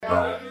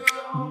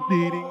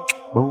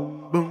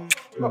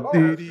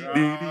diddy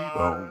diddy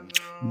bong,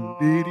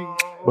 diddy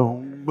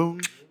bong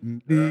bong,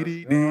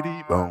 diddy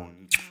diddy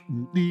bong,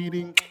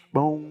 diddy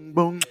bong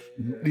bong,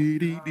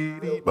 diddy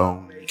diddy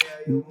bong,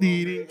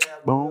 diddy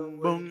bong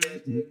bong,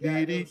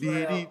 diddy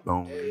diddy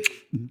bong,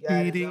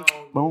 diddy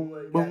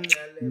bong bong,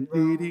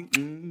 diddy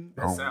bong.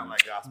 That sound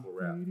like gospel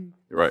rap.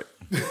 Right.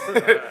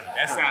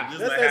 That sound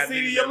just like that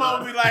CD your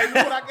mama be like, look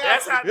what I got.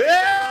 That's how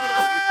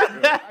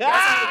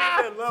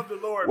they love the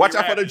Lord. Watch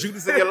out for the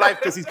Judas in your life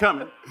because he's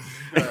coming.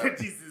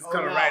 Jesus is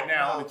coming right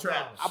now on the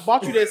trap. I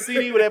bought you that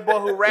CD with that boy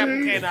who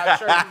rapping came out of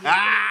church.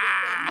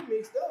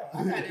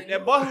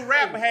 That boy who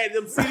rapping had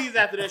them CDs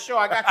after that show.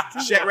 I got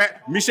you two. Shaq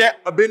rap, Meshach,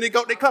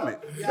 Abednego, they coming.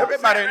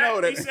 Everybody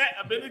know that. He said,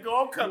 I've been to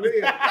go, I'm coming.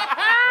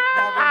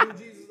 Never do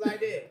Jesus like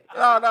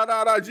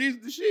that. No,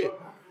 Jesus the shit.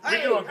 We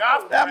doing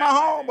gospel. That's my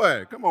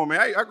homeboy. Come on, man.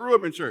 I grew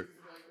up in church.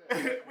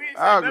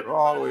 I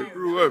always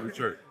grew up in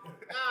church.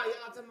 Nah, y'all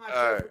talking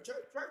about church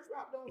rap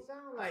don't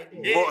sound like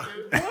that. Yeah.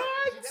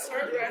 That's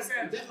what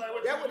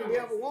the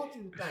devil wants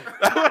you to think.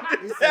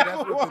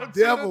 That's what the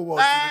devil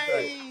wants you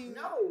to think.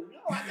 No,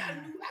 I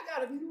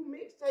got a new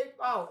mixtape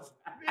called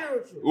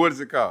Spiritual. What is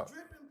it called?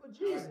 Dripping for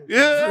Jesus.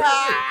 Yeah. Don't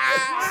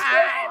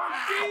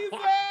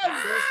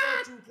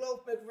stand too close,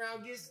 fuck around,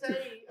 get saved.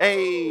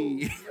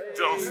 Hey.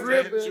 Don't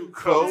stand too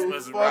close,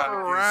 mess Fuck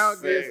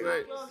around, get get saved.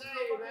 saved.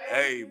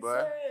 Hey,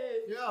 bud.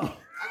 Yeah, I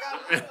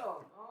got it.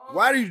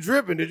 Why are you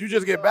dripping? Did you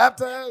just get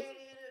baptized?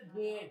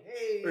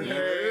 Hey,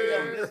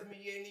 bless me,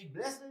 any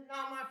blessings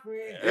on my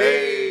friend.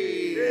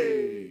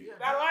 Hey.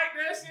 I like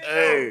that shit.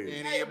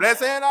 Hey. Any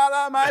blessing all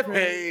of my friends.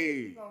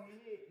 Hey. Y'all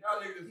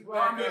keep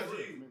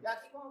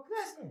on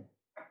cussing.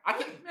 I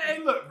can't,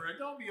 man, look, bro,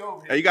 don't be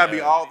over here. Hey, you gotta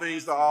be all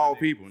things to all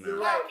people now.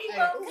 Why am I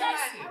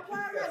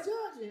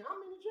judging?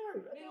 I'm in the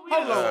church.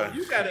 Hold on,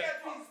 you gotta.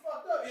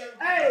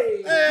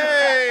 Hey.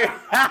 Hey.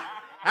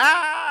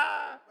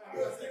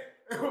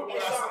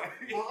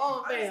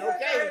 Man,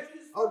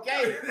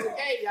 okay,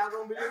 y'all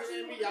gonna be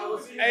listening to me. Y'all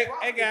gonna see me.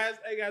 Hey guys,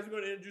 we're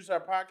gonna introduce our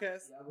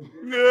podcast.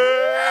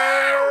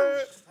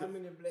 How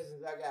many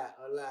blessings I got?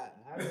 A lot.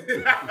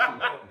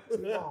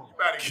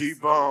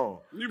 Keep on.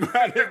 You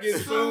better get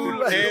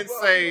sued and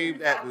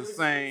saved at the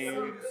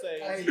same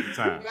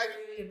time.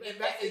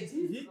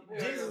 Jesus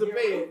is a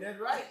fed. That's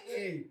right.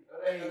 Hey.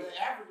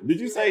 Did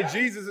you say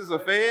Jesus is a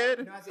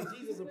fed? No, I said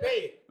Jesus is a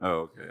fed. Oh,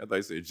 okay. I thought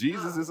you said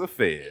Jesus is a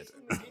fed.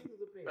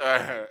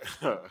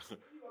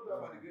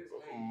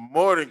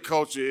 More than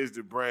culture is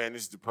the brand.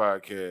 This is the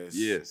podcast.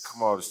 Yes.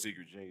 Come on, the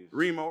secret genius.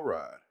 Remo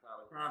Rod.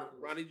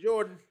 Ronnie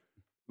Jordan.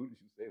 Who did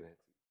you say that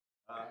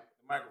Nah,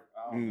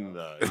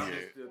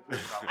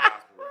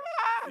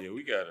 yeah,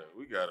 we got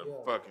a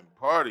fucking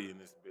party in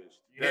this bitch.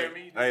 You hear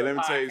me? Hey, let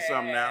me tell you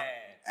something now.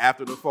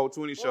 After the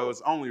 420 show,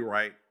 it's only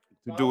right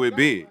to do it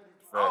big.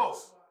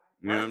 Facts.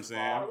 You know what I'm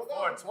saying?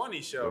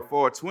 420 show. The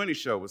 420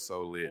 show was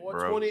so lit,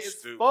 bro. 420 as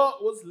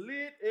fuck was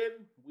lit and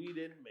we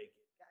didn't make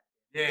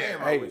it. Yeah,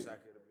 Hey. I wish I could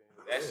have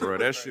been. Bro,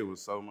 that shit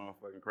was so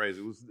motherfucking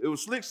crazy. It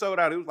was slick sold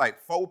out. It was like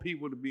 4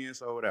 people to be in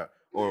sold out.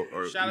 Or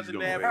Shout out to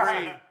doing Nab it.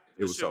 Green.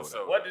 It was sold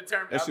out. What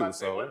determined? That shit was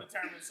sold What out.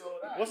 determined sold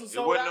out? What's the It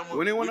sold wasn't out? no more-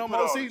 When there we wasn't no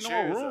put more all the seats, no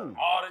more chairs room. up.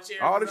 All the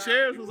chairs. All the was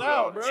chairs out. was We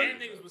out, put bro. all-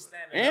 And niggas was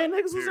standing. And up.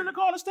 niggas was in the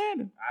corner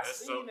standing. I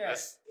seen that.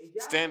 That's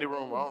standing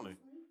room only.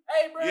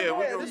 Hey, bro. Yeah,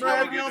 we this gonna is get why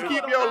there. we You don't don't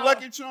keep keep your your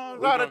Lucky Charms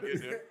We out gonna of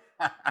get there.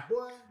 there.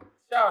 Boy,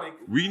 Shawty.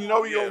 We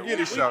know you gonna get it,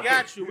 We Shawty.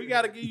 got you. We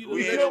got to give you the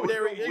We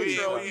legendary ain't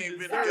intro. been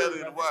together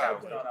in a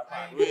while.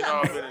 We ain't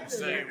all been in the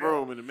same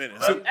room in a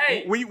minute. So,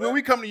 Hey. when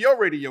we come to your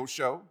radio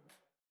show,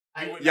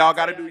 I- y'all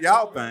got to do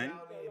y'all thing.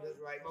 That's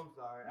right. I'm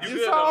sorry. You It's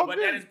good, all though, but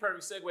good. that is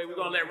perfect segue. We're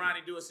going to let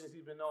Ronnie do it since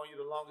he's been knowing you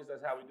the longest.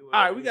 That's how we do it.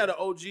 All right, we got an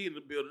OG in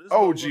the building. This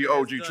OG, motherfucker has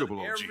OG, done triple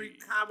OG. Every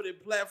comedy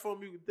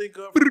platform you can think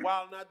of, from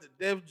Wild Out to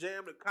Def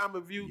Jam to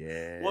Comic View.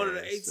 Yes, One of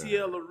the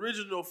ATL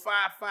original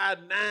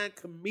 559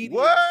 comedians.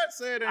 What?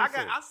 Say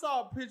that. I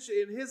saw a picture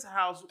in his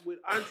house with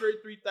Andre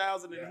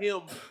 3000 and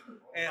him,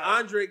 and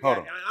Andre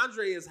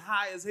is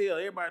high as hell.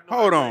 Everybody knows.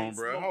 Hold Andre on,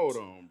 bro. smokes Hold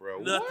on, bro.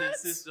 Nothing What?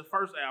 since the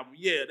first album.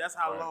 Yeah, that's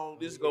how long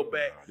this go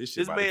back. This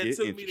shit This about to man get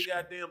took me to interesting.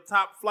 goddamn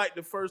Top Flight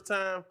the first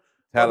time.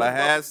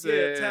 Tallahassee.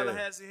 Yeah,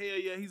 Tallahassee. Hell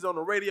yeah, he's on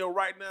the radio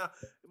right now.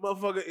 The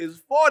motherfucker is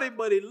 40,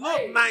 but he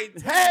look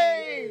 19.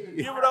 Hey!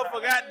 Give it up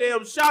for goddamn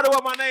Shawty,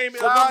 what my name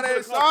is.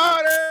 Shawty,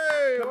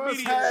 Shawty!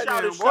 What's Comedian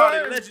happening, Shawty, boy?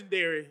 Shawty,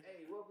 legendary.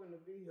 Hey, welcome to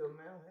be here,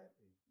 man.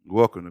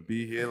 Welcome to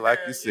be here, like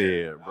you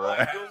said, bro.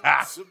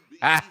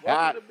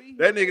 That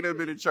nigga done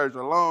been in church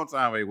a long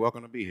time. Hey,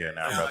 welcome to be here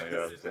now, brother. You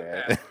know what I'm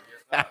saying?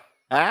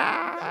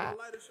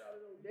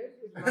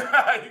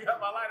 You got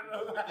my lighter.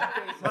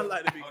 My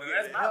lighter be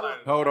That's my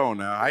lighter. Hold on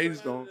now. How you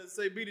just gonna?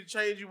 say be the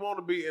change you want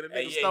to be, and a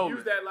Hey, nigga yeah, stole use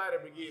it. that lighter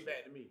and give it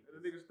back to me.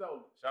 And the nigga stole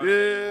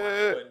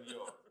it.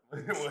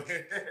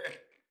 Yeah.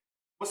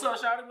 What's up,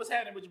 Shawty? What's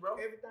happening with you, bro?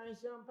 Everything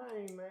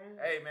champagne, man.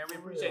 Hey, man, we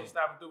appreciate you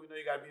stopping through. We know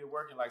you got to be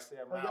working like 7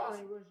 Y'all hours.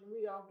 ain't rushing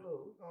me off,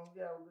 look. We gonna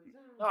get a good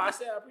time. No, I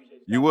said I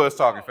appreciate you. You was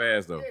talking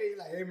fast though. Yeah, he's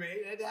like, hey, man,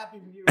 that's how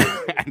people get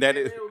ready. That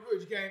is. Hey, man,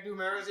 good. You can't do,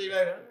 man. I'll see you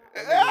later.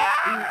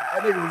 That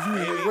nigga was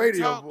using his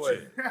radio Talk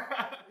boy.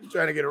 You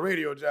trying to get a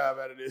radio job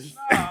out of this?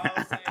 No,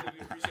 I'm saying we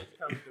appreciate you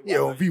coming through. Yeah,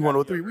 on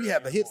V103, we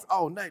have the hits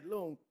all night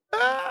long. No,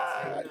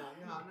 I've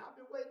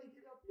been waiting to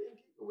get up here and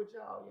kick it with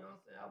y'all. You know what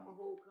I'm saying? I'm a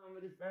whole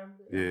comedy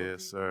family.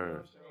 Yes,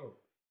 sir.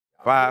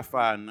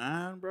 559,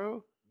 559,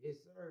 bro. Yes,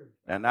 sir.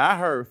 And I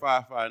heard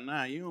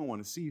 559. You don't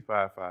want to see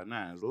 559.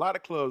 There's a lot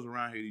of clubs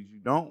around here that you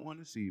don't want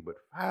to see, but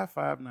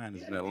 559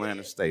 is an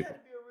Atlanta staple. You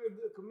got to be a real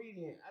good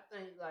comedian. I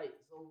think, like,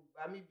 so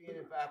by me being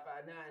in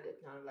 559, that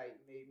kind of like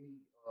made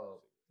me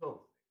close.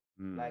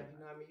 Like, you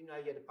know what I mean? You know,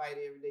 you get to fight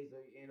every day,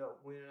 so you end up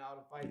winning all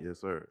the fights.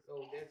 Yes, sir.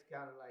 So that's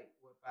kind of like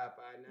what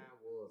 559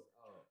 was.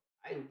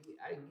 I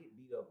didn't get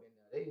beat up in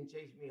there. They didn't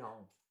chase me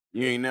home.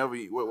 You ain't never.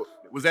 What,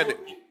 was that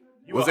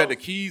the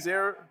Keys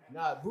era?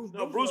 Nah, Bruce. Is,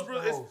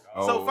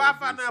 Oh, so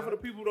 559 for the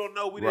people who don't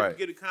know, we didn't Right.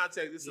 get in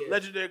contact. It's a Yeah.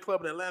 legendary club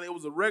in Atlanta. It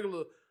was a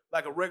regular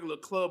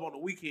club on the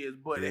weekends,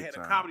 but Big they had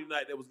time. a comedy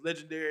night that was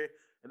legendary,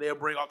 and they'll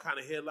bring all kind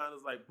of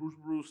headliners like Bruce.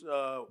 Bruce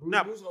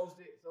hosted.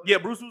 So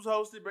Bruce was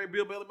hosted, bring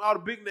Bill Bellamy, all the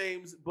big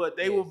names, but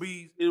they Yes. will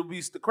be.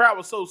 The crowd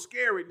was so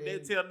scary, They-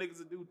 they'd tell niggas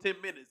to do 10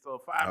 minutes or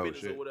 5 Oh,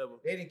 minutes shit. or whatever.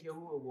 They didn't care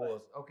who it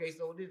was. Okay,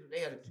 so they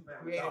had a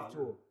creative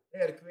tour. They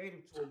had a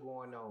creative tour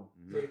going on.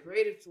 So the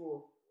creative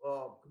tour,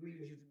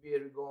 comedians used to be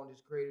able to go on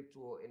this creative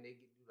tour, and they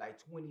give you like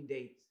 20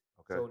 dates.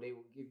 Okay. So they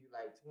would give you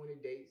like 20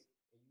 dates,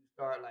 and you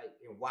start like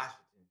in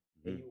Washington,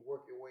 and you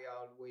work your way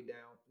all the way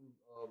down through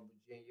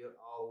Virginia,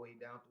 all the way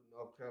down through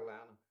North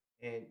Carolina.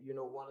 And you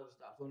know, one of the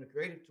stops on the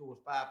creative tour was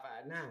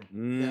 559.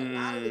 Now, a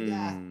lot of the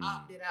guys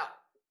opted out.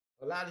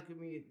 A lot of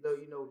comedians, though,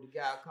 you know, the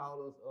guy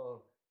called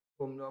us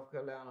from North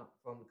Carolina,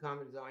 from the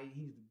Comedy Zone.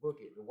 He used to book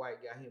it. The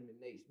white guy, him and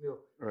Nate Smith.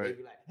 Right. They'd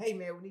be like, "Hey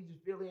man, we need you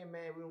to fill in,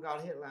 man. We don't got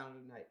a headliner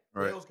tonight." So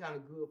Right. that was kind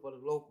of good for the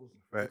locals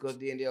Facts. because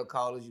then they'll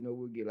call us. You know,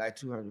 we'll get like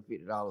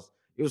 $250.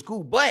 It was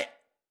cool, but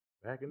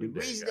Back in the the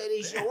day, reason they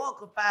didn't show up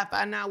because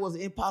 559 was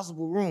an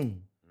impossible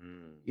room.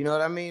 Mm. You know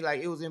what I mean?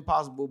 Like, it was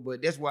impossible,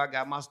 but that's where I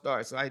got my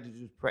start. So I had to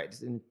just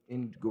practice in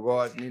the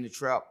garage and in the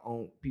trap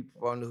on people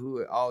from the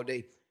hood all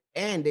day.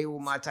 And they were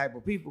my type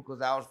of people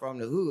because I was from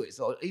the hood.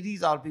 So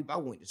these are the people I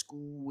went to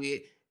school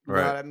with. You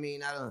know what I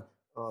mean? I done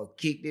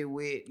kicked it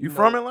with. You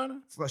from Atlanta?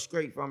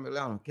 Straight from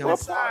Atlanta. What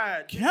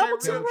side?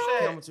 Hamilton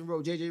Road? Hamilton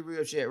Road. JJ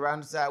Real Shack, right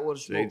on the side where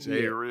the smoke.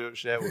 JJ Real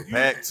Chat with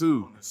Pack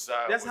 2.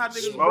 That's how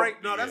niggas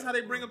break. No, that's how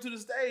they bring them to the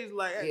stage.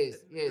 Like, Yes.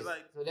 like,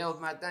 So that was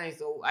my thing.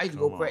 So I used to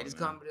Come go on, practice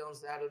man. comedy on the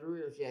side of the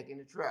Real Shack in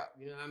the trap.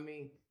 You know what I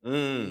mean? You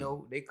Mm.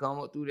 know, they come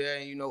up through there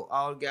and, you know,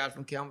 all the guys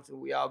from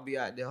Hamilton, we all be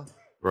out there.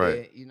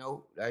 Right. And, you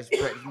know, I used to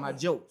practice my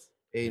jokes.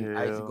 And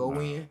I used to Hell go no.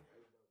 in.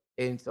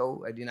 And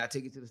so, and then I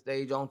take it to the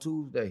stage on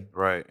Tuesday.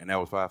 Right. And that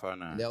was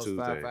 559. That was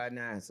Tuesday.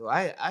 559. So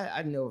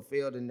I never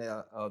failed in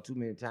there too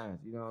many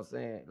times. You know what I'm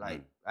saying?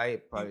 Like, I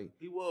probably,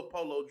 he was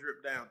polo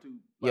drip down too.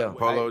 Yeah. By the way,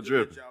 Polo just to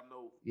drip. let y'all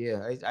know.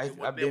 yeah, I've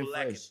never been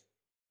lacking. fresh.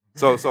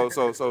 So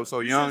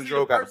You Young should see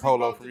Joe got the purse he polo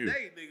bought from you.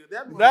 today, nigga.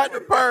 That Not the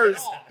motherfucker-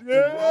 purse.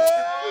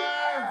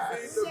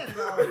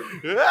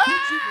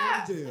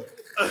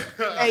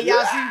 Hey,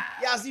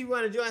 y'all see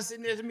running joint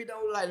sitting there to me,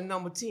 don't look like the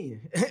number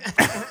 10.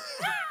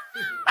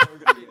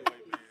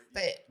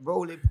 Fat,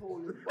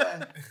 roly-poly,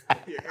 boy.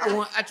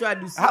 I tried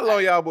to do How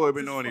long y'all boy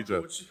been knowing each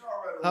other?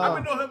 I've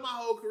been knowing him my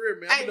whole career,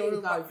 man. I've been knowing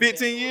him my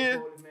 15 years?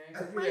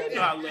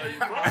 I love you,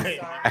 bro.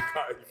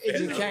 It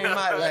just came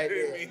out like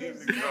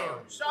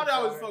that. Shawty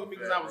always fucked with me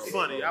because I was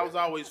funny. I was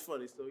always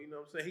funny, so you know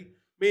what I'm saying.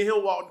 Me and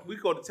him we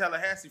go to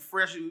Tallahassee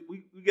fresh.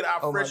 We get our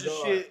Oh my freshest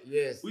God. shit.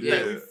 Yes. We yes.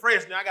 think we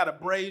fresh now. I got a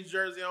Braves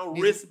jersey on,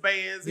 This-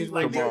 wristbands. He's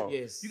like, come on.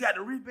 Yes. you got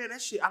the wristband?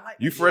 That shit, I like.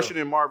 You that fresher shit.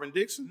 than Marvin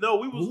Dixon? No,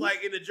 we was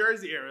like in the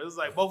Jersey era. It was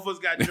like both of us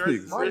got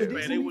jerseys and Marvin wristband.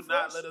 Dixon They be would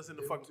not fresh? let us in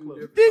the fucking club.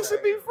 Dixon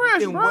be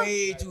fresh, Them bro.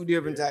 way too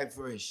different type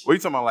fresh. What you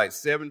talking about, like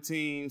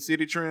 17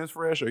 City Trends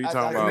fresh? Or you I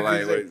talking thought about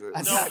you like, was wait,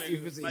 I No, thought you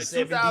nigga, was in like 70s.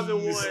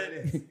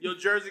 2001, your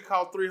jersey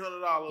cost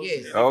 $300. Yes.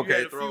 And if okay, you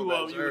had a throw few back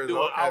of them, you were jersey.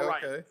 doing Okay, all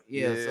right. okay.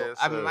 Yeah, so Yes,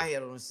 I remember sir. I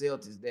had on the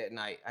Celtics that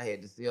night. I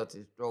had the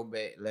Celtics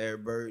throwback Larry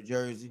Bird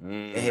jersey.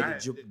 Mm. They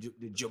had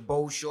the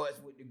Jabot shorts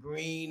with the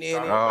green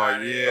in it. Oh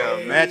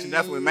yeah, matching.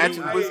 That's when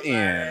matching was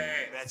in.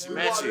 We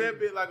walked that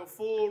bit like a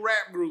full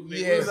rap group, nigga.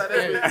 Yes. We was like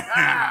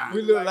that bit,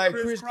 We look like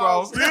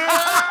crisscross.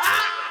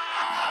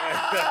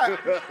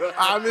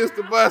 I missed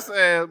the bus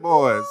ass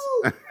boys.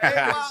 They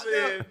walked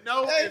said up.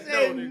 no They and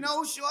said no, nigga.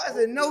 no shorts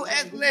and no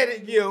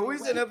athletic gear. We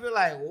sitting up here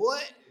like,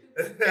 what?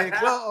 And the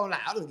club, I'm like,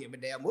 I don't give a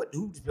damn what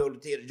who's supposed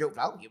to tell the joke.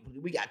 I don't give.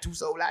 We got 2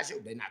 sold out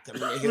shows. They're not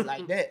coming in here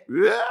like that.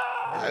 Yeah.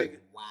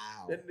 Like,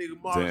 wow. That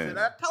nigga Marvin Damn. said,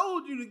 I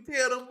told you to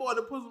tell them boy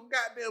to put some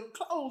goddamn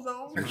clothes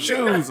on.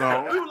 Shoes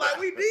on. We was like,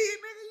 we did,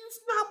 nigga. You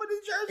know how many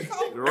jerseys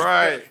cost?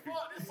 Right.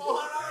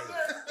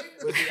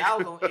 But see, I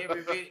was on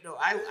every video. No,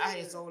 I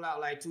had sold out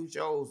like 2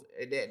 shows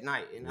at that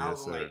night, and I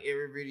was on like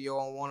every video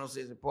on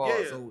 106 and Park.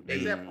 Yeah, so they,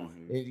 exactly.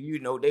 and, you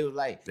know, they was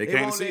like, They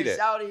can't see that.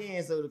 Shawty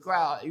in, so the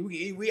crowd,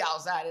 we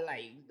outside in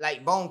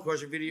like Bone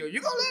Crusher video.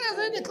 You gonna let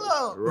us in the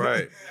club?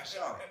 Right.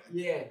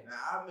 Yeah.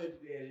 Now I met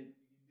you and you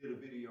did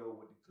a video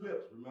with the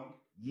clips, remember?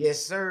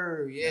 Yes,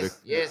 sir.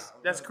 Yes.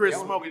 That's Chris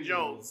Smoking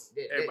Jones.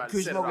 Everybody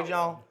Chris set it Smoking off.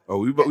 Jones. Oh,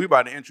 we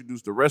about to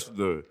introduce the rest of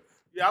the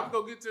Yeah, I'm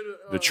gonna get to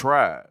the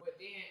tribe.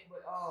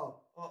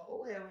 But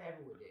what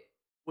happened with that?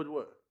 With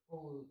what?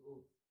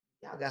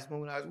 Y'all got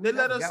smoking out. They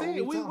let us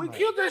see. We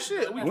killed that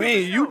shit. We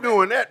ain't you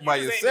doing that by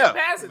yourself.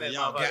 Passing that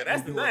motherfucker.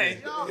 That's the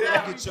thing.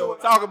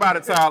 Talk about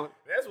it, Tyler.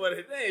 That's what it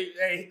is.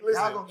 Hey,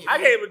 listen. Y'all gonna get I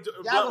me- gave a y'all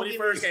blunt when gonna he get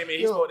first me- came in.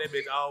 He yo. smoked that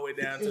bitch all the way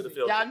down to the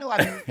filter. Y'all know I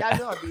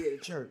be at the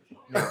church.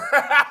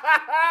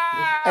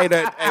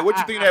 Hey, what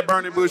you think that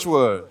burning bush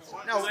was?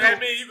 No, So that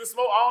means you can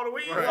smoke all the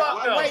weed? Well,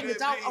 Fuck I'm no. waiting to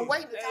talk Hey,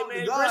 to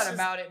man, God Christians-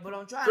 about it, but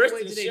I'm trying to wait till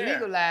Christians they share.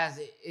 legalize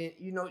it. And,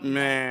 you know,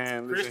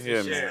 Man, listen Christian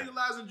here, shit. man.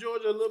 Legalized in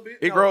Georgia a little bit.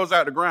 It grows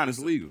out the ground. It's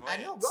legal. I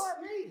know God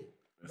made it.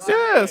 God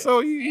Yeah, made it. so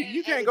you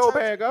And can't the go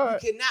church, past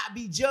God. You cannot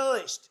be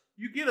judged.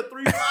 You get a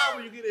 3-5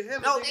 when you get in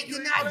heaven. No, nigga. they You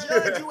ain't cannot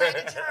gonna- judge you at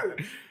the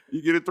church.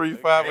 You get a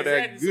 3-5 of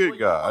that Exactly. So good you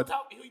God.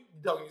 talking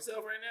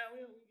yourself right now?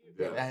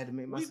 I had to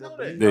make myself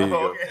know that. believe. There you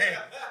go. Okay.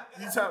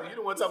 You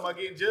the one talking about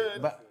getting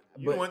judged.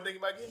 You the one thinking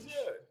about getting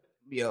judged.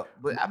 Yeah,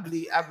 but I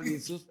believe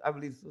Sister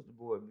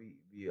Boy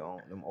be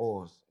on them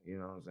oils. You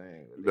know what I'm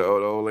saying? The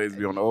old ladies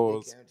be on the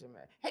oils. They came to me,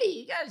 hey,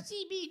 you got a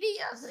CBD?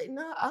 I said,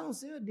 no, I don't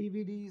sell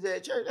DVDs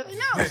at church. I said,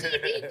 no,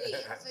 CBD.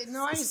 I said,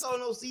 no, I ain't sold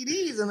no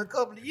CDs in a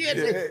couple of years.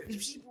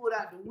 Said, she pulled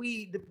out the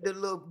weed, the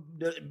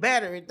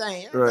battery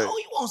thing. I said, Right. oh,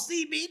 you want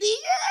CBD?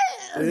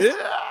 Yeah.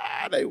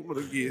 Yeah, they want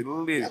to get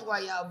lit. That's why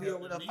y'all be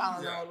over there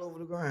falling all over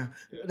the ground.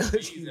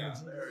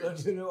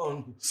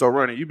 So,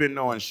 Ronnie, you've been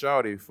knowing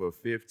Shawty for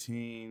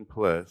 15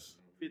 plus.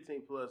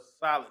 15 plus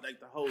solid, like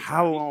the whole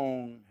How time.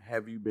 long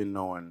have you been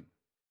knowing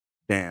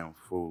Damn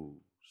Fool,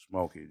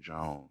 Smokey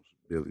Jones,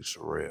 Billy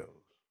Sorrells,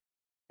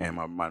 and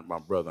my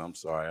brother? I'm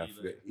sorry, I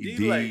forget.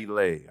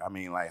 D-Lay. I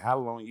mean, like, how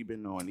long you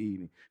been knowing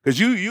Eden? Because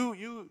you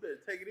Better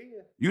take it in.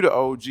 you the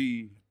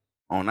OG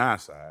on our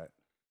side.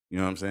 You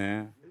know what I'm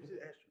saying?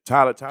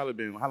 Tyler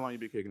been, how long you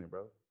been kicking it,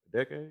 bro? A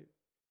decade?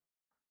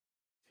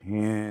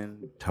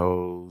 10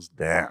 toes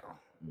down.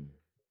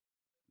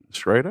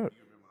 Straight up.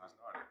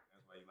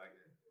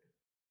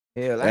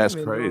 Hell, That's I've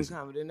been doing crazy.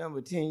 comedy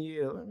number 10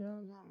 years.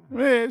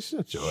 Man,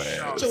 shut your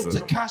ass. Joe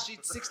Takashi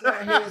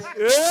 6'9" heads.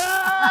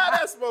 Yeah,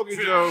 that's Smokey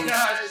Jones.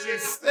 She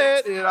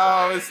said it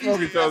all. It's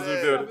Smokey Jones in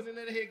the building.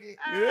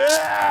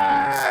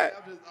 Yeah.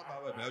 I'm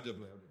just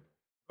playing.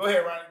 Go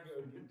ahead, Ronnie.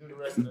 Do the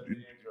rest of the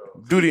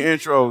intro. Do the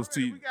intros to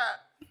We you. got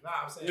Nah,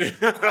 I'm saying.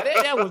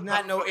 that was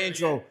not no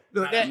intro.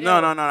 Look, that, No.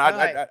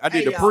 I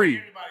did the pre.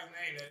 Everybody's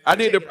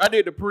name. I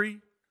did the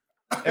pre.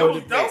 it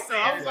was dope though.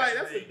 I was like,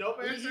 that's a dope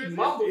ass He transition.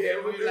 mumbled Yeah,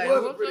 that. it Like,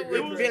 was what's pretty up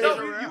good. with It was Billy dope.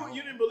 Sorrell?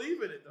 You didn't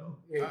believe in it though.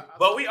 Yeah.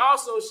 But we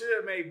also should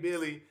have made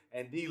Billy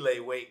and D-Lay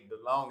wait the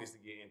longest to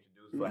get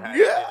introduced for how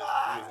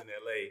Yeah. they did in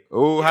LA.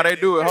 Oh, how they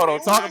do it? Hold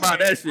on. Talk about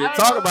that shit.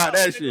 Talk about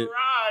that In the shit.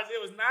 garage,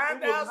 it was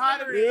 9,000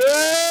 degrees.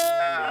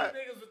 Yeah.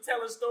 These niggas were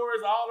telling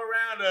stories all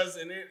around us,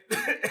 and then we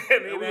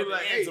at were the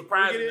like, end hey,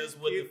 surprising we get us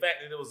with it. the fact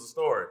that it was a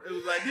story. It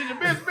was like, did your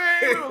bitch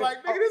marry? We were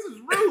like, nigga, this is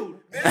rude.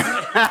 Y'all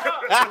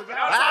talking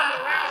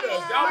around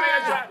us. Y'all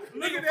man try.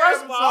 Look at Nigga, that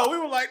first of all, episode. We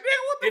were like,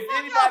 nigga, what the if fuck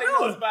anybody y'all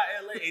knows doing? about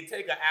LA, it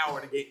take an hour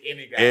to get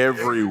any guy.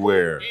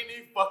 Everywhere.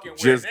 Any fucking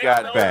Just where. got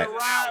They don't back. know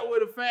Ride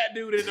with a fat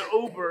dude in the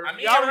Uber. I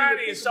mean, Y'all y'all around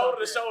need here think shoulder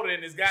about to shoulder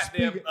in this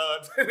goddamn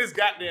this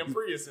goddamn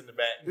Prius in the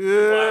back for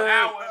Yeah. an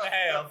hour and a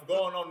half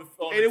going on the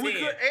that. And, the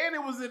 10. and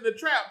it was in the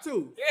trap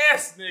too.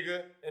 Yes,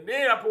 nigga. And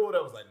then I pulled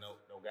up. I was like, no,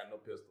 don't got no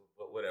pistol.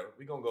 But whatever.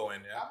 We gonna go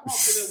in there. I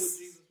walked in there with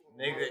Jesus.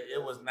 Nigga,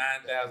 it was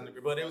 9,000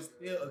 degrees. But it was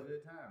Still a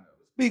good time though.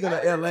 Speaking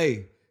of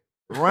LA,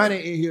 Ronnie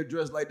in here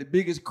dressed like the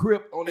biggest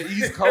Crip on the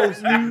East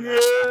Coast.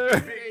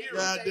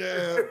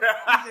 Goddamn.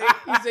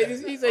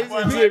 He said,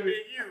 Boy, like Big U.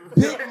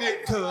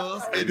 Picnic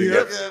cuz. Big Big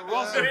My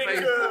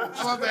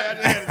bad,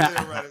 I had to say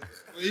it right.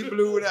 When he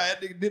blew it out.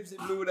 That nigga Dipsy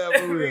blew it out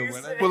for real.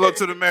 Man. Pull up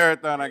to the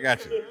marathon. I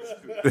got you.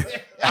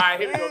 All right,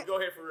 here we go. Go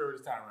ahead for real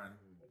this time, Ryan.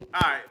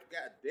 All right,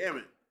 god damn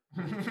it.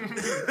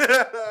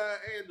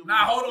 And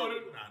Nah, hold on.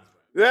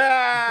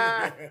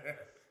 Yeah.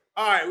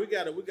 All right, we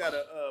got a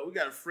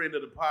friend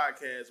of the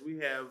podcast. We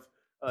have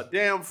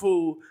Damn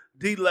Fool,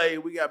 D-Lay.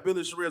 We got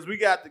Billy Sorrells. We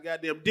got the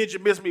goddamn Did You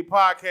Miss Me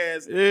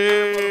podcast.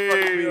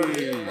 Hey.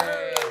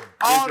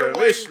 All the way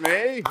Wish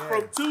me.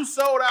 from 2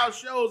 sold out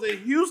shows in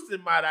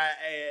Houston, might I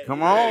add.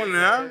 Come on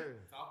now.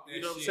 You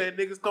know what I'm saying?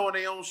 Niggas throwing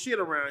their own shit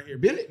around here.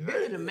 Billy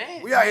the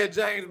man. We out here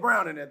James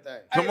Brown in that thing.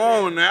 Come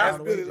on now.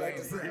 That's Billy like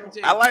to say.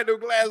 I like them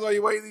glasses on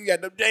your waist. You got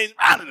them James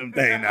Brown in them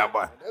things now,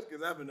 boy. That's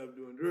because I've been up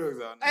doing drugs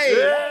all night.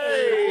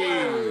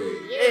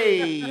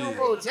 Hey. You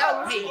go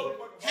tell him.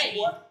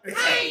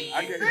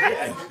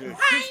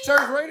 This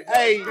church rated?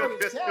 Hey. Tell him.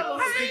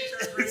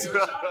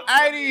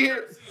 I ain't even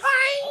hear.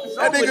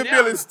 That nigga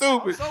Billy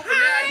stupid. So now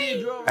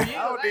he drove you. I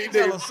don't need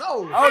Tell niggas. a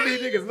soul. All these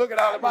niggas looking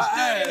out of my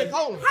In the eyes.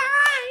 corner.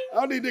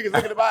 don't need niggas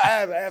looking at my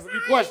eyes and asking me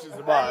questions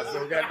about it.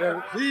 So goddamn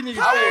it. These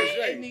niggas I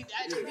say,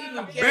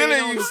 was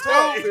Billy, you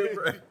stupid,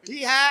 bro.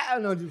 He high. I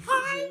don't know.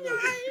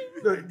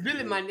 Look,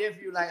 Billy, my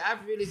nephew, like I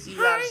really see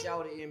a lot of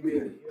Shawty in Billy.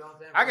 You know what I'm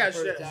saying? I got For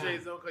the first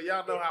shades time. on because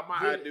y'all know how my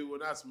eye do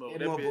when I smoke. That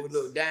That motherfucker bitch.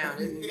 look down.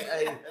 That nigga,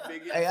 hey,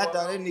 big hey, I thought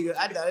that nigga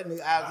I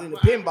was in the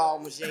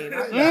pinball machine.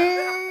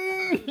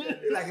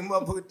 Like a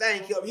motherfucker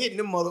thing kept hitting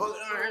them motherfuckers.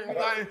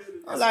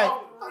 I'm like,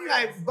 Bunny. I'm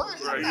like,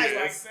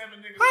 Like 7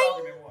 niggas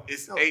talking at once.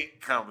 It's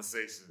 8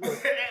 conversations.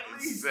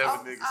 It's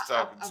 7 niggas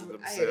talking to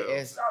I had to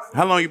themselves. ask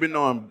How long you been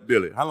knowing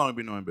Billy? How long you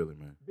been knowing Billy,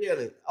 man?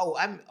 Billy. Oh,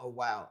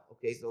 wow.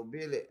 Okay, so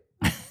Billy.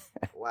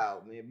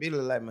 Wow, man. Billy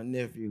like my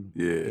nephew.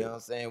 Yeah. You know what I'm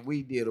saying?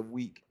 We did a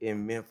week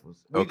in Memphis.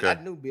 Okay. I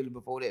knew Billy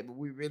before that, but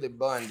we really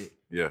bonded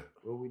Yeah.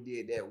 when we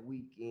did that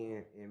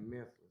weekend in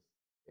Memphis.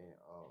 And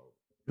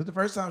It was the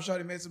first time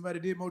Shawty met somebody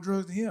that did more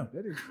drugs than him.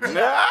 That is. When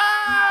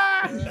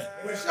Ah!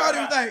 Shawty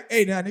was like,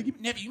 "Hey, now, nigga,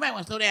 Nephew, you might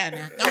want to slow down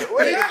now.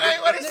 What did he say?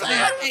 What did he say?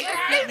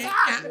 Hey,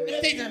 let me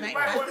tell you something, man.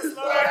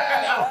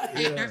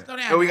 Slow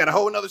down. So we got a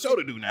whole nother show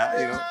to do now,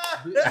 you know.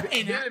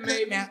 Hey, now, Billy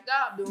made me now.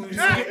 stop doing it.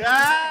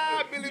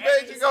 Ah, Billy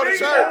made you go to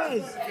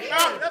church.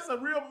 That's a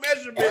real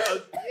measurement.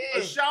 A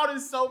Shawty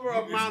sober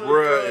amount of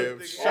Bruh,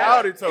 drugs. if nigga.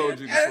 Shawty told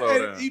you to slow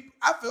and down.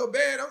 I felt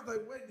bad. I was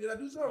like, "Wait, did I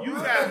do something?" You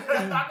wrong? got.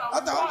 I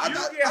thought You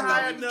get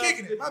high we was enough.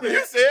 kicking it. My You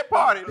bad. said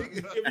party,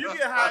 nigga. If you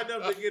get high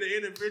enough to get an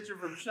intervention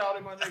from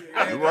Shawty, my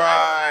nigga.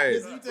 Right.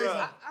 Listen, let me tell you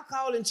something. I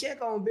call and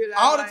check on Billy.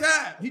 All the I'm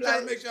time. He like-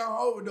 trying to make sure I don't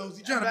overdose.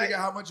 He trying to like- figure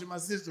out how much of my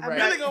system I'm right.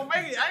 Billy gonna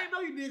make it. I didn't know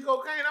you did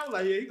cocaine. I was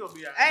like, yeah, he gonna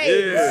be out. Hey,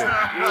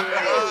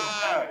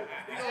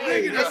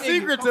 Nigga, the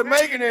secret to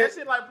making That it.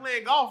 shit like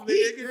playing golf, nigga.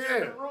 Get you in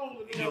the room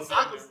and you know,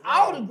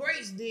 all the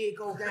greats did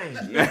cocaine. You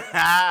know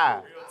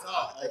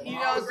what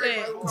I'm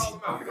saying?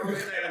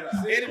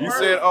 Eddie You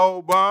Murphy. said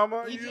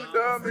Obama, you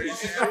dumb as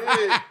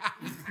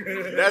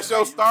shit. That's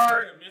your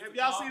start. Have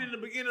y'all seen in the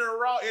beginning of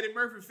Raw, Eddie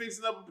Murphy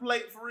fixing up a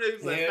plate for real?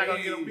 He's like, not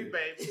gonna get on me,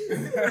 baby.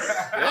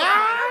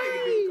 That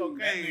nigga do cocaine.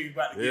 That nigga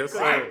about to get Yes,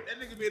 crazy. sir. That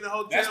nigga be in the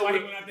hotel. That's why he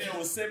with- went out there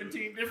with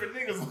 17 different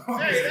niggas.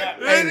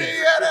 That Hey,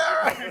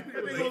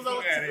 nigga was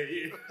on.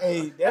 Hey,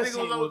 That that nigga shit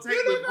was on was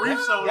tape with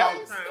briefs on all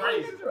the time.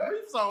 Crazy.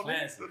 Briefs on.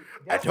 Classic.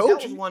 that told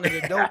was you. one of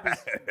the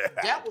dopest.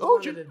 That was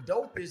one of the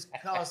dopest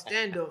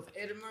stand-ups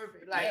Eddie Murphy.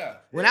 Like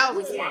when I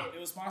was a kid, It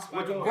was sponsored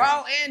by Coke.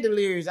 Raw and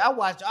Delirious, I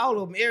watched all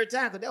of them every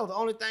time because that was the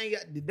only thing,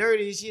 the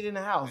dirtiest shit in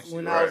the house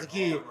when I was a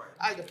kid.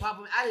 I could pop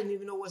them. I didn't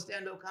even know what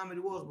stand-up comedy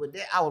was, but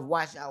that I was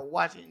watching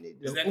it.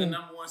 Is that the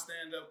number one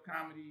stand-up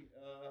comedy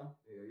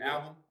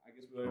album? I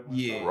guess whatever.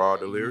 Yeah. Raw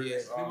Delirious.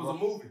 Yes. It was a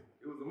movie. It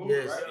was a movie,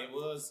 Yes. right? It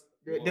was.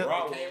 The-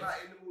 Raw the- Came out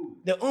in the movie.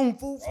 The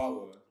foo Raw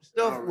was.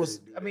 stuff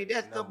was, I mean,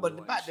 that stuff, but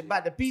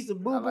about the piece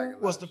of boo boo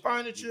was the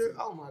furniture.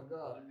 Oh my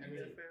God. I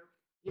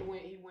mean,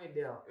 he went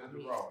there. I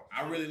mean,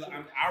 I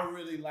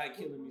really like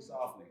Killing Me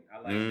Softly. I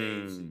like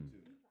Dave's shit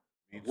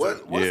too.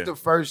 What's Yeah. the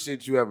first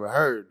shit you ever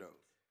heard though?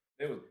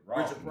 It was Raw.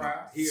 Richard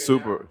Pryor.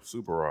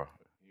 Super raw.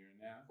 Here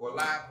and now. Or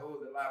live. What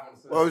was it? Live on the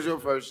Sunset. What was your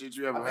first shit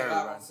you ever I think heard? live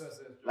on Right? the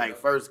Sunset. Like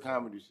first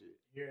comedy shit.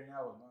 Here and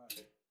now was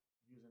mine.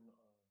 Using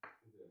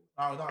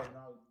no,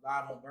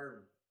 live on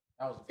Bourbon.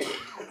 That was the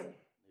first one.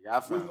 Nigga, I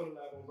Which found one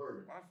live on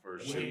Bourbon? my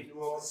first When shit.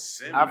 you all-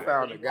 I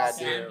found a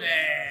goddamn.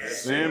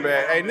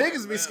 Sinbad. Hey,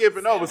 niggas be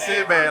skipping over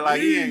Sinbad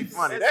like he ain't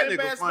funny. That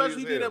nigga funny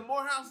he as did hell. at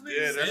Morehouse,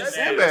 nigga. Yeah, that's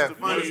Sinbad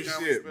funny as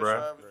shit,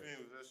 bro.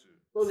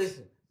 so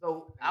listen.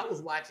 So I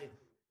was watching.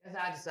 That's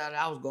how I decided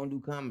I was gonna do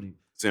comedy.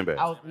 Sinbad.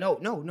 I was no.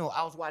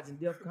 I was watching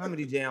Def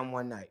Comedy Jam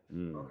one night,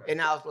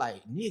 and I was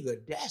like,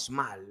 "Nigga, that's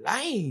my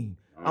lane."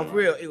 I'm for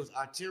real. It was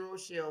Arturo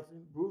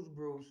Shelton,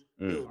 Bruce.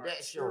 It was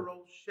that show.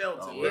 Arturo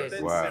Shelton.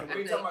 Yes. Wow.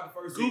 We talking about the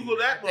first Google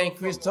that. I think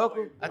Chris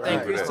Tucker.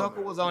 Chris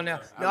Tucker was on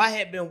there. No, I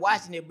had been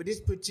watching it, but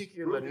this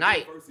particular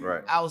night,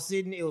 Right. I was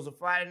sitting. It was a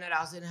Friday night. I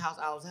was in the house.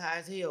 I was high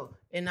as hell,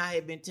 and I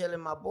had been telling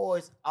my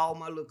boys all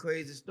my little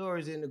crazy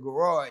stories in the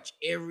garage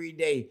every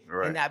day.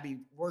 Right. And I be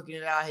working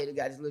it out. I had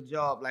got this little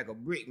job like a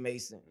brick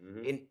mason,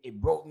 and it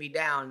broke me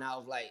down. And I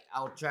was like,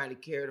 I was trying to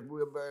carry the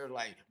wheelbarrow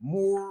like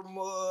more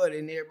mud,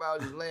 and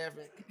everybody was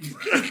laughing.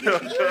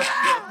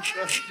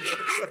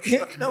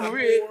 No,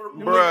 real.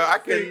 Bruh, I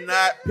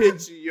cannot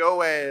picture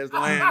your ass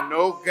laying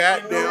no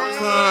goddamn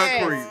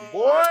concrete.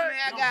 Boy, Man,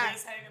 I got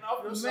Hanging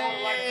off your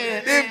shoulder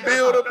man. this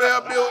builder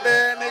better build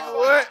that nigga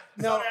what?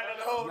 No,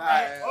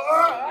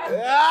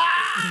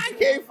 I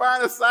can't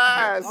find a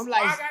size. I'm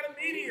like. I got a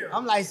medium.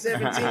 I'm like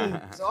 17,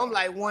 so I'm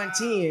like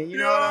 110. You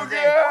know what I'm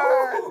saying?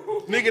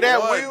 Nigga, that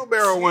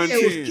wheelbarrow It was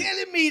 110.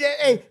 killing me. That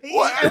hey, I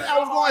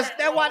was going.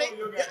 That's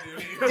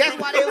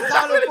why they was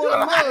calling for the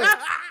mud.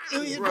 It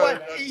was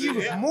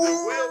move.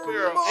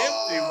 Wheelbarrow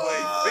empty,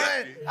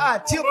 weight 50. I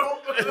tip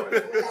over.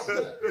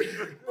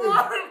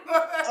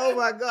 Oh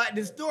my God,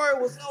 the story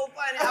was so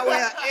funny. I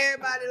went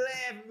everybody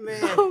laughing, man.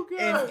 Oh,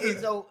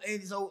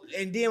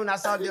 And then when I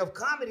saw Def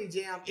Comedy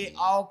Jam, it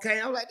all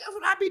came. I was like, that's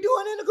what I be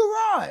doing in the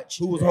garage.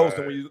 Who was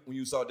hosting when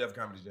you saw Def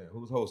Comedy Jam?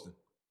 Who was hosting?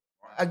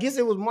 I guess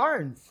it was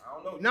Martin.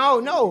 No.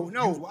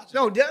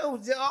 That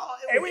was,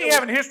 Hey, we ain't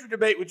having a history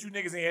debate with you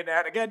niggas in here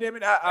now. God damn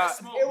it.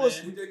 it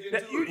was. You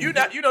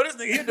know this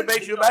nigga, he'll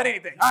debate you about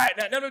anything. All right,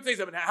 now let me tell you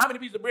something. Now, how many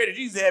pieces of bread did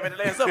Jesus have in the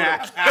Last Supper?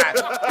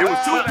 It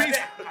was 2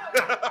 pieces. How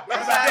about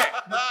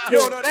that? You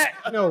don't know that?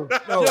 No. You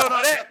don't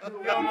know that? You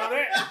don't know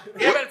that?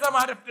 Everybody talking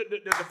about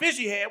the fish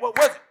he had. What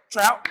was it?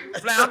 Trout?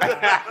 Flounder?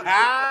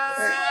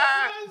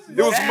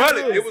 It was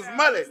mullet. It was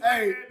mullet.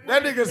 Hey,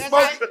 that nigga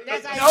Smokey.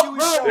 That's how you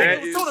Bro, That it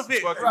was is tuna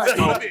fish. fucking Right.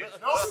 Tuna stupid. fish.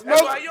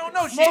 That's why you don't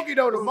know shit. Smokey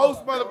know the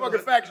most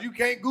motherfucking facts you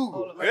can't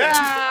Google. You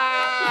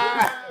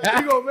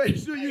gonna make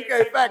sure you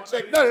can't fact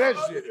check none of that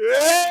shit.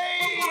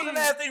 What was the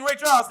last thing Ray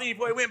Charles seen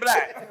before he went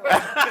black?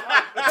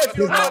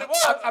 You know what it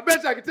was? I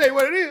bet you I can tell you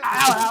what it is. Our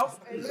house.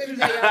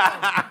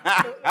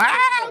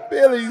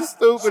 Billy's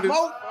stupid.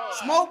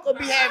 Smoke will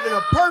be having a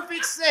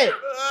perfect set.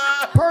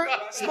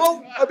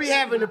 Smoke will be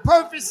having a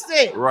perfect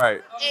set.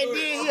 Right. And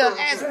then he'll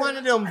ask one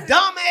of them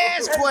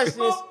dumbass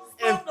questions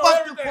and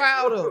fuck the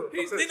crowd up.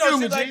 You know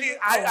shit like this.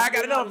 I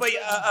got another for you.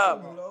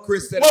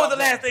 Chris said What was the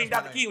last thing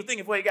Dr. King was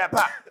thinking before he got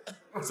popped?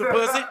 Some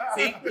pussy.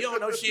 See, you don't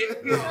know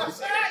shit. You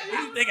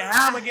thinking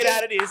how I'm gonna get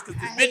out of this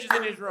because this bitch is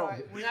in this room.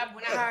 When I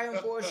hire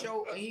him for a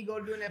show and he go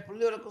doing that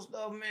political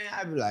stuff, man,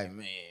 I be like,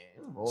 man,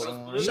 hold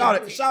on.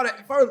 Shawty,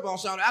 first of all,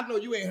 Shawty, I know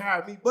you ain't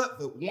hired me but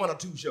for 1 or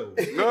 2 shows.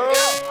 Because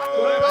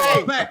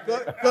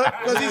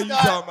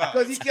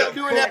he kept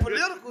doing that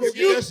political shit.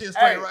 That shit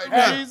straight right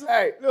now.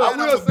 Hey, Look, I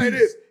will say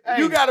this.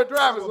 You got a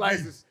driver's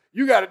license.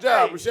 You got a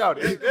job with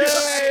Shawty. Hey,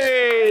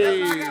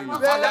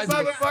 that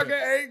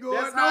motherfucker ain't going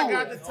That's how I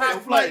got nowhere. the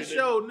top flight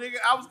show, nigga.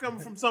 I was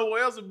coming from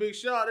somewhere else, a Big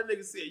Sean. That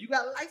nigga said, "You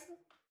got a license?"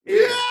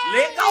 Yeah.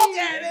 Let go,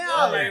 goddamn.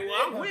 I'm like,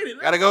 well, I'm with it.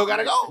 Gotta go.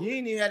 You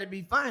ain't even had to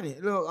be funny.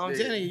 Look, I'm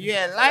telling you, you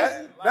had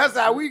license. That's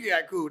how we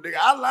got cool, nigga.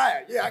 I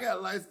lied. Yeah, I got a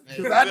license.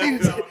 'Cause I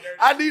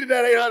needed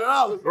that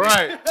 $800.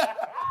 Right.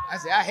 I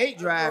said, I hate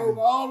Drove driving.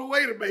 all the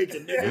way to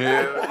Macon,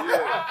 nigga.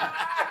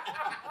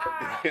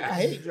 I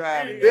hate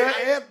driving. That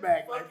and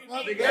back. Like,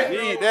 Nigga,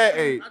 Need that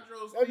eight. I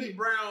drove Steve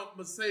Brown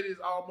Mercedes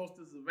almost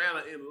to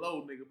Savannah in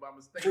low, nigga, by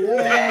mistake. I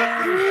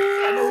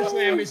know the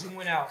transmission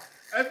went out.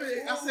 I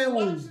said,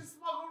 why don't you smoke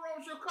a roll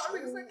with your car?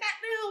 Nigga said,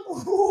 goddamn.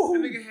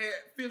 That nigga had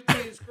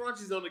 15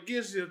 scrunchies on the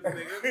gear shift,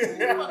 nigga.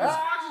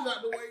 Scrunchies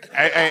out the way.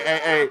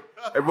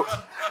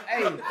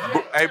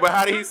 Hey, but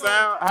how did he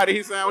sound? How did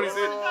he sound when he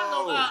said?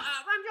 I'm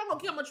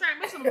gonna kill my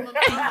transmission on my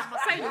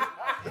Mercedes.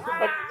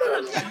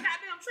 Goddamn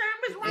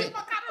transmission. Why you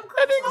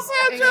That nigga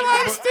sound just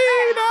like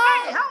Steve,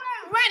 dog. Hold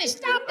on, Ronnie,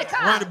 stop the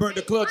car. Ronnie burnt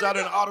the clutch out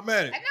in the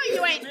automatic. I know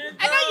you ain't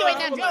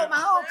done drove my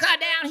whole car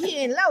down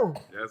here in low.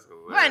 That's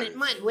hilarious. Run it,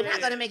 money. We're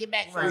not gonna make it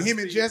back, Ronnie. Him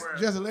and Just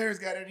Hilarious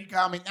got it. He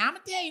called me. Now I'm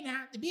gonna tell you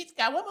now. The bitch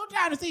got one more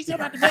time to say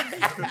something about the baby.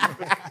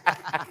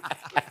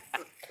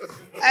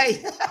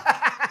 Hey.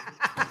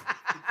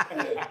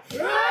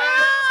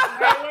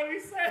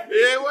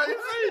 Yeah, what he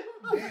say?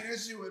 Man, that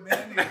shit was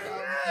man.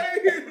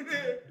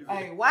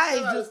 Hey, why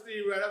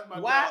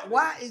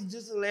is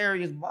Just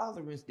Hilarious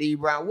bothering Steve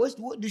Brown?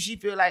 What do she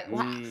feel like?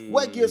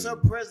 What gives her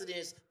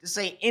precedence to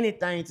say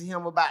anything to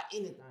him about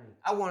anything?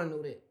 I want to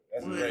know that.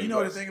 You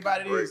know the thing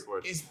about it is,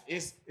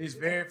 it's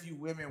very few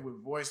women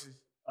with voices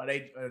of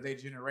their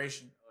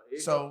generation.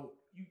 So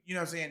you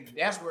know what I'm saying?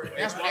 That's where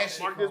that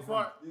shit comes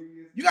from.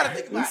 You got to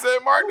think about it. He said,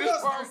 "Mark Who this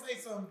else part." gonna say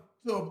something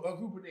to a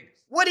group of niggas?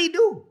 What he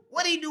do?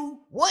 What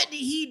did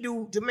he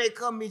do to make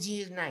her mention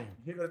his name?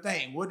 Here go the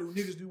thing. What do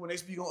niggas do when they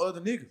speak on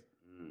other niggas?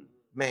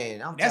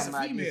 Man, I'm That's talking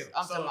a female. about this.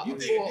 I'm So talking you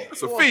about think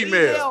That's a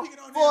female.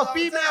 For a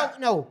female,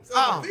 no. So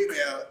a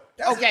female.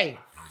 That's Okay.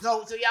 So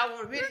y'all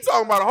want to really? You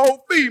talking about a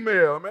whole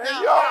female, man? No,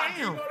 Y'all.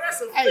 damn.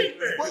 That's a Hey,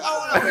 female.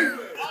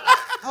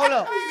 hold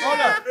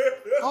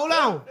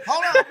on.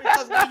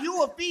 Because when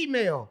you a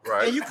female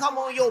Right. and you come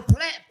on your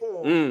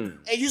platform and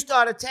you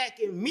start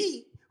attacking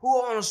me, who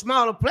are on a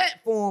smaller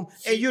platform,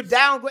 and you're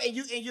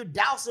downgrading and you're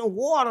dousing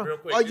water, Real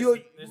quick, or this you're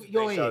is the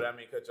go thing, ahead. Shawty, I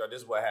mean, cut y'all.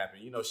 This is what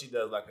happened. You know, she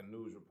does like a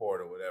news report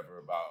or whatever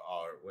about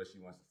what she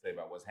wants to say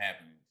about what's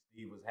happening.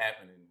 Steve was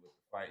happening with the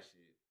fight shit.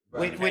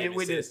 Right?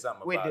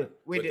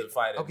 With the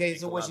fight. Okay,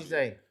 so what she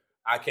say?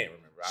 I can't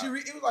remember.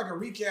 it was like a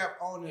recap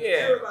on the.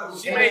 Yeah,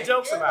 she made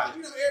jokes about it.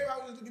 You know,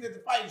 everybody was looking at the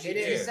fight shit.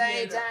 And at the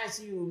same time,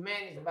 she was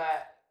managed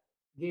by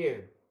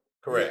Gary.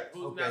 Correct.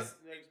 Okay.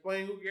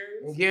 Explain who Gary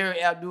is. And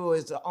Gary Abdul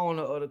is the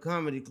owner of the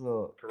comedy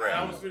club. Correct.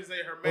 I was going to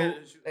say her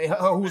manager.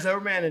 Who's her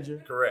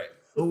manager? Correct.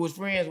 Who was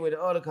friends with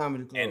the other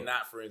comedy club. And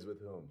not friends with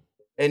whom?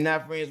 And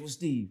not friends with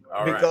Steve.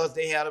 All right. Because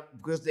they had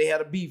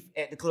a beef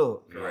at the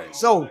club. Correct.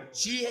 So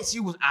she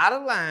was out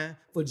of line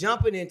for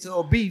jumping into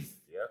a beef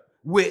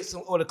with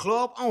the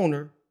club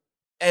owner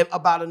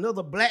about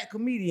another black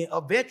comedian,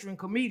 a veteran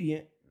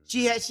comedian.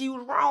 She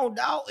was wrong,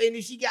 dog. And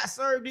if she got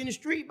served in the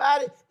street by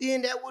it,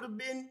 then that would have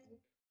been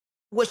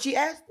what she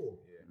asked for.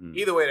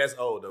 Either way, that's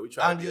old though. We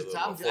try to be a little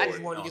more I just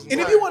forward, want to get some.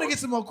 And if you want to get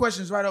some more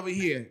questions right over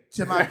here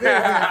to my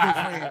very,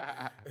 very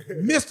good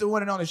friend, Mr.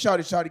 One and Only Shawty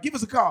Shawty, give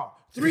us a call.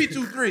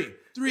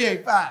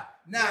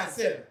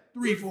 323-385-9799.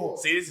 3, 4.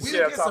 See, this is We shit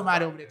done I'm get talking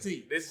somebody about. over there to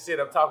you. This is shit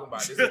I'm talking about.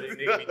 This is what they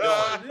nigga be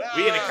doing.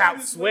 We in the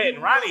couch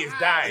sweating. Ronnie is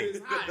dying.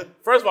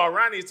 First of all,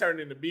 Ronnie is turned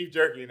into beef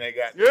jerky and they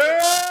got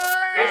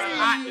it's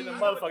hot in the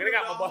motherfucker. They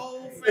got my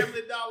whole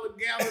Family Dollar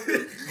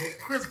gallon of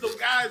Crystal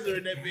Geyser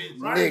in that bitch.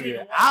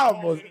 Nigga,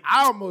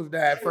 I almost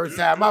died first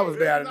time I was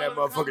down in that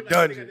motherfucking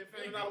dungeon.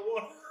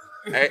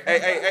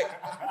 Hey.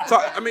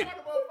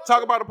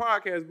 Talk about the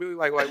podcast, Billy.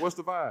 Like, what's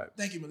the vibe?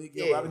 Thank you, Malik.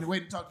 Yo, I've been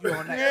waiting to talk to you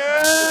all night.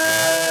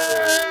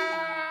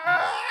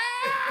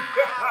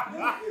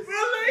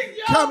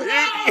 Coming.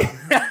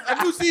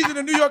 A new season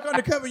of New York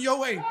Undercover your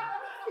way.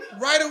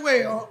 Right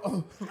away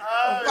on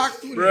Fox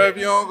 20. Bro, if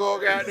you don't go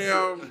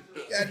goddamn.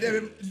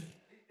 Goddamn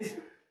it.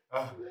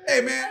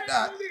 Hey, man.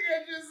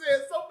 Nigga just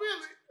said, so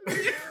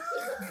Billy.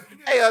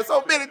 Hey,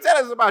 so Billy, tell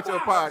us about your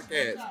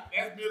podcast.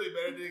 That's Billy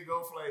better than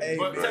Go Flavor. Hey,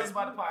 But man. tell us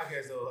about the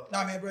podcast, though.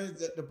 Nah, man, bro,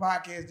 the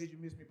podcast, Did You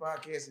Miss Me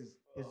podcast is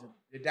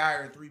the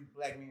diary of 3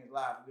 black men's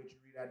lives. We let you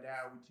read our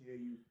diary. We tell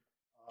you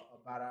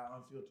about our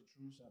unfiltered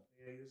truths, our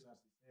failures, our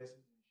successes,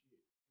 and shit.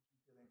 We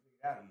still ain't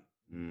figured out yet.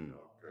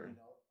 Okay.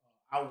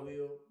 I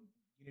will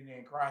get in there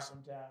and cry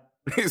sometime.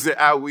 He said,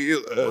 I will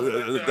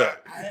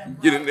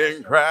get in there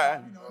and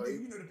cry.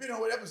 You know, depending on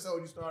what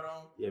episode you start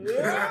on. Yeah.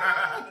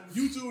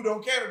 YouTube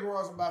don't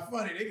categorize them by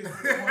funny. They just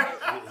put one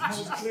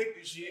most clicked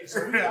and shit.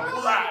 So we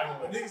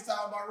got one. Niggas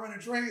talking about running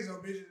trains on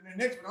bitches, and the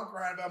next one I'm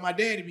crying about my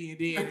daddy being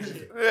dead and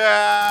shit.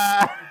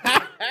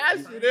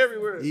 Shit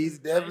everywhere. He's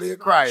definitely a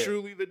crier.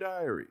 Truly the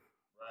diary.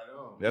 Right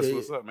on. That's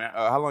what's up, man.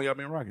 How long y'all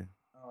been rocking?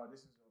 This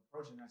is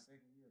approaching our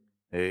second year.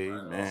 Hey,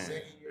 Right man.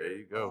 Second year. There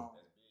you go.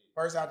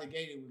 First out the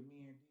gate, it was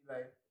me and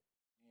D-Lay,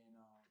 and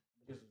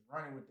just was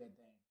running with that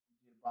thing. We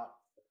did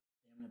about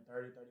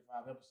 30,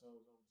 35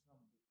 episodes over the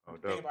summer. Oh,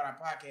 The thing dope. about our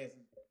podcast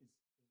is it's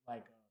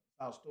like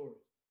our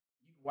stories.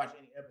 You can watch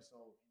any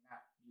episode and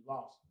not be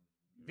lost.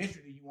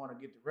 Eventually, you want to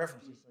get the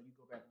references, so you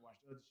go back and watch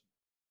the other shit.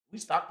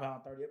 We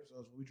stockpiled 30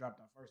 episodes when we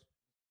dropped our first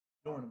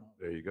during them all.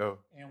 There you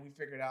go. And we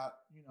figured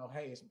out,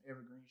 hey, it's some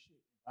evergreen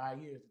shit. 5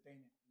 years, the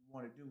thing that we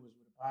want to do is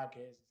with a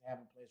podcast is have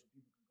a place where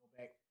people can go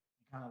back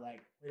and kind of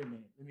like, wait a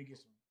minute, let me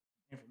get some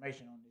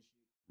information on this shit.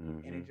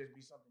 And it just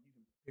be something you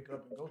can pick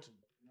up and go to.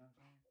 You know what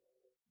I'm saying?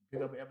 Pick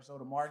up an episode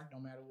of Martin,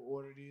 no matter what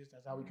order it is.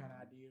 That's how we kind of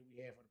idea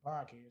we have for the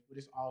podcast. But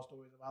it's all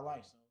stories of our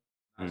life. So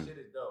Shit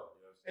is dope.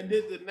 And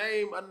did the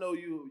name, I know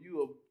you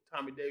a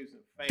Tommy Davidson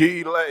fan.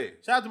 D-Lay.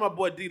 Shout out to my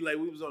boy D-Lay.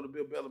 We was on the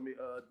Bill Bellamy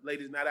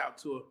Ladies Night Out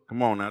tour.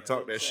 Come on now,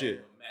 talk that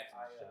shit.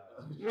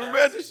 Remember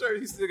that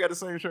shirt? He still got the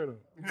same shirt on.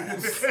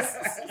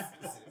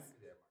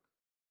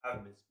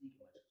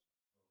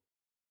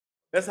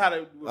 That's how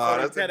they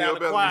That's the tear down Bill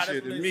the choir. Bellamy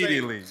shit That's what they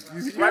immediately. say.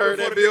 You heard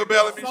that Bill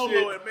Bellamy solo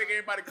shit? and make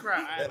everybody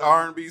cry. That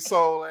R&B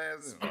soul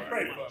ass.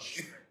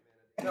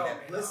 No,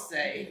 let's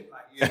say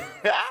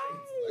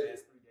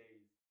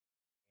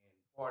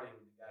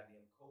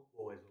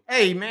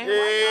hey man,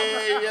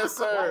 Yes,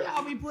 sir.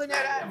 y'all be putting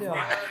that out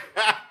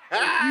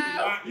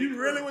there? You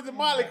really with the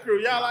Molly crew.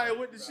 Y'all out here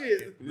with the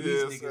shit.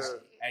 Yes, sir.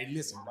 Hey,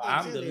 listen, bro,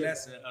 I'm the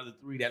lesser of the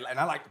 3 that, and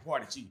I like the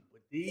party too.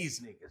 But these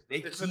niggas, they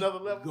It's keep another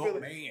level, go, Billy.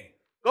 man.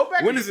 Go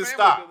back When to does your it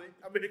family,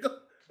 stop? Billy. I mean,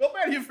 go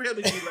back to your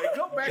family. Like,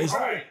 go back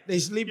home. They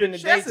sleep in the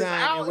Chest is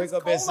daytime out, and wake it's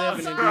up at cold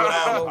 7 and do it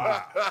outside. all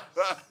over.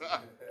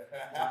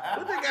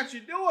 What they got you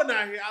doing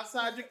out here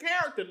outside your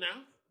character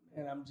now?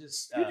 And I'm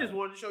just, You just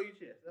wanted to show your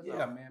chest. That's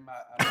yeah, all. man, my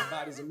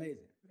body's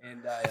amazing,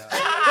 and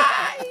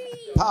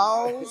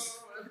Pause.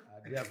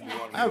 I definitely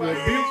want I to.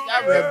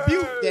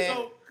 rebuke that.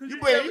 So, could You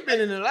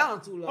been in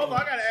Atlanta too long. Hold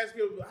on, I gotta ask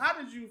you. How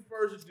did you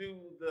first do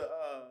the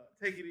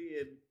take it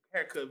in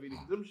haircut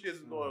videos? Them shits is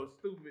going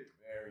stupid.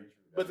 Very true.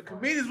 But the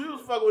comedians, we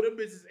was fucking with them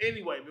bitches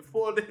anyway.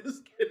 Before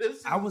this,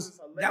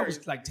 That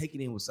was like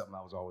taking in was something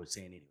I was always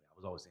saying anyway. I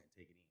was always saying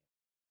take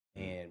it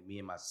in, and me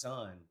and my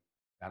son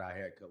got our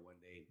haircut one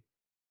day.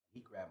 He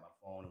grabbed my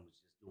phone and was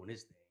just doing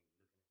his thing.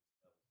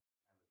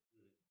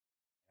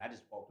 I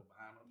just walked up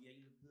behind him. Yeah,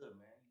 you look good,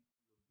 man.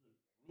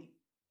 You look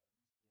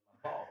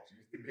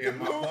good.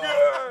 My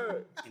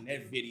balls. And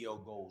that video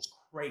goes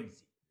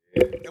crazy.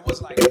 It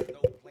was like no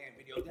planned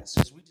video.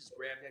 We just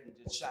grabbed that and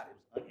just shot it. It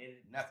was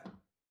unedited, nothing.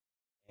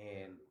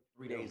 And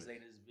 3 days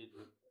later, this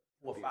video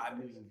 4 or 5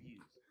 million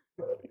views.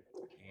 And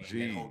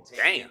that whole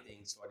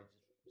thing started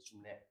just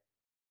from that.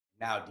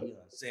 Now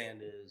Deion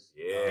Sanders.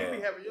 You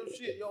be having your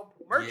shit, your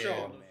merch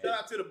on. Man. Shout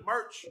out to the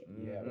merch.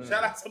 Yeah,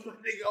 Shout out to my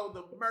nigga on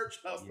the merch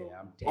hustle. Yeah,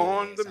 I'm dead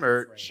On ass the out of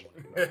merch.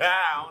 frame.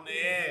 On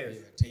the ass. Yeah,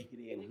 take it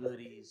in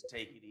hoodies,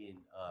 take it in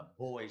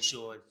boy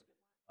shorts,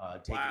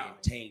 take it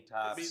in tank It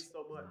tops. means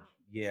so much.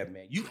 Yeah,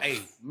 man.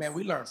 Man,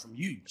 we learned from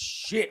you.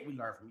 Shit, we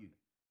learned from you.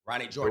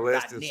 Blessed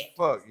RonnieJordan.net. as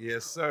fuck.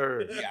 Yes,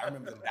 sir. Yeah, I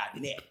remember them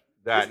 .net.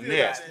 .net.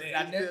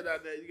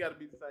 You gotta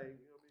be the same.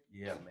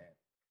 You know Yeah, man.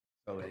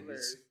 So what I mean?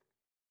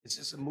 it's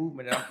just a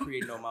movement that I'm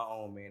creating on my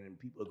own, man, and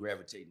people are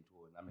gravitating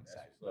toward it. I'm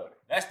excited.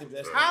 That's the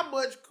best. How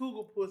much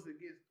cougar pussy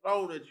gets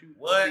thrown at you?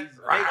 What? These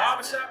Right. niggas?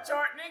 Barbershop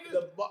chart,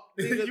 nigga?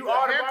 Nigga, You the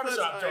are the haircuts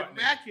barbershop are chart, nigga.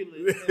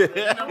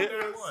 immaculate. Number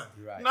 31.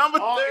 You're right. Number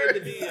All in 30.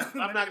 the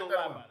DM. I'm not gonna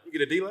lie about it. You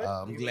get a delay?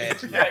 I'm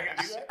glad you Yeah, I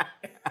can do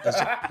that. There's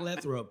a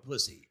plethora of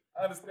pussy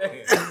I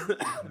understand.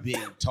 Big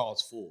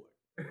toss forward.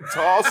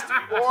 Toss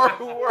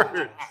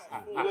forward.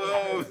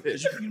 Love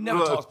it. You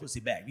never toss pussy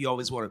back. You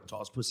always want to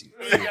toss pussy.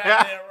 Goddamn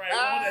right.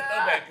 I want that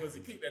throwback pussy.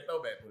 Keep that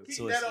throwback pussy.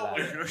 So it's like,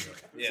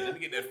 Yeah, let me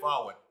get that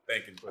forward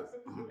thinking pussy.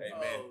 Hey,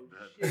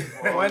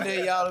 man. One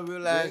day y'all will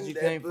realize you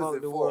That can't pussy fuck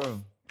the forward.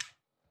 world.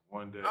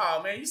 One day.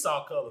 Oh, man, you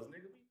saw colors,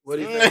 nigga. What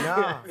do you think?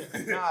 Nah,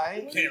 I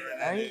ain't. Can't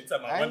really. You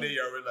talking about one day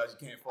y'all realize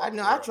you can't fuck I the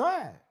know. I world.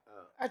 tried.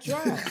 I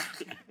tried.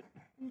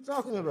 What you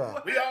talking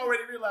about? We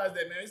already realized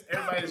that, man.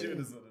 Everybody's using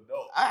as an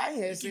adult. I ain't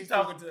had You sex. keep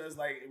talking to us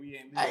like we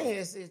ain't I doing ain't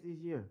had sex this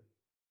year.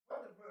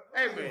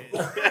 Hey, man.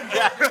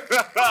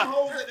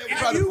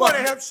 If you want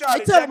to help Shawty,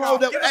 Hey, tell him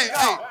hold up. Hey,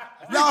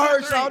 y'all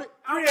heard Shawty?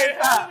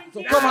 385.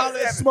 So come holler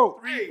at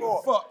Smoke. 3,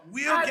 4. Fuck.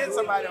 We'll get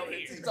somebody on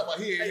He's that team. talking about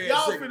here, Hey, here,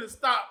 y'all second. finna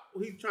stop.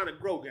 He's trying to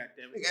grow,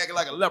 goddammit. Nigga acting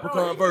like a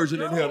leprechaun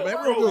version in here, man.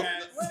 Real good. What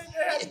did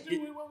that have to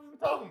do with what we were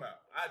talking about?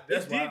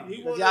 That's why.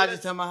 He Cause y'all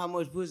just talking about how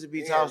much pussy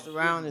be tossed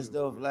around and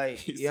stuff.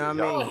 Like, you know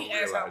what I mean? He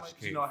asked how Realize much, you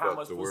you can't know, how fuck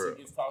much the pussy world.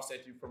 gets tossed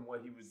at you from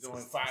what he was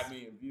doing. 5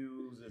 million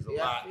views is a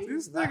Yeah, lot.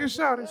 this nigga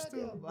Shawty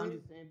still. I'm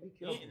just saying, be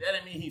careful. That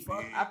didn't mean he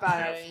fucked. I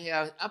found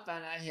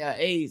out I had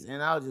AIDS,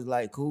 and I was just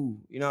like, cool.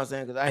 You know what I'm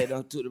saying? Because I had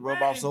done took the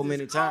rub off so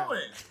many times.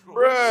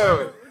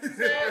 Bro.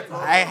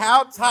 Hey,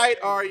 how tight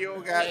are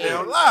your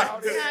goddamn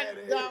locks?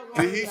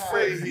 Did he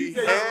say he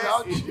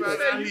had? He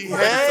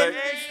had?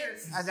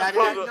 I got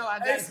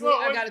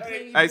to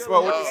clean. Hey,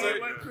 Smoke, what you say?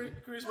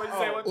 Chris, what you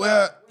say?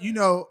 Well, you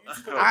know,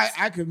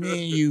 I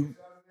commend you.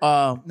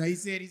 Now he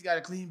said he's got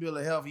a clean bill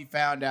of health. He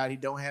found out he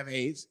don't have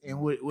AIDS, and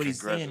what he's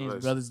saying is,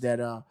 Congratulations. brothers,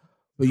 that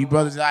for you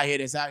brothers out here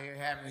that's out here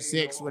having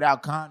sex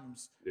without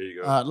condoms, There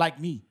you go. like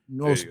me,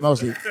 There you go.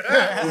 mostly. They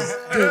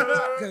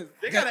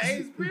got an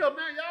AIDS pill now.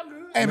 Y'all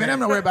good? Hey man, I'm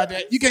not worried about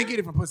that. You can't get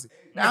it from pussy.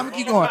 Now I'm gonna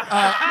keep going.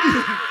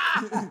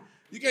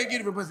 You can't get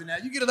it from pussy. Now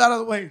you get a lot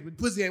of other ways, but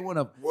pussy ain't one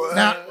of them.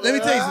 Now let me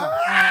tell you something.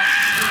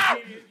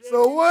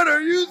 So what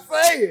are you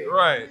saying?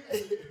 Right.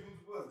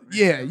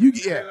 Yeah, you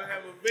get. Yeah.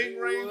 Have a big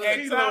range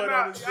Hey, of time keloid on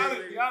out. his Y'all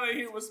dick. didn't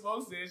hear what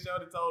Smoke said.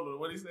 Shawty told her.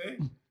 What he say?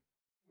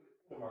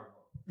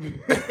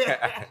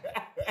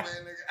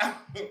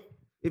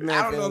 I don't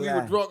know if he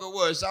was drunk or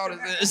what.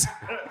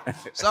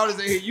 Shawty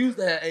said he used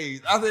to have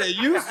AIDS. I said he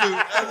used to.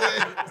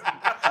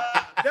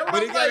 I said,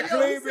 but he got a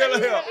clean bill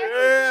of health.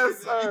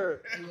 Yes,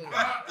 sir.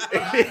 Not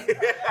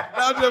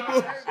just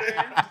bullshit.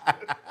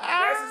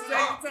 That's the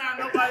second time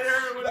nobody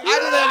heard what I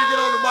just had to get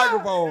on the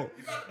microphone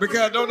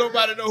because don't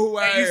nobody know who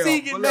I am. You see,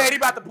 he get But mad. look, He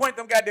about to point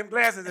them goddamn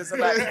glasses at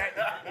somebody.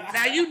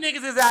 Now you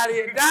niggas is out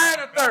here dying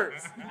of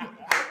thirst.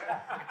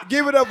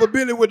 give it up for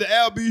Billy with the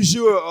Al B.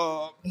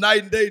 Sure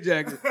night and day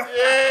jacket.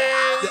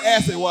 The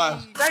acid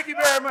wash. Thank you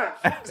very much.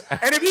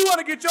 And if you want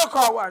to get your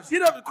car washed,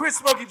 hit up to Chris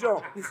Smokey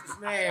Jones.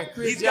 Man,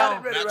 Chris He's got it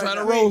Jones. ready Not right trying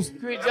to now. roast.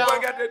 Chris That boy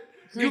Jones. got that.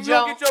 Chris You go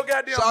Jones. get your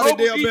goddamn Shawty mobile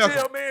Dale detail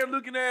Beckham. man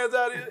looking ass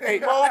out here. Hey,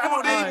 Mo, come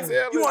on,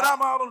 nigga. You want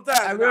I'm all on the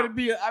time. I'd rather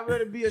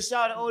be a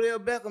Shawty Odell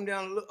Beckham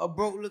than a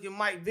broke looking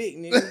Mike Vick,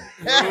 nigga.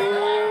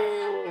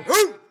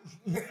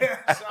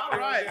 All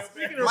right.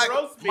 Speaking of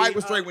roast meat, Mike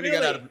was straight when he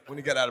got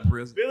out of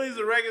prison. Billy's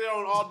a regular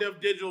on All Def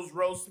Digital's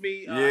roast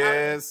meat.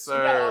 Yes, You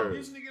got an sir.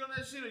 audition to get on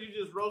that shit, or you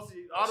just roasted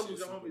all them was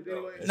your homies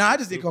anyway? Nah, I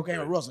just did cocaine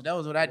with Russell. That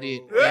was what I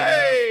did.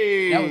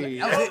 Hey. That was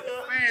it.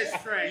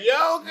 Fast track.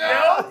 Yoga.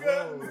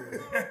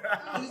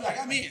 I was like,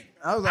 I'm in.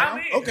 I was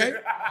like, okay.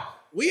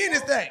 We in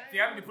this thing.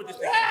 Yeah, I need to put this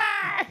thing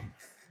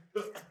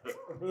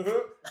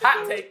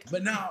Hot take.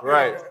 But no,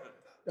 Right.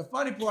 The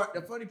funny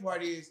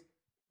part is,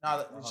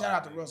 shout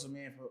out to Russell,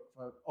 man,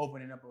 for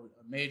opening up a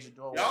major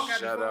door. Y'all got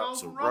Shout to out on to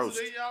some roast. roast.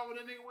 Then y'all when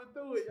the nigga went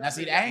through it. Now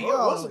see, that ain't yours.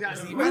 Russell got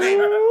See, some my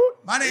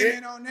name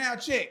ain't on now.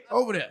 Check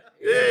over there.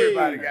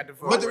 Everybody got the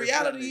But the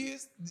reality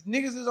is,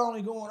 niggas is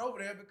only going over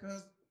there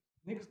because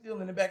niggas still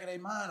in the back of their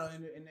mind or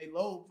in they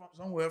lobe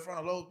somewhere in front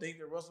of lobe think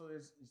that Russell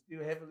is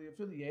still heavily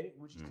affiliated,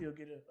 which you still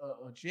get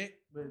a check.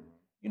 But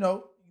you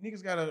know,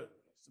 niggas gotta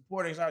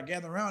support and start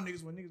gathering around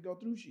niggas when niggas go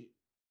through shit.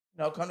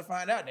 You know, come to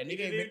find out that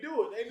nigga ain't didn't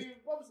do it. They didn't even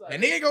publicize that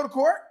it. nigga ain't go to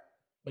court,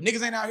 but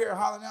niggas ain't out here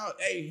hollering out,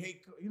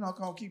 hey, you know,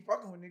 come keep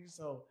fucking with niggas.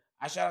 So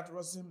I shout out to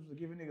Russell Simmons for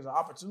giving niggas an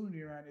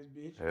opportunity around this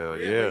bitch. Hell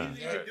Yeah, yeah. but he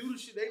didn't even do the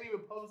shit. They didn't even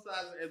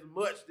publicize it as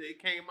much that it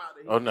came out.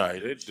 That he Oh no,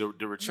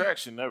 the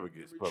retraction never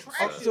gets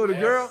publicized. So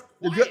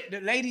the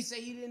lady say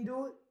he didn't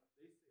do it?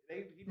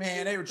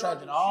 Man, they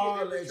retracted all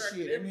that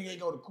shit. That nigga ain't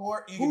go to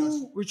court. He ain't get no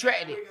Who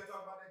retracted?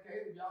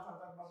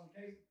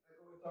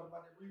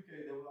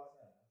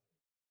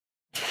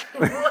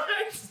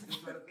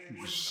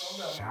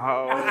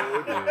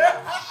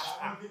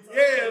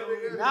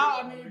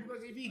 Now, I mean,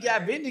 because if he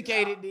got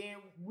vindicated, then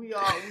we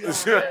all let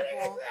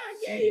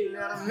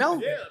him know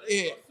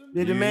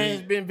that the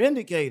man's been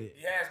vindicated.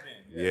 He has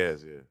been.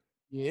 Yes, yeah.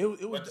 Yeah,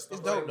 it was it's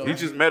dope though. He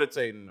just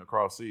meditating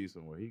across seas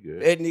somewhere. He good.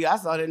 That nigga, I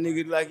saw that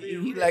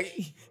nigga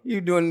he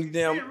doing the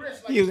damn.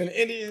 He was in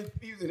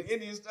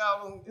Indian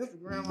style on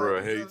Instagram.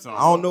 Bro, hey, you talking I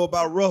don't know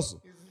about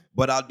Russell,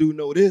 but I do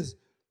know this.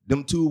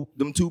 Them two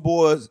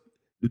boys,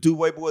 the two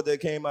white boys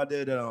that came out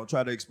there that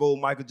tried to expose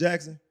Michael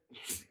Jackson,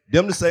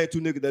 Them the same 2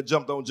 niggas that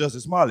jumped on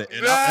Justice Smollett.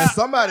 And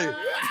somebody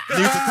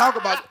needs to talk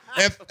about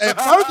it. And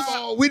first of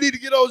all, we need to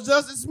get on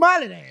Justice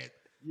Smollett ass.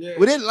 Yeah.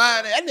 With that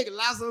line, that nigga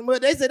lied so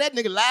much. They said that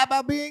nigga lied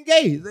about being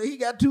gay. He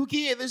got 2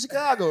 kids in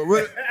Chicago.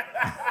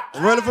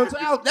 Running from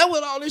child. That's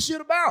what all this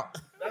shit about.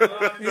 But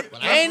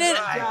I ain't in it.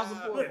 Child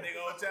support.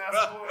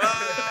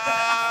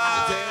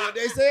 I tell you what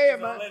they said,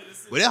 man.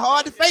 But it's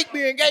hard to fake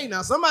being gay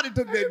now. Somebody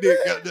took that dick.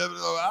 I'm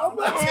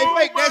about to say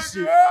fake that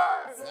shit.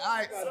 All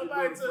right.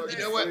 You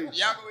know what?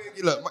 Y'all go ahead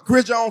and look.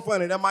 Chris Jones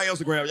funny. That's my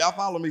Instagram. Y'all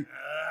follow me.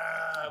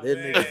 That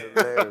nigga's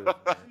hilarious.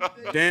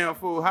 Damn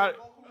fool.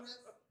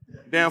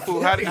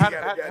 How did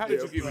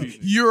you give me these?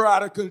 You're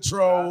out of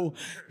control.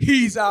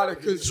 He's out of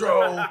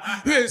control.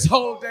 His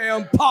whole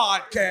damn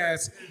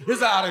podcast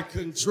is out of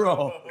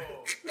control.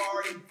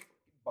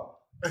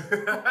 Damn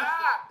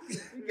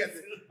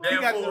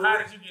fool, how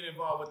did you get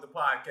involved with the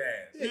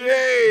podcast?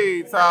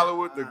 Yay, Tyler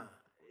with the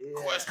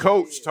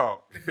coach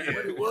talk.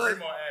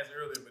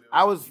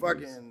 I was out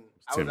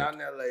in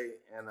LA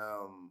and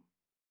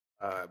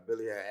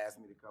Billy had asked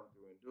me to come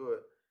through and do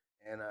it.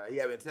 And he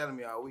had been telling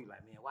me all week,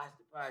 like, man, watch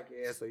the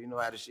podcast so you know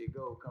how the shit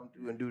go. Come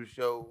through and do the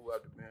show.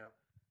 Man.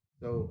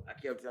 So I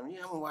kept telling him,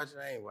 yeah, I'm going to watch it.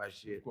 I ain't watch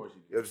shit. Of course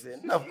you did.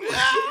 You know what I'm saying?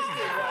 No.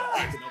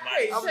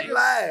 I was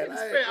lying.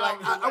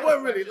 I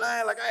wasn't really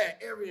lying. Like, I had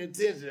every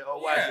intention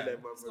of watching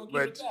that motherfucker.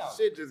 But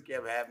shit just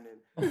kept happening.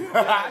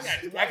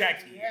 I got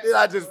kids. Then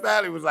I just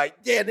finally was like,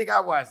 yeah, nigga,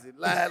 I watched it.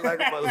 Lying like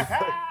a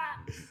motherfucker.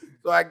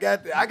 So I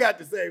got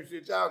the same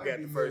shit y'all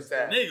got the first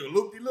time. Nigga,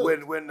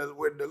 loop-de-loop. When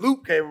the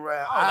loop came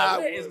around,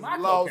 I was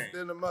lost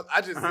in the mother. I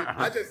just sat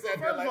there.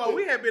 First of all,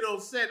 we had been on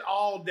set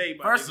all day.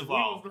 First of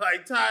all, we was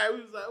like tired.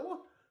 We was like,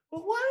 well, why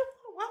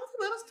would you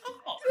let us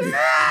talk?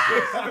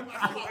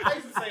 I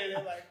used to say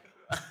that like.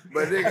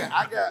 But nigga,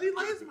 I got.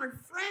 D-Lay is my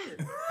friend.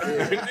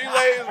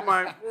 D-Lay is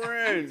my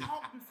friend. We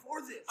talked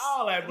before this.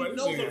 All that, but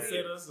nigga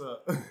set us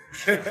up.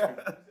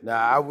 Nah,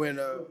 I went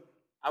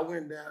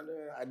down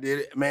there. I did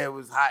it. Man, it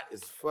was hot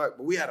as fuck.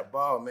 But we had a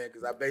ball, man,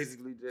 because I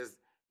basically just,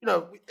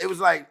 it was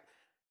like,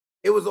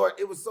 it was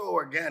so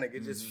organic.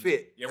 It just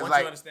fit. Yeah, once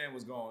like, you understand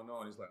what's going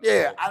on, it's like.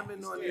 Yeah, I've been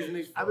knowing these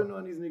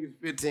niggas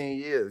 15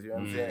 years, you know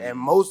what I'm saying? And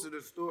most of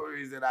the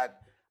stories that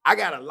I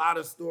got a lot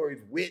of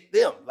stories with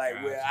them.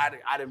 Like, where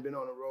I done been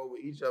on the road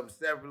with each of them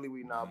separately.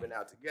 We now been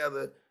out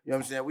together. You know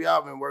what I'm saying? We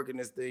all been working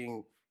this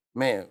thing,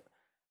 man.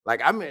 Like,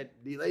 I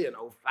met D-Lay in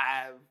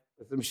 05.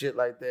 Some shit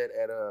like that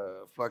at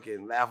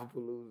fucking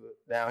Laughapalooza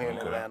down here in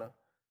Atlanta.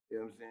 You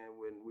know what I'm saying?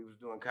 When we was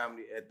doing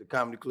comedy at the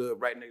comedy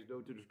club right next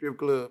door to the strip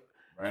club,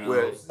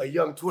 where a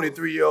young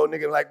 23-year-old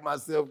nigga like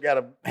myself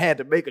had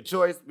to make a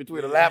choice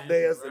between a lap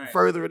dance and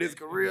furthering his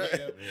career.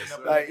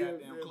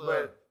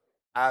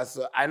 I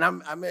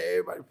met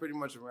everybody pretty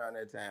much around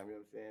that time. You know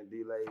what I'm saying?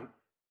 D-Lay,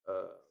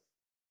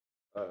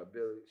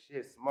 Billy,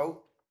 shit,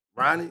 Smoke,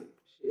 Ronnie,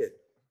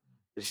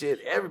 shit,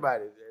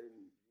 everybody.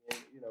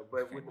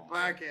 But with the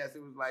podcast,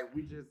 it was like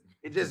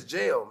it just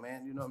jailed,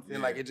 man. You know what I'm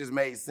saying? Like, it just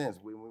made sense.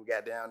 When we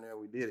got down there,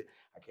 we did it.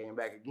 I came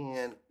back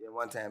again. Then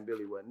one time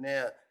Billy wasn't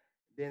there.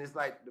 Then it's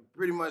like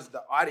pretty much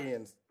the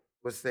audience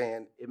was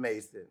saying it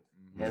made sense.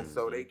 Mm-hmm. And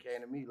so they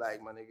came to me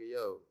like, my nigga,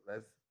 yo,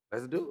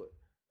 let's do it.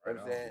 You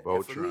know what I'm saying?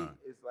 And for me,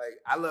 it's like,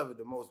 I love it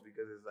the most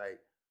because it's like,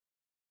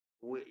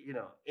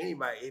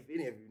 anybody, if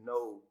any of you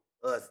know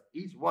us,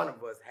 each one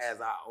of us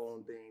has our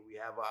own thing. We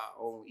have our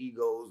own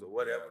egos or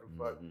whatever the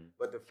fuck. Mm-hmm.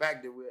 But the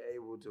fact that we're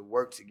able to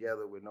work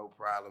together with no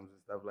problems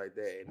and stuff like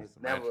that, and it's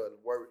never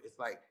work. It's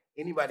like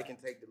anybody can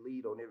take the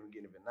lead on every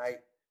given night.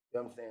 You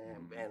know what I'm saying?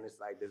 Mm-hmm. And it's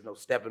like there's no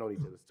stepping on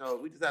each other's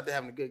toes. We just out there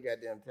having a good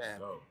goddamn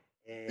time.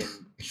 And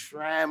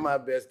trying my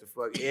best to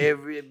fuck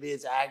every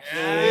bitch I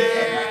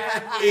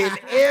can in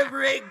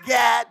every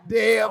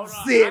goddamn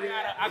city.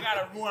 I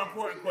got a more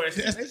important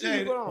question.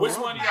 Which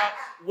one of y'all?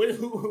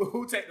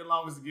 Who take the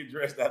longest to get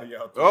dressed out of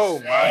y'all? Oh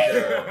my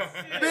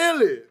God,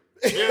 Billy.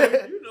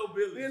 You know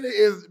Billy.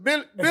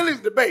 Billy's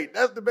the bait.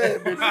 That's the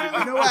bad bitch.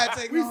 You know why I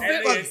take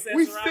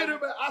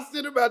I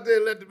sit him out there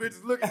and let the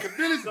bitches look at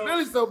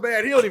Billy's so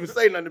bad, he don't even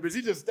say nothing to bitch.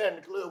 He just stand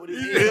in the club with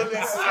his head.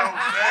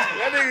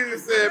 That nigga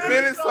just said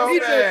Billy's so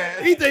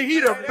bad. He think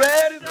he the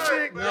baddest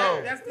nigga.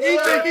 No. He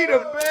think he the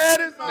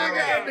baddest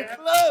nigga in the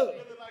club.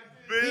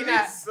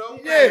 Billy's so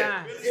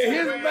bad. Yeah,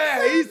 his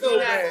man, he's so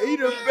bad. He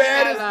the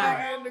baddest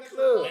nigga in the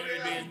club.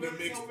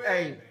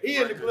 Hey, he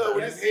in the club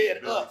with his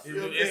head up. You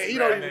know what I'm saying? He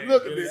don't even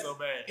look at this.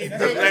 That's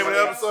the name of the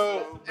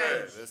episode.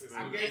 That's the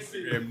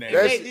Instagram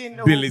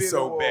name. Billy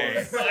So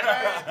Bad.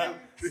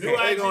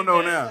 They gonna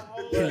know now.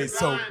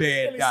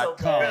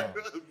 BillySoBad.com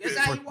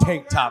for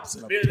tank tops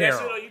and Billy, that apparel.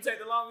 shit though, you take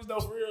the longest though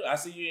for real? I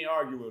see you ain't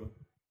argue with him.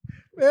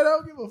 Man, I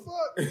don't give a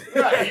fuck.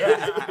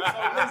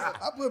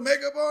 I put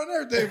makeup on and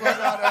everything if I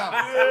got out.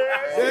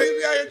 Niggas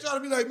be out here trying to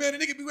be like, man, the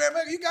nigga be wearing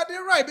makeup. You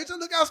goddamn right, bitch. I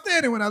look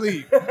outstanding when I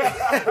leave. that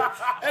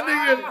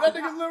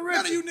nigga's little rich.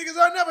 None of you niggas,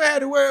 I never had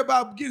to worry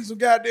about getting some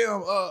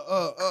goddamn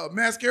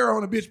mascara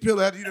on a bitch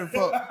pillow after you done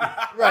fuck.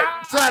 Right.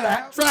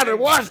 Try to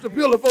wash the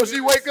pillow before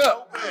she wake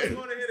up. You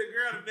want to hit a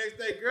girl the next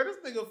day, girl, this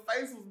nigga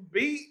face was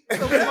beat.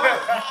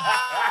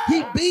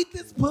 He beat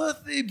this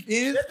pussy.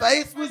 His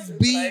face was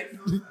beat.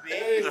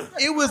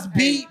 was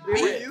beat.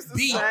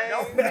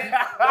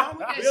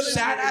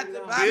 Shout out to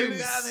Bobby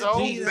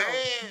Valentino.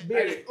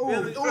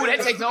 Ooh, that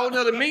takes a whole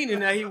nother meaning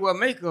now. He wear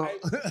makeup.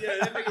 Yeah,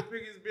 that nigga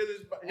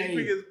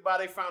pick his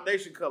body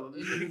foundation color.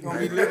 He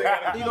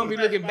gonna be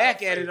looking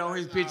back at it on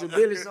his picture.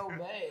 Billy so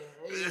bad.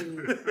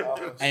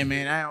 Hey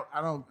man,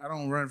 I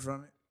don't run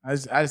from it. I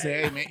just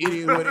say, hey man, it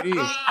is what it is.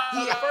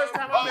 The first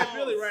time I met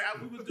Billy, right?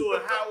 We was doing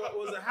Howard.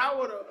 Was it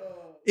Howard or?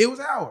 It was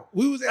Howard.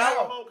 We was at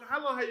Howard. How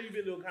long have you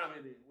been doing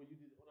comedy then? When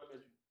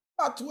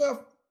I met you?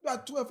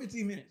 About 12,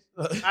 15 minutes.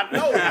 I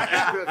know.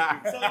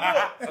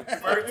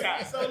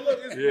 So look,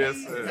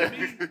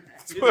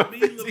 it's me,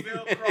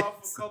 Lavelle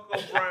Crawford, Coco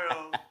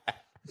Brown,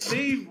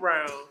 Steve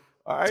Brown.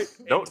 All right,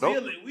 Don't.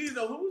 Billy, we didn't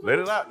know who was. Let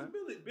it out.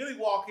 Billy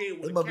walk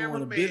in with a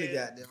cameraman. Billy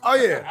got them. Oh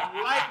yeah.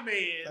 Light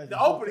man, the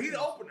opener. He the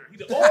opener. He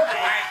the opener.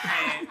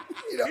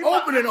 He the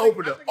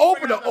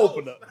opener.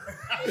 Opener.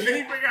 Then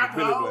he bring out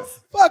the house.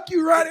 Fuck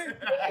you, Ronnie.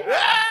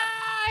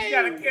 He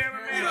got a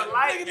cameraman, a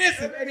light.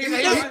 Listen,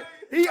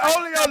 He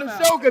only on the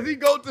show because he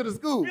go to the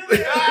school.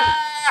 Billy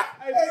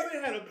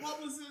had a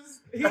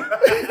publicist.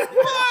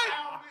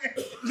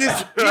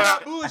 Listen, you're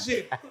not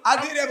bullshit.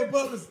 I did have a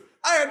publicist.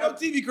 I had no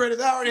TV credits.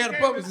 I already had a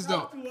publicist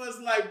though. To us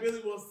like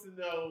Billy wants to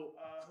know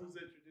who's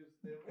introduced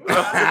him.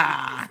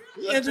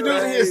 He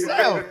introducing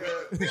himself.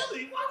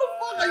 Billy, why the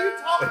fuck are you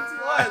talking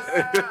to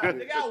us?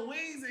 They got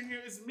wings in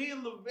here. It's me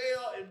and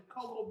Lavelle and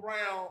Coco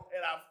Brown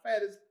at our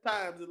fattest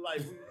times in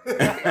life.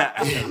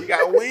 We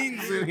got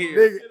wings in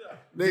here.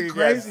 The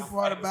crazy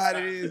part about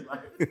it is,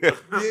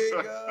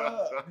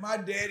 nigga, my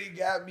daddy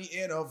got me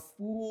in a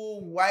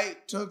full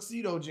white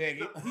tuxedo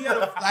jacket.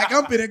 Like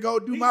I'm finna go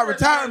do my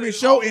retirement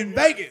show in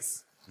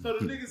Vegas. So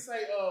the nigga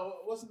say,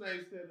 what's the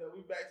name? Said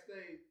we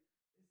backstage.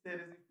 He said,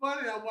 is he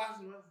funny? I'm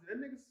watching him. I said, that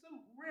nigga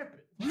suit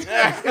ripping.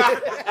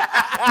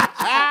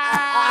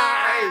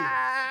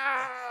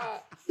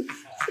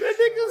 That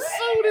nigga's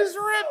suit is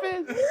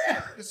ripping.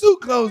 The suit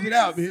closed it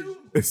out, bitch.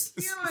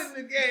 Killing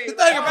the game. The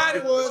thing about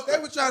it was, they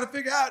were trying to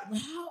figure out, well,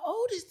 how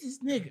old is this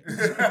nigga?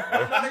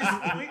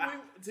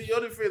 To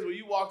your defense, when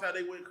you walked out,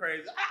 they went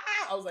crazy.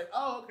 I was like,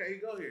 oh, okay,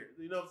 go here.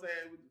 You know what I'm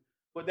saying?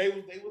 But they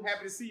was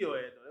happy to see your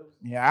ass, though.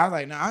 Yeah, I was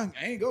like, nah, I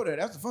ain't go there.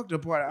 That's the fucked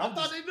up part. I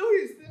thought they knew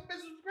he still was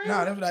crazy.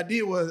 Nah, that's what I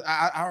did was,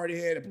 I already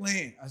had a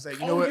plan. I said,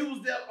 you know what? You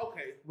was there?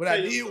 Okay. What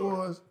I did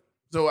was,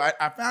 so I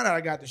found out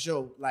I got the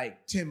show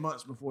like 10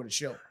 months before the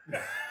show.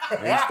 I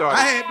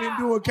had been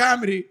doing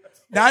comedy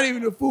not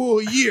even a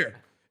full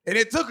year. And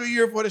it took a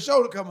year for the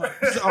show to come up.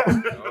 So,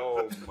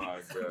 oh my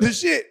God. The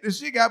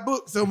shit got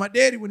booked. So my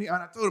daddy, when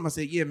I told him, I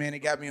said, yeah, man, they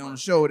got me on the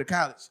show at the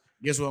college.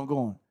 Guess where I'm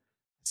going?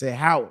 I said,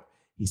 Howard.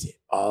 He said,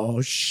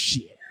 oh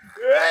shit.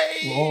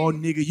 Hey. Oh,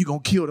 nigga, you gonna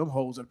kill them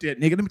hoes up there.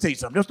 Nigga, let me tell you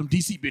something. There's some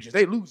DC bitches.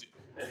 They lose it.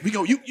 You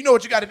know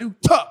what you gotta do?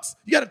 Tux.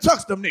 You gotta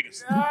tux them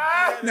niggas.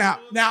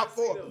 Now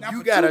for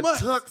you gotta 2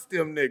 months. tux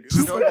them niggas.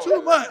 For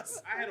 2 months.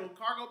 I had on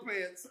cargo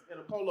pants and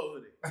a polo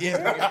hoodie.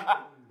 Yeah.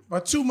 For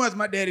 2 months,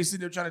 my daddy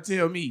sitting there trying to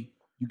tell me,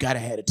 you gotta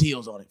have the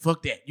tails on it.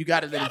 Fuck that. You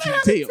gotta let it see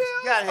the tails.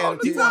 You gotta have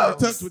the He wanted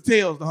to tux with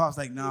tails. The house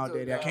like, no,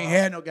 daddy, I can't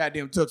have no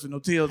goddamn tux with no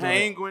tails on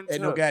it at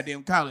no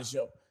goddamn college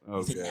show.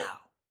 Okay. He said, no.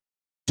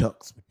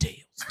 Tux with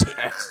tails.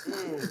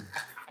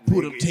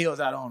 Put them tails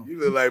out on him. You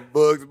look like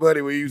Bugs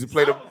Bunny when he used to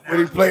play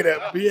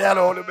that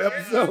piano on them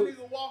episodes.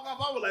 Nigga walk off,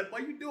 I was like, boy,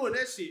 you doing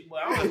that shit, boy.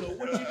 I don't know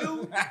what you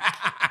do.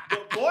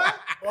 But boy,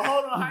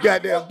 hold on. You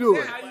goddamn do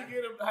it. How you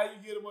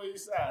get him on your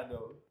side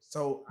though?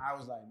 So I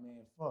was like,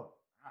 man, fuck.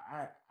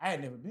 I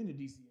had never been to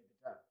DC at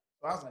the time.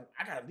 So I was like,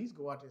 I gotta at least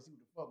go out there and see what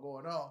the fuck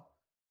going on.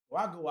 So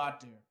I go out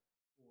there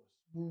for a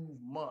smooth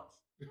month.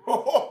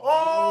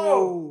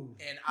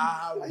 And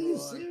I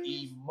run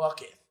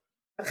E-mucket.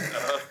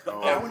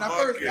 Now, when I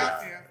first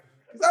got there,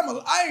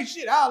 because I ain't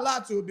shit, I'll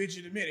lie to a bitch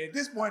in a minute. At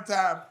this point in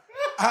time,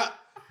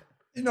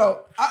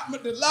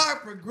 the lie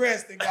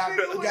progressed and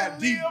got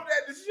deeper.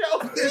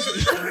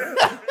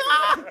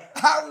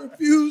 I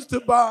refused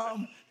to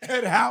bomb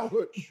at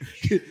Howard.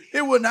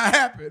 It would not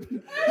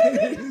happen.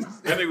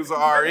 That nigga was an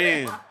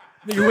RN.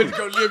 Nigga went to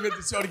go live at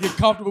the show to get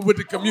comfortable with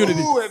the community.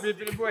 Ooh, that bitch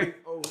finna break.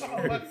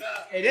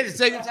 Hey, that's the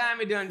second time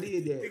he done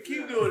did that. They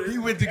keep doing it. He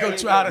went to go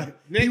try to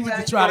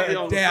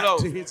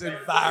adapt to his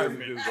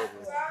environment.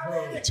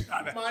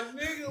 My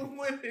nigga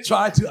went and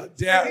Try to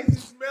adapt.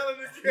 he's smelling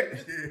the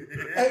cat.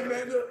 Hey,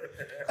 man, look.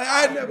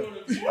 I never.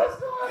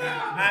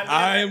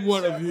 I am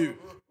one of you.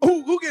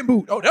 Who getting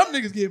booed? Oh, them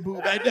niggas getting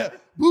booed right there.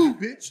 Boo,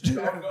 bitch.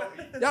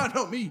 Y'all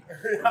know me.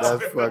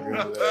 That's fucking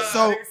hilarious.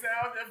 So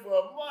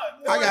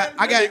I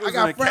got in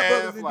frat calf,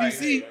 brothers in like,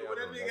 DC. When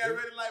that nigga got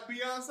ready like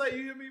Beyonce,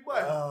 you hear me,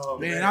 boy?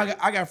 Man,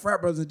 I got frat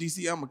brothers in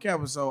DC. I'm a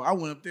Kappa, so I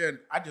went up there and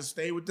I just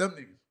stayed with them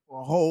niggas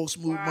for a whole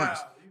smooth month.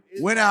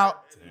 Went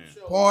out,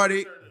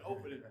 partied.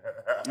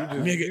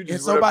 Nigga, and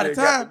so by the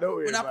time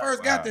when I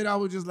first got there, I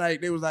was just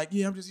like, they was like,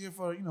 yeah, I'm just here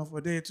for for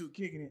a day or two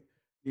kicking it.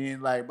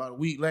 Then like about a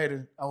week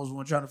later, I was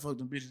one trying to fuck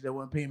them bitches that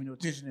wasn't paying me no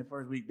attention that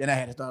first week. Then I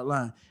had to start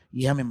lying.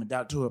 Yeah, I'm in my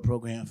doctoral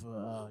program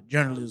for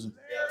journalism.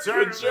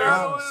 I'm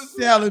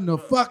selling the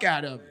fuck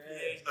out of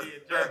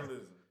it.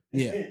 Journalism.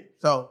 Yeah.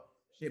 So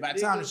shit, by the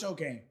time the show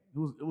came,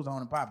 it was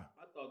on and popping.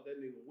 I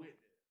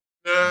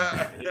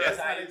That's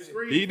how they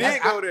scream. He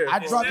did go there. I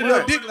dropped a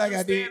little dick like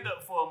I did. Stand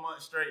up for a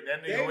month straight.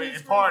 That nigga went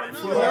and partied.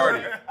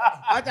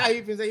 I thought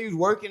he was say he was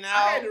working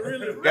out.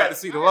 Got to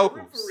see the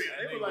locals.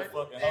 They were like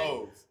fucking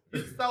hoes.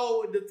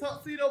 So the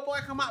tuxedo boy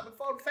come out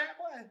before the fat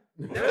boy.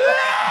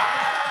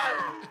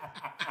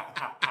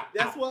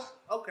 That's what.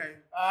 Okay.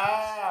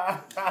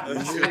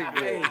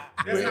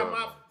 That's how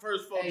my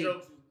first 4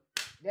 jokes.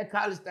 That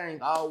college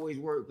thing always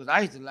worked because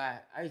I used to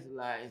lie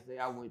and say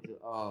I went to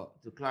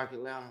Clark,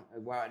 Atlanta,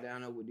 and walked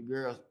down there with the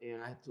girls,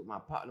 and I took my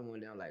partner one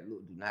down like,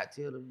 look, do not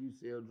tell them you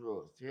sell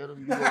drugs. Tell them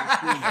you go to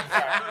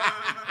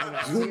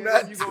school.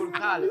 Tell them you go to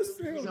college.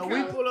 So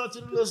we pull up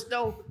to the little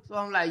store. So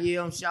I'm like,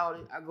 yeah, I'm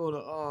Shawty. I go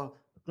to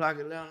Clark,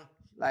 Atlanta.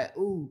 Like,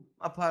 ooh,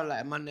 my partner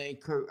like, my name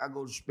Kirk. I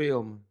go to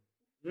Spelman.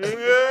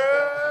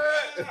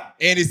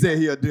 And he said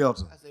he a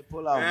Delta. I said,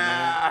 pull out,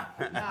 man.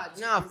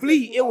 Nah,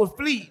 Fleet. It was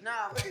Fleet.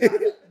 Nah.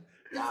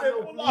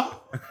 Pull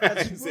out.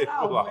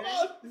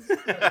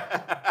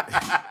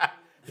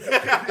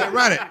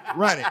 Run it.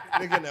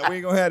 Nigga, now we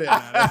ain't gonna have that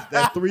now.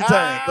 That's 3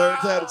 times. 3rd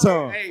time the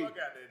charm. Hey,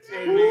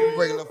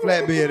 Bring a little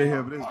flatbed in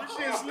here. But this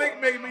shit slick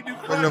making me do.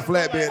 bring a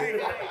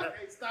flatbed.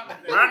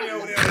 Ronnie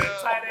over there with a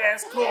tight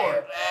ass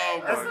core.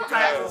 That's the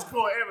tightest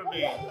core ever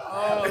been.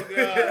 Oh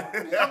god,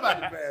 I'm about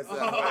to pass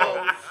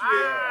out.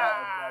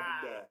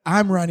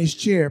 I'm Ronnie's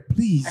chair.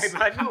 Please Hey,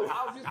 but I knew.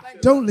 I was just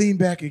thinking. don't lean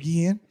back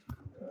again.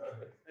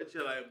 that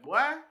shit like, boy.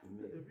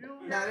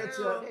 Nah, that's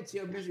your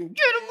bitch. Get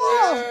him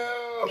off.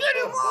 Get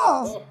him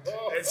off.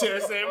 That chair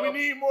said, we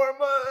need more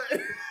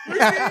mud. You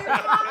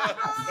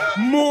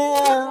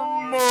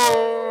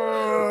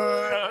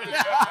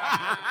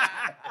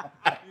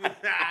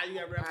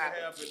got wrap your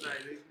hair up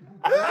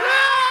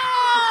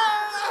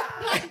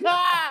at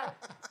night,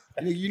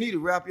 Nigga, you need to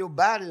wrap your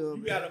body up.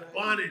 You got a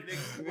bonnet,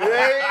 nigga.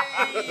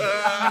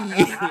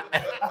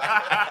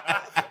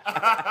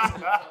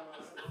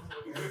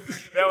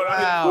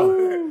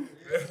 Wow.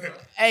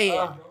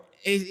 Hey,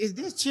 is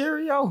this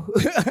Cheerio?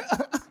 Let's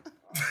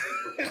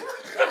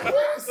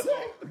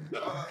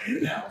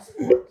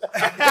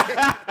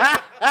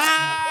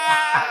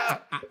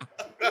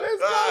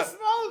go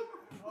smoke.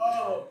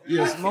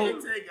 Yeah, smoke.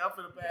 I'm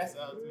finna pass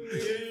out too.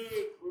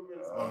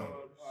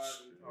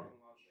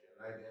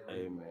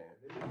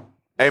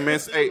 Hey man,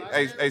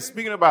 hey,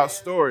 speaking about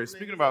stories,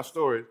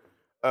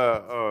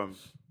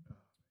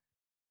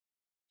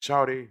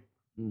 Shawty,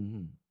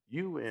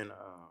 you and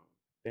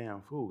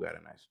Damn Fool got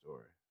a nice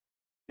story.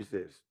 He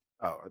says,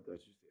 oh, I thought you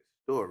said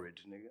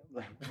storage, nigga.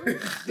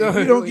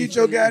 You don't get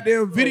your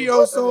goddamn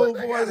video sold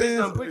for his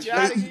ass. Put you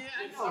out again.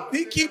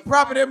 He keep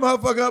propping that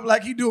motherfucker up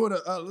like he doing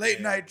a late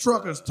night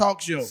truckers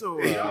talk show.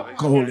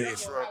 Cold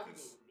ass.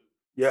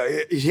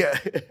 Yeah.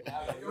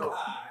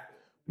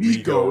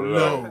 We go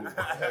low.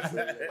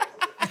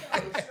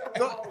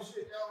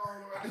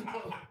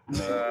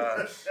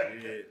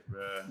 Shit,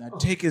 bro. Now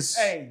take us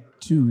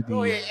to the.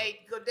 Go ahead. Hey,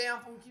 go Damn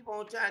Fool. Keep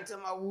on trying to tell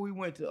me where we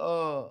went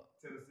to.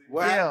 Tennessee.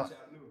 Yeah.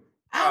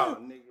 Oh,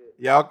 nigga.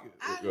 Y'all,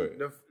 go ahead.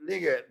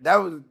 Nigga, that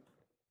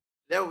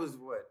was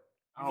what?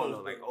 I don't know,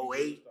 like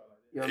 08.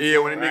 You know Yeah,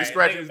 when the nigga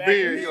scratching his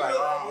beard, he like,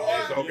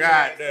 oh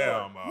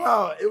goddamn.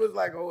 No, it was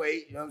like 08.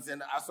 You know what I'm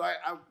saying? So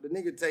the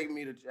nigga take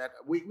me to chat.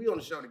 We on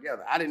the show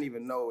together. I didn't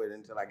even know it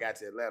until I got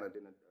to Atlanta.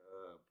 Then the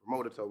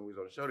promoter told me we was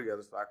on the show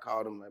together. So I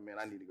called him like, man,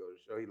 I need to go to the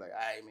show. He like, all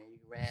right, man, you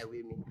can ride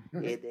with me.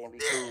 Everything be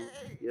cool.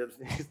 You know what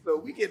I'm saying? So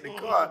we get in the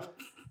car.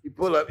 He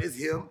pull up. It's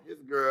him,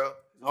 his girl,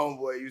 his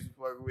homeboy used to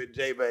fuck with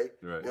J-Bay. Right.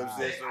 You know what I'm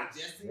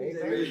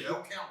saying?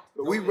 Don't count.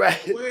 So we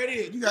ride. Where it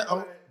is? You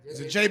got is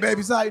it J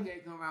Baby side?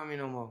 Can't come around me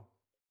no more.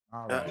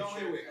 All right.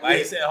 Like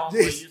he said,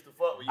 homeboy used to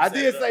fuck with you. I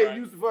did say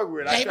you used to fuck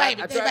with it. I tried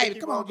to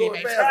keep on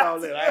going fast all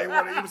that. I didn't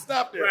want to even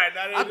stop there. Right,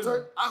 I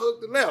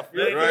hooked the left.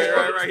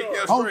 Right. He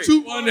kept On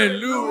straight. 200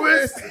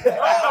 Lewis.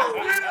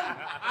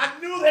 I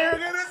knew they were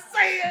gonna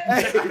say it.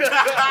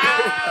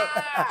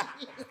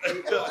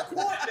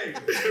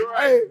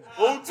 Hey,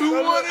 On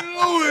 200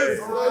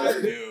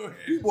 Lewis.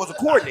 he was a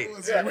coordinator.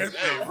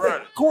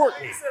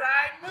 Courtney. He said, I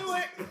knew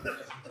it.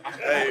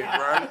 Hey,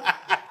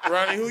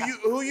 Ronnie,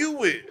 who you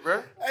with,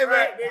 bro? Hey,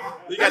 man.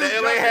 You got the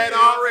LA hat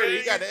already.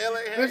 You got the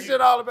LA hat. This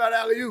shit all about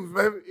alley-oops,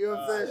 baby. You know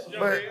what I'm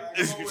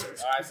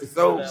saying?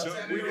 So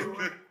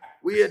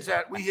we hit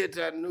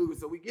Chattanooga.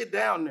 So we get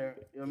down there.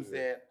 You know what I'm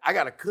saying? I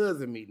got a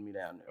cousin meeting me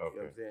down there. You know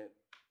what I'm saying?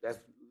 That's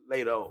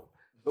later on.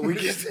 But we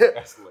get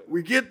there.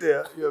 We get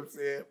there. You know what I'm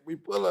saying? We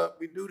pull up.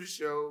 We do the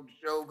show. The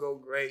show go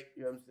great.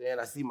 You know what I'm saying?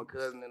 I see my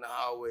cousin in the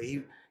hallway.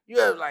 You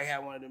ever like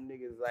have one of them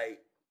niggas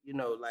like, you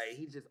know, like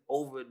he just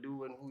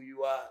overdoing who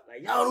you are.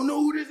 Like, y'all don't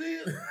know who this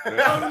is?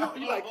 Y'all don't know.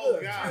 You like, oh,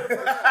 God.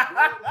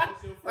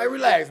 Like,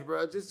 relax,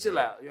 bro. Just chill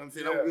out. You know what I'm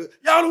saying? I'm good.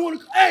 Y'all don't want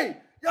to, hey,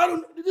 y'all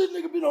don't, this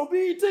nigga been on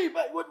BET.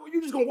 But what,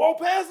 you just gonna walk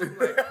past him?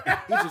 Like,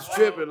 he just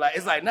tripping. Like,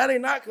 it's like, now they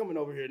not coming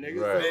over here,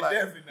 nigga. Right. So, like,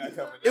 Definitely not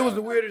coming. it was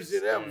the weirdest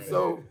shit ever.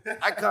 So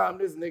I calm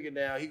this nigga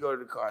down. He go to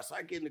the car. So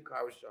I get in the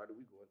car with Shawty.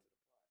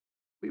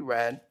 We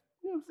riding.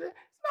 You know what I'm saying?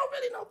 It's not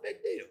really no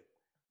big deal.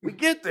 We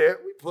get there,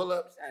 we pull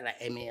up. I'm like,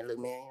 hey, man, look,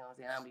 man, you know what I'm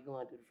saying? I'll be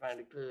going to the front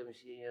of the club and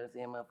shit, you know what I'm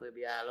saying? Motherfucker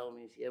be all on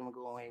me and shit. I'm going to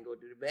go ahead and go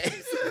to the back.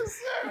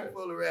 We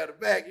pull around the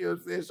back, you know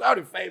what I'm saying?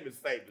 Shawty famous,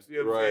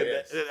 you know what I'm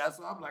saying? That's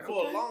what I'm like,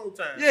 for a long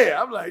time.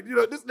 Yeah, I'm like, you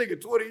know, this nigga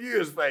 20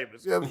 years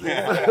famous, you know what I'm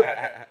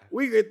saying?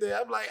 We get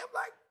there, I'm like, all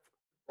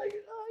right,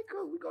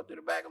 cool. We go to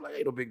the back. I'm like,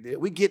 ain't no big deal.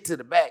 We get to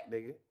the back,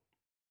 nigga.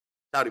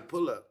 Shawty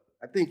pull up.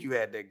 I think you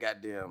had that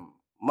goddamn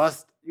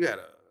you had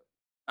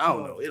I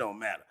don't know, it don't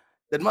matter.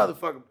 That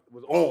motherfucker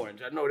was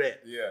orange. I know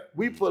that. Yeah.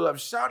 We pull up.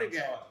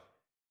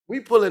 We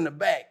pull in the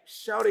back.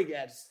 Shawty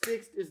got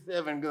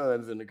 67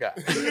 guns in the car.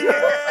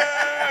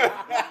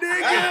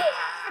 Nigga.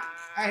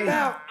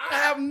 Now, I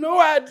have no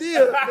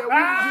idea that we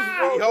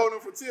were just holding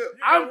for tip.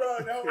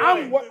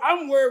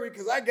 I'm worried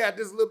because I got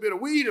this little bit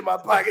of weed in my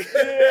pocket.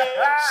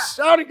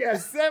 Shawty got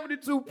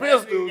 72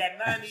 pistols.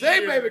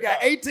 Jay baby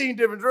got 18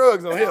 different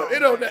drugs on him. You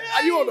don't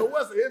know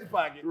what's in his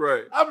pocket.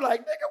 Right. I'm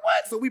like, nigga,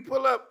 what? So we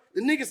pull up. The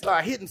nigga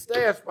start hitting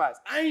stash spots.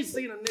 I ain't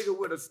seen a nigga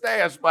with a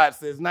stash spot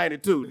since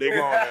 92,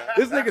 nigga.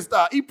 This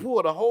nigga he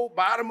pulled the whole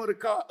bottom of the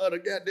car, of the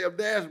goddamn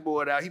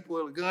dashboard out. He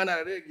pulled a gun out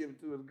of there, give it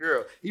to his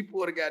girl. He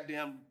pulled the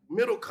goddamn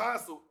middle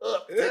console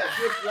up, take a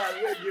pistol out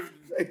of there, give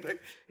it to Jay.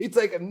 He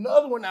take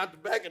another one out the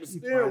back of the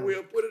steering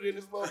wheel, put it in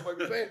his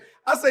motherfucking pants.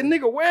 I say,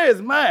 nigga, where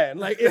is mine?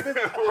 Like,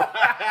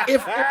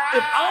 if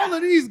all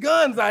of these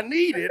guns I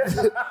needed,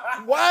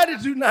 why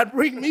did you not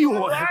bring me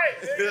one?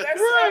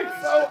 Right.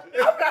 So,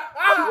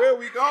 where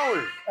we going?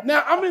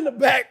 Now I'm in the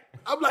back.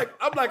 I'm like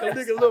a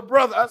nigga little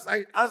brother. I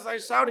say,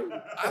 Shawty.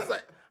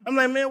 I'm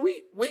like, man,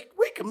 we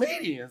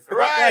comedians,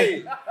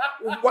 right?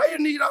 Like, why you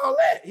need all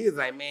that? He was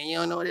like, man, you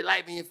don't know what it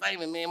like being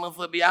famous, man.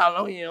 Motherfucker be all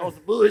on you on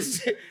some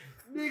bullshit.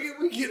 Nigga,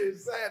 we get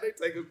inside. They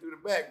take us through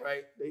the back,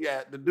 right? They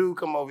got the dude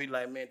come over. He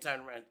like, man,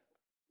 turn around.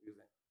 He was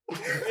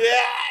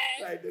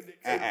like,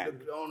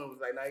 the owner was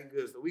like, nah, he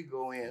good. So we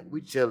go in,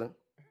 we chilling.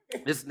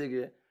 This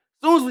nigga, as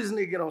soon as this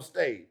nigga get on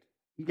stage,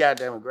 he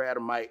goddamn grab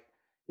the mic.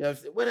 You know what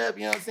I'm saying? What up,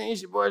 you know what I'm saying?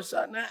 It's your boy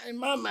Shawty. Now, in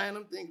my mind,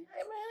 I'm thinking,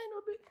 hey, man, ain't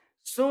no big.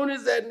 Soon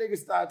as that nigga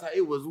started talking,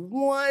 it was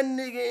one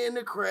nigga in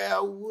the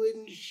crowd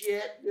wouldn't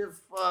shut the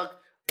fuck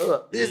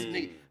up. This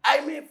nigga.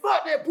 Hey, man,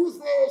 fuck that pussy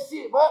ass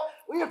shit, boy.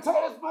 We gonna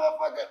tear this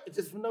motherfucker.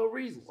 Just for no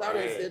reason.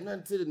 Shawty ain't said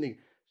nothing to the nigga.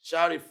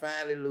 Shawty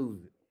finally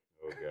lose it.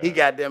 He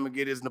goddamn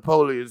get his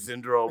Napoleon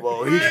syndrome,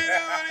 boy.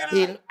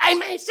 Hey,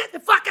 man, shut the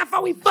fuck up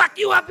before we fuck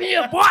you up in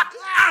here, boy.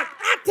 I'll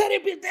tear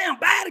that bitch down,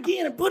 buy it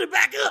again, and put it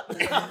back up.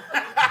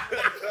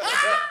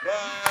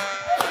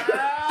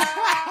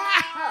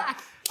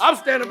 I'm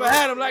standing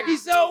behind him like he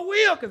so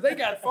will, because they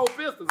got 4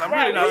 pistols. I'm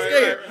really not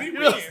scared.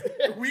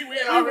 We win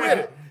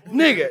already.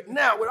 Nigga,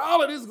 now with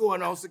all of this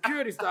going on,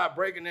 security start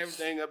breaking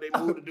everything up. They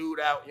move the dude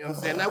out, you know what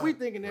I'm saying? Now we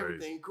thinking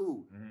everything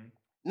cool.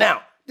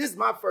 Now, this is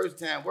my first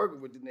time working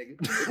with the nigga.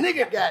 The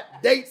nigga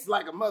got dates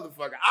like a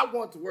motherfucker. I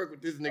want to work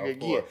with this nigga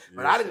again.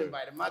 But I didn't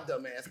invite my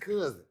dumb ass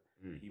cousin.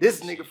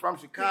 This nigga from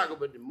Chicago,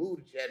 but they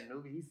moved to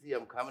Chattanooga. He see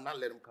him coming. I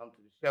let him come to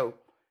the show.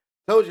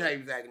 Told you how he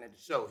was acting at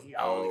the show. He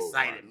all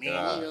excited. Man, you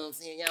know what I'm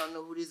saying? Y'all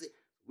know who this is.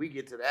 We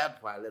get to the after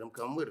party. Let him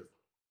come with us.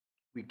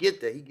 We get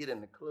there. He get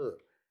in the club.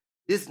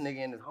 This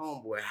nigga and his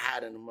homeboy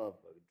hiding the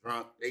motherfucker.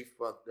 Drunk. They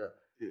fucked up.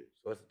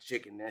 So it's a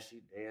chick in there.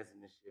 She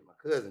dancing and shit. My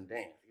cousin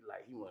danced.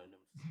 He one of them.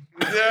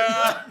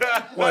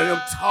 One of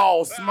them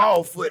tall,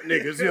 small foot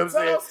niggas. You know what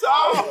I'm saying?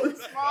 Tall,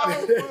 small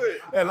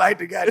foot. And like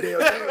the goddamn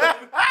dance.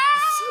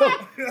 So,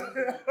 this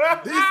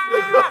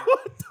nigga.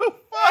 What the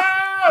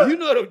fuck? You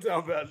know what I'm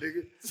talking about,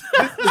 nigga.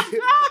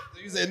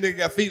 You said nigga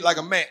got feet like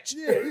a match.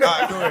 Yeah. All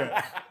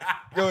right,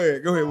 go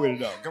ahead. Go ahead with it,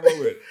 dog. Come on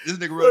with it. This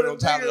nigga running on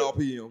Tylenol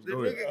PMs. The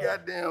Go ahead. nigga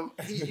goddamn,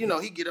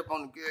 he get up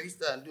on the girl. He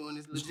started doing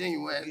this little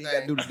genuine He thing. got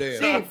to do the dance.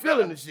 She ain't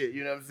feeling the shit,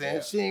 you know what I'm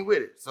saying? She ain't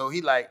with it. So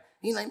he like,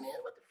 man,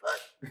 what the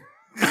fuck?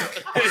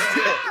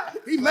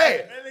 He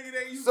mad.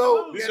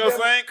 So This your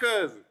same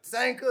cousin?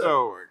 Same cousin.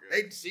 Oh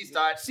my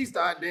God. She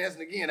started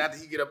dancing again after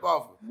he get up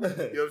off her. You know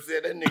what I'm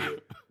saying? That nigga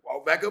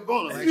walk back up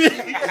on her. Like,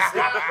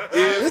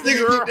 this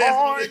nigga keep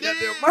dancing.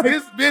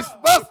 This bitch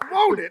must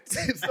want it.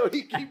 So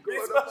he keep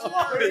going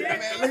up.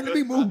 Man, let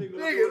me move.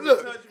 Nigga, look.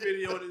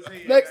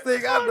 Next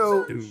thing I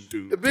know,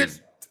 the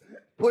bitch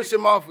push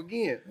him off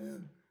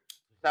again.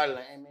 Started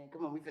like, hey man,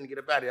 come on, we finna get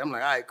up out of here. I'm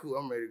like, all right, cool,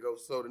 I'm ready to go.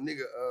 So the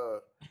nigga,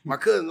 my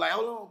cousin like,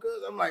 hold on,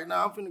 cuz. I'm like,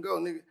 nah, I'm finna go,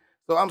 nigga.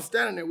 So I'm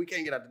standing there, we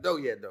can't get out the door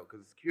yet though,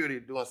 because security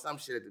doing some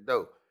shit at the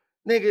door.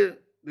 Nigga,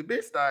 the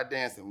bitch started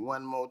dancing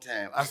one more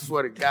time. I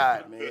swear to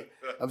God, man.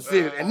 I'm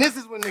serious. And this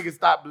is when niggas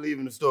stop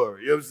believing the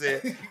story. You know what I'm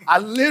saying? I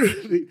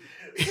literally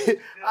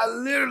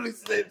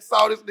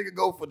saw this nigga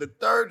go for the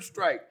 3rd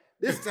strike.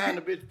 This time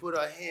the bitch put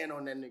her hand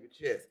on that nigga's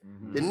chest.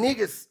 The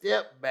nigga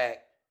stepped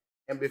back.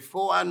 And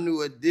before I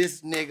knew it,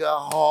 this nigga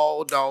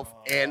hauled off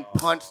and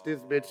punched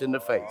this bitch in the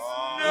face.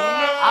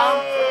 I'm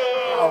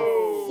a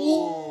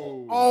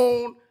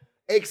full-on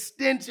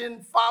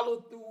extension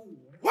follow through.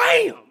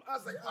 Wham! I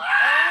was like,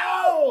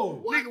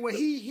 oh! Nigga, when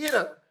he hit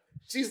her,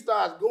 she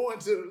starts going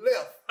to the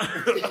left.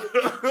 I'm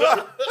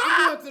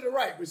going to the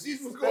right, but she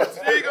was going to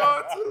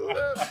the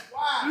left.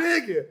 Wow.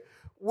 Nigga,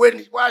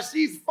 while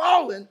she's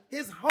falling,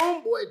 his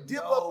homeboy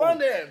dip up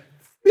under him.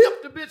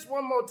 Bip the bitch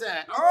one more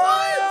time.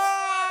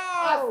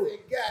 I said,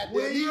 God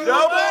damn, you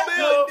double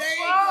They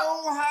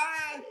go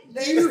high.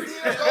 They still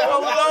go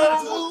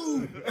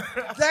low.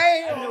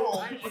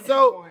 Damn.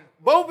 So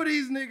both of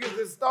these niggas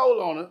that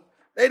stole on her,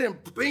 they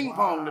didn't ping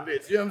pong the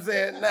bitch. You know what I'm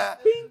saying? Now,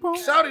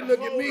 Shawty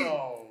look at me.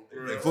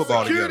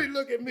 Football Security together.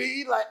 look at me.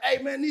 He like,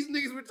 hey man, these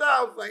niggas with y'all.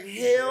 I was like,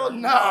 hell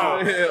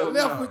no.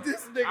 Left with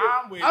this nigga.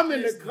 I'm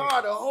in the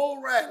car the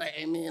whole ride. Like,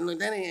 hey man, look,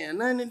 that ain't had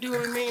nothing to do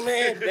with me,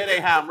 man. That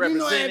ain't how I'm You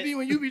know how it represented. be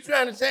when you be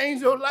trying to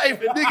change your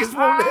life and niggas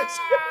won't let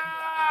you.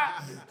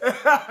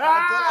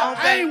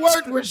 I ain't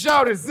worked with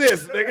Shawty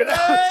since, nigga.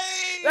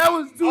 That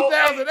was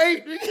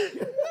 2008,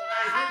 nigga.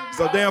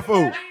 So damn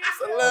fool.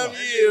 It's 11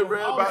 years,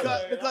 bro.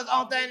 Because the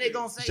only thing they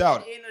gonna say Shout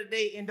at the end of the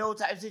day in those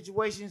type of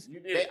situations,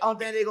 did the only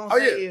thing they gonna Oh,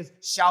 say yeah. is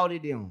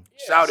shouted them.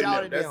 Shouted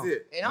Shouted them, that's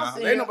it. And I'm Nah,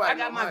 saying, ain't nobody I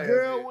got know my my ass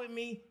girl yet. with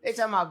me. They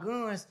talking about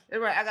guns.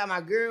 That's right. I got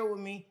my girl with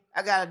me.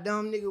 I got a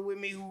dumb nigga with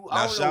me who I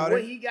Now, don't know Shawty?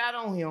 what he got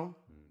on him. You know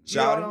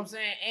Shawty? what I'm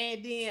saying?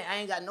 And then I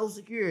ain't got no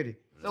security.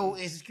 So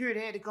security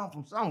had to come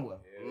from somewhere.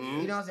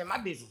 You know what I'm saying? My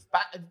bitch was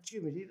fine.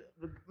 Excuse me.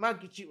 My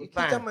shit was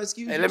fine.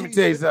 Hey, let me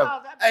tell you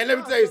something. Hey, let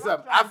me tell you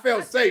something. I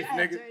felt safe,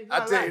 nigga.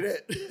 I tell you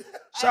that.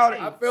 Shawty.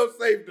 I felt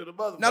safe to the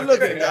motherfucker. Now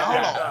look at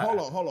that.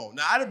 Hold on.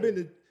 Now I'd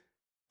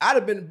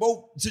have been in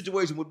both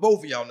situations with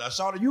both of y'all. Now,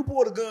 Shawty, you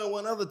pulled a gun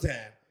one other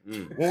time.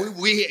 When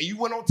you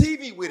went on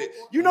TV with it.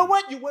 You know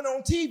what? You went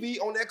on TV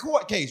on that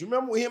court case.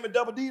 Remember when him and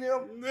Double D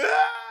them?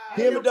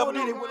 Him and Double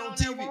D they went on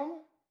TV.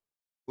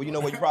 Well, you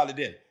know what? You probably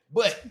didn't.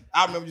 But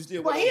I remember you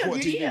still But went on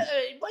court TV.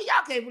 but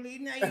y'all can't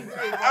believe now.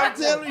 I'm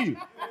telling you.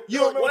 You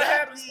don't remember What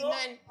that?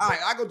 happened? All right,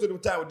 I go to the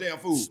time with damn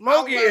food.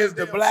 Smokey is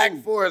the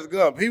black Forrest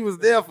Gump. He was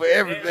there for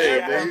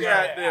everything. Man.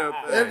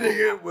 That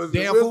nigga was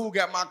Damn fool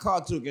got my car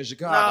took in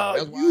Chicago.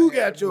 That's No, why you I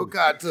got had your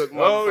car took, Oh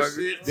motherfucker.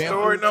 shit! Damn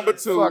Story fool. number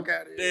 2. Fuck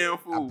outta here. Damn I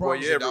fool, boy,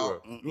 promise you you,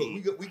 dog.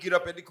 everywhere. Look, we get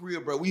up at the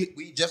crib, bro.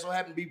 We just so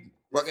happen to be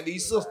fucking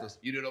these sisters.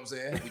 You know what I'm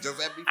saying? We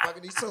just happen to be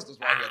fucking these sisters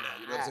right here now.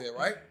 You know what I'm saying,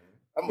 right?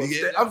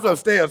 I'm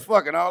upstairs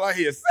fucking. All I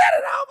hear is, set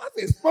it off. I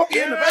said, Smokey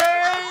in the basement.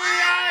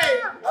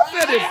 I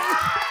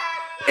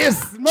said, it's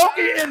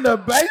Smokey in the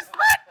basement?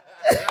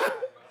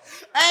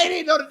 I ain't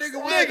even know the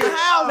nigga was in the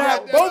house. Now,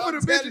 right there, both I'm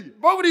of telling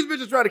you. these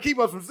bitches try to keep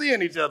us from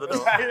seeing each other,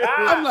 though.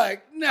 I'm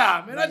like,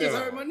 nah, man, I just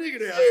heard my nigga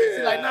there.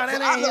 She's like, nah, that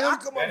ain't I him.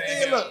 come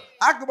upstairs, look.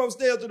 I come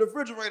upstairs to the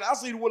refrigerator. I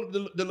see one of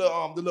the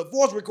little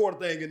voice recorder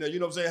thing in there. You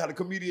know what I'm saying? How the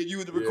comedian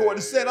used to record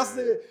the set. I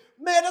said,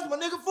 man, that's my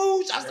nigga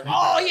Food. I said,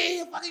 oh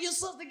yeah, fucking your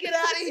sister, get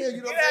out of here.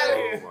 You know what I'm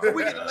saying? So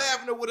we get to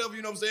laughing or whatever.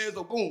 You know what I'm saying?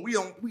 So boom, we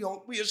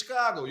in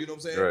Chicago. You know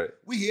what I'm saying? Right.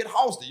 We hit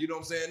Halsted. You know what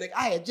I'm saying? Nigga,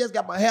 I had just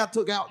got my hair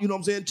took out. You know what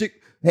I'm saying?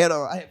 Chick I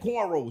had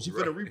cornrows. She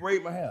finna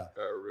rebraid my hair.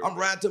 I'm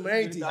riding to my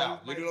auntie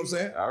house. You know what I'm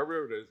saying? I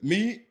remember this.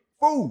 Me,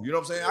 Food. You know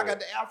what I'm saying? I got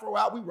the afro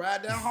out. We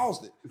ride down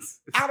Halsted.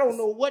 I don't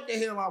know what the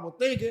hell I was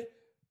thinking,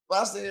 but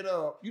I said,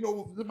 you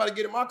know, somebody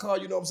get in my car.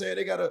 You know what I'm saying?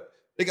 They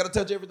gotta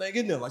touch everything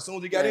in there. Like, as soon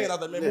as he got in, I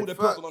was like, man, move that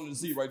pistol under the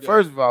seat right there.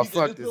 First of all, He said,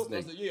 fuck this this pistol.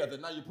 I nigga. said, yeah. I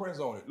said, now your prints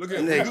on it. Look at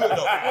it. Nigga. Good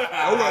though.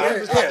 Hold on, let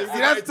me stop there. See,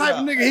 that's the type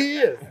of nigga he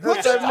is.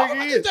 That's the type of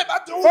nigga he is.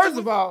 First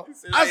of all,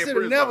 I should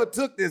have never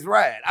took this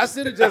ride. I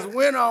should have just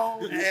went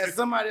on and had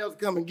somebody else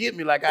come and get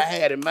me like I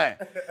had in mind.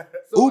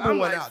 So Uber I'm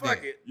went like, out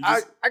fuck there.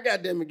 it. I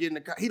got them and get in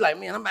the car. He like,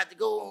 man, I'm about to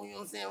go, you know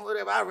what I'm saying,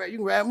 whatever. You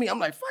can ride me. I'm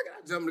like, fuck it.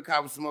 I jump in the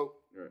car with Smoke.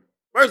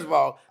 First of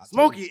all,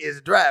 Smokey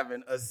is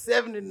driving a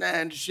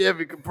 79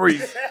 Chevy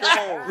Caprice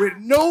with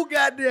no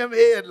goddamn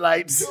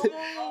headlights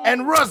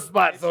and rust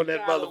spots on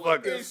that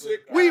motherfucker.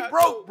 We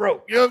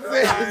broke. You know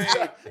what I'm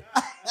saying?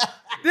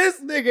 This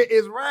nigga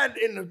is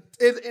riding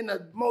in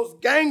the most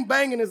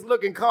gang-bangingest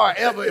looking car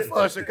ever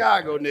for a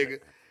Chicago nigga.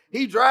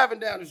 He driving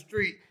down the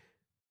street.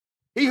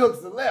 He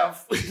hooks the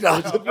left.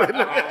 No, just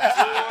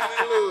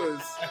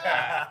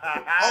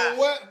On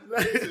what?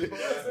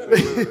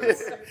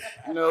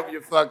 Nope,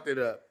 you fucked it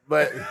up.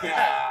 But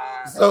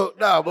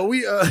but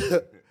we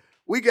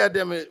got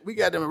them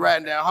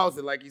riding down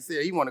Halsted, like you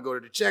said. He want to go to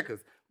the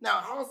Checkers.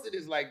 Now Halsted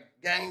is like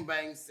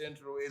gangbang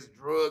central. It's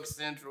drug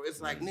central. It's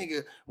like,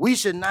 nigga, we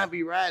should not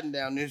be riding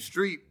down this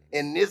street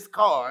in this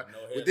car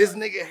with this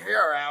nigga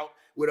hair out,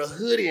 with a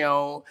hoodie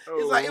on.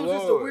 It's like, it was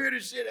just the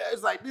weirdest shit.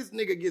 It's like, this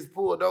nigga gets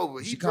pulled over.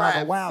 He Chicago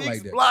drives wild 6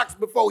 like that. blocks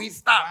before he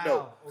stopped,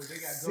 though. Oh, they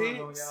got guns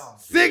on y'all.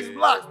 6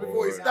 blocks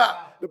before he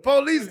stopped. The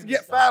police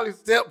finally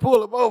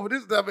pull him over.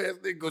 This dumbass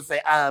nigga gonna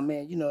say,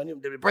 man, you know,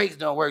 the brakes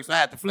don't work, so I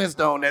had to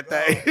Flintstone that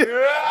thing.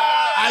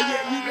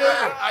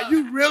 Are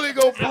you really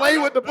gonna play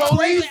with the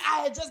police?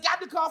 I had just got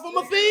the call from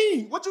a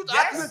fiend. What you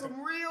That's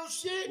some real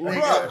shit. Bro,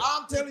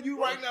 I'm telling you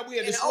right now, we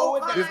had to slow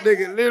it down. This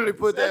nigga literally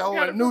put that hoe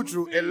in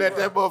neutral and let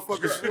that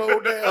motherfucker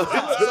slow down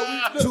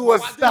to a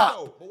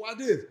stop. But why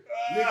this?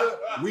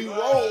 Nigga, we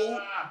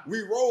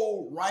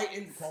roll right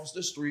across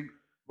the street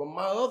from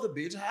my other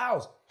bitch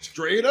house.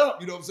 Straight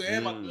up, you know what I'm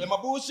saying? Am I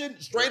bullshitting?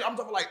 Straight, I'm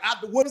talking like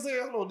out the window.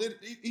 Hold on.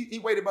 He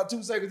waited about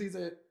 2 seconds. He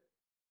said,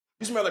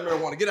 You smell like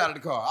marijuana. Get out of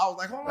the car. I was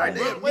like, hold on, Like,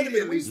 bro. Wait a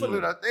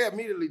minute. They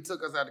immediately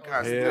took us out of the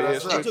car. They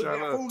took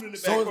that food in the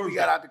As soon as back we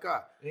got out the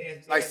car.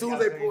 Like, as soon as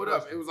they pulled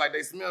up, it was like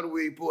they smelled the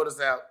weed, pulled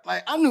us out.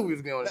 Like, I knew we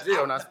was going to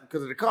jail not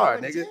because of the car,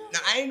 nigga. Now,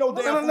 I ain't no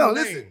damn No, fool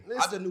listen. name.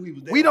 I just knew he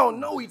was there. We don't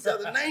know each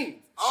other's names.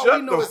 All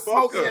we know is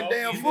Smokey and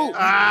Damn Fool.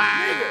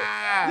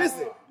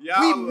 Listen,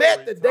 we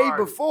met the day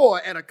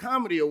before at a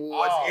comedy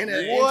awards in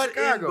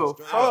Chicago.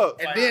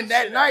 And then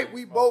that night,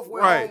 we both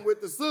went home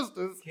with the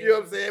sisters. You know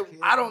what I'm saying?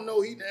 I don't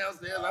know he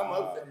downstairs. I'm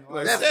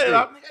upstairs. That's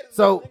it.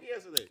 So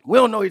we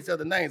don't know each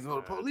other's names. So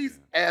the police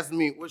asked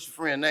me, what's your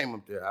friend's name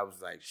up there? I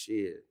was like,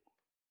 shit,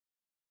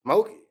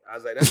 Smokey. I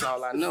was like, that's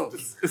all I know.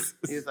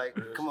 He was like,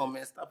 come on,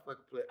 man, stop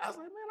fucking playing. I was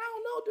like, man, I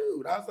don't know,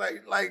 dude. I was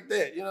like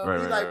that, you know?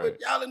 He's like, but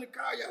y'all in the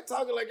car, y'all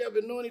talking like y'all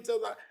been knowing each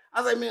other.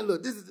 I was like, man,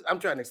 look, I'm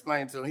trying to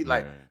explain to him. He's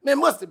like, man,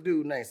 what's the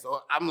dude's name?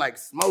 So I'm like,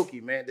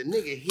 Smokey, man. The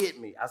nigga hit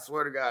me. I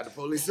swear to God, the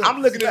police.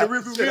 I'm looking in the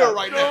rearview mirror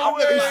right now. I'm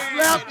looking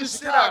slap the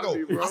shit out of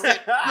me, bro. I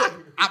said, look,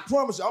 I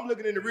promise you, I'm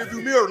looking in the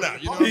rearview mirror now.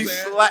 You know what I'm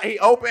saying? He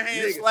open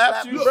hand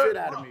slapped you, shit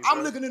out of me,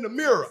 I'm looking in the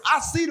mirror. I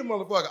see the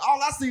motherfucker.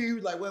 All I see, he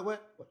was like,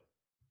 what?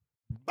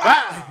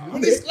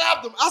 When he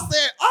slapped him, I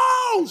said,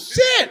 oh,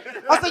 shit.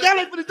 I said, y'all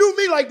ain't finna do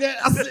me like that.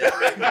 I said,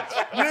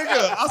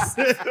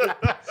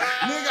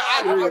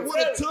 I would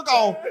have took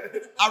off.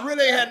 I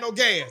really ain't had no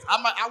gas.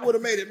 I would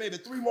have made it maybe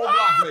 3 more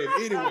blocks later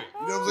anyway.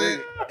 You know what I'm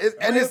saying?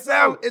 And it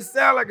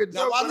sound like a joke.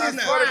 Now watch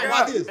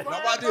this.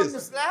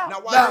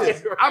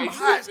 I'm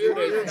hot.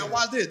 Now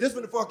watch this. This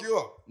finna fuck you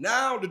up.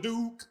 Now the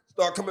dude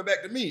start coming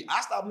back to me.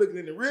 I stopped looking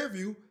in the rear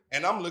view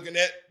and I'm looking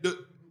at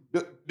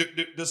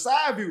the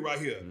side view right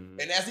here.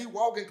 And as he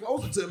walking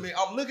closer to me,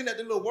 I'm looking at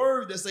the little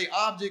words that say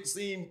objects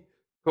seem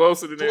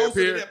closer than they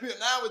appear.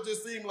 Now it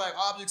just seemed like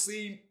objects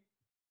seem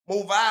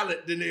more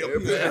violent than they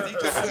appear. As he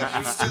kept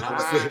I said,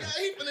 yeah,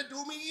 he finna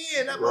do me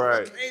in. That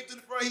motherfucker came to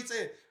the front. He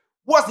said,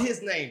 what's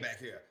his name back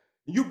here?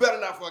 You better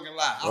not fucking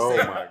lie. I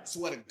said,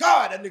 swear to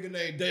God, that nigga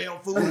named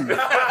Damn Fool. That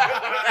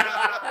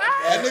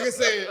nigga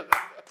said,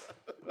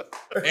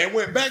 and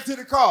went back to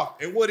the car.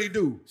 And what'd he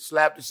do?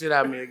 Slapped the shit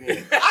out of me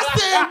again. I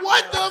said,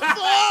 what the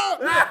fuck?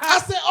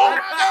 I said, oh my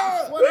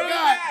God. What the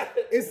God?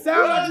 It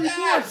sounds like we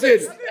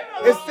bullshit.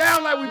 It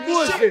sounds like we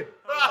bullshit.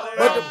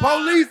 But the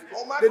police,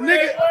 the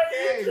nigga,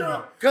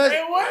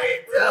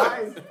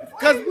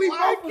 cause we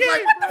both was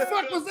like, what the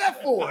fuck was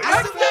that for? I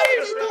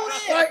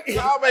said,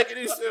 y'all making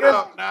this shit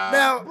up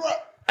now. Bro,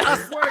 I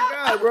swear to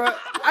God, bro.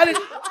 I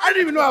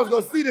didn't even know I was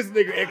gonna see this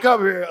nigga and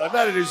come here or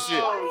none of this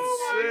shit.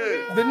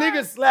 The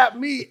nigga slapped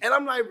me, and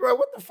I'm like, bro,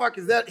 what the fuck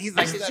is that? He's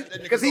like,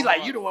 because he's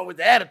like, you the one with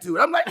the attitude.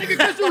 I'm like, nigga,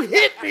 because you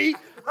hit me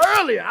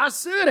earlier. I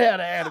should have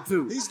an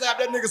attitude. He slapped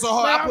that nigga so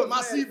hard, I put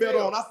my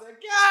seatbelt on. I said,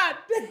 God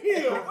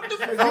damn, what the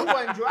fuck? You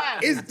wasn't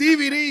driving. It's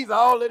DVDs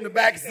all in the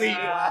back seat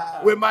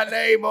with my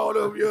name on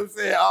them, you know what I'm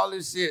saying? All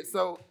this shit.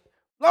 So,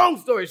 long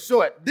story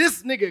short,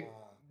 this nigga,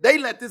 they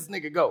let this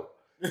nigga go.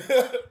 No,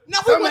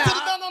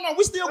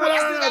 we still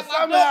got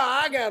somehow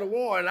I got a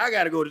warrant. I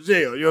got to go to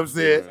jail. You know what I'm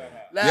saying?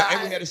 Now,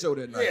 and we had a show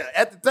that night. Yeah,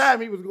 at the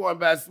time he was going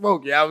by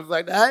Smokey. I was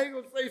like, I ain't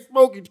gonna say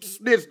Smokey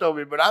snitched on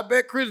me, but I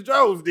bet Chris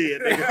Jones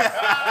did. Nigga.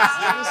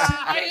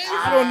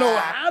 I don't know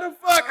how the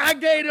fuck I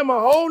gave him a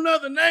whole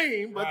nother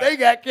name, but they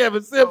got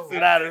Kevin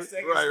Simpson out of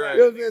it. Right. You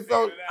know what I'm saying?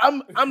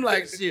 So I'm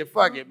like, shit,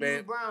 fuck it,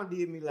 man. Brown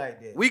did me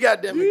like that. We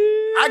got them.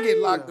 I get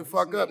locked the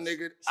fuck up,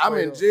 nigga. I'm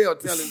in jail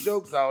telling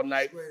jokes all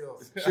night.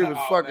 She was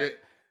fucking.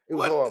 It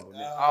was horrible,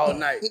 man. All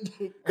night.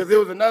 Because there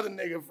was another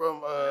nigga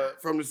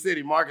from the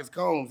city, Marcus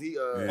Combs.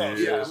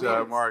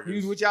 Marcus. He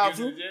was with y'all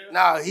too?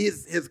 Nah,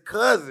 his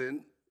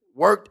cousin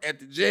worked at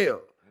the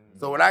jail.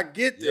 So when I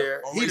get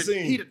there, he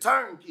the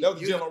turnkey. That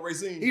was the jail on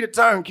Racine. He the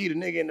turnkey, the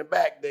nigga in the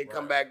back. They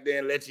come back there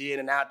and let you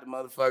in and out the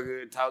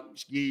motherfucker, talk,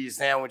 give you a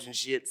sandwich and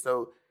shit.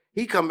 So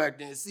he come back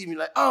there and see me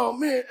like, oh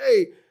man,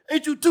 hey,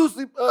 ain't you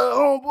Tootsie,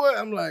 homeboy?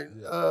 I'm like,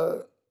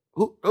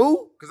 who?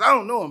 Because I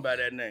don't know him by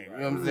that name. You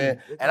know what I'm saying?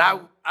 And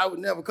I would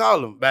never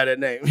call him by that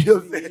name. You know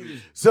what I'm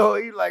saying? So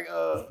he like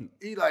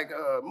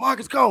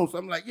Marcus Combs. So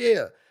I'm like,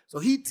 yeah. So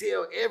he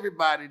tell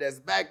everybody that's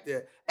back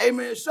there, hey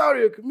man,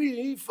 Shawty a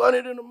comedian. He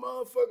funny than a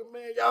motherfucker,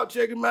 man. Y'all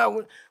check him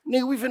out.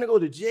 Nigga, we finna go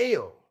to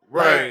jail.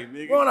 Right,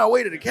 nigga. We're on our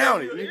way to the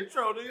county.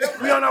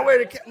 We on our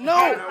way to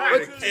No,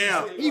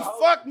 he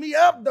fucked me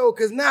up though,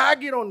 cause now I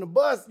get on the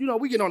bus. You know,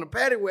 we get on the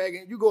paddy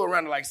wagon. You go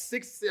around to like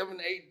 6, 7,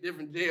 8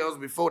 different jails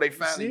before they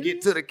finally get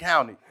to the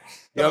county.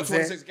 You know what I'm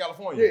saying? 26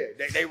 California.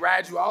 Yeah, they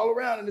ride you all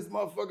around in this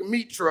motherfucking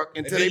meat truck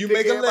until then they you pick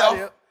make a everybody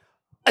left. up.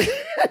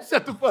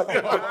 Shut the fuck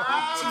up.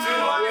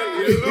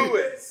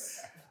 Lewis.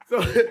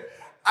 So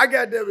I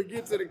got there to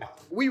get to the.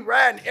 We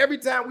riding every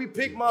time we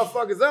pick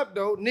motherfuckers up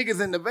though.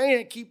 Niggas in the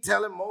van keep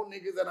telling more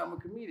niggas that I'm a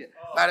comedian.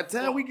 By the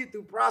time we get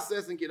through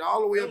process and get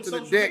all the way up to the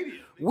deck,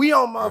 we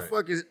on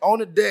motherfuckers on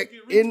the deck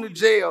in the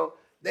jail.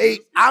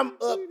 I'm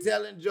up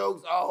telling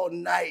jokes all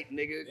night,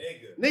 nigga.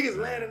 Niggas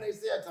laying in their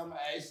cell talking about,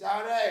 hey,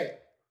 Shawty.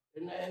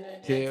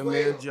 Tell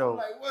me a joke.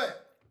 I'm like,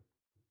 what?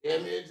 Tell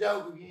me a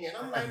joke again.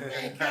 I'm like,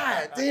 man,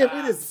 God damn,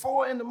 it is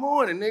 4 a.m,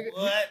 nigga.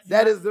 What?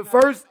 That is the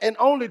first and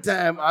only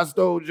time I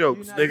stole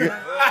jokes, nigga.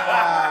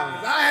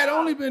 I had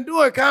only been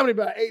doing comedy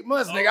about 8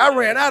 months, nigga. I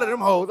ran out of them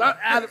hoes.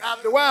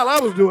 After a while, I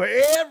was doing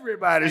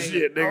everybody's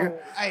shit, nigga.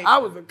 I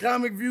was a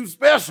Comic View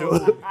special.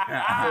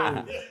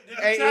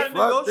 Hey, trying to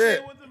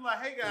negotiate with them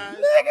like, hey guys,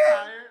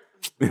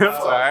 I'm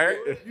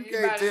tired. You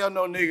can't tell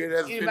no nigga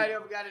that's anybody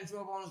ever got in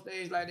trouble on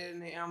stage like that in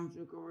their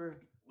amateur career?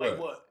 Like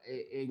what?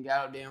 And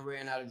got out there and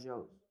ran out of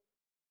jokes.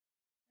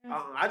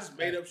 I just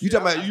made up shit. You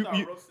talking about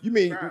you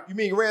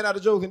mean ran out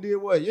of jokes and did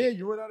what? Yeah,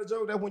 you ran out of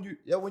jokes. That's when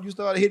you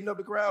started hitting up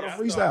the crowd on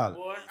freestyling.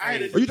 Or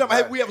you talking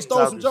about we ever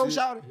stole some jokes,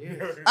 Shawty?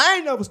 Yeah. I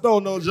ain't never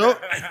stole no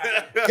joke.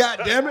 God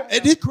damn it!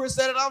 And this Chris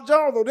said it off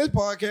Jones on this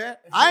podcast.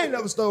 I ain't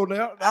never stole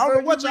that. I don't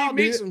know what y'all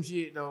did. Some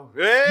shit though.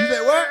 Hey. You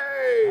said what?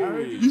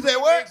 You said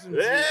what?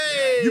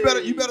 Hey.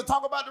 You better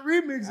talk about the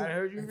remixing. I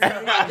heard you.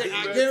 I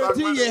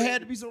guarantee you, it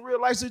had to be some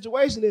real life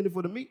situation in it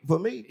for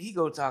me. He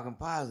go talking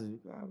positive.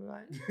 I be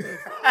like.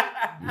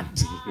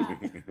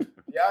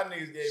 Y'all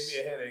niggas gave me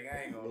a headache. I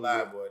ain't gonna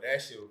lie, boy. That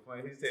shit was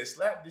funny. He said,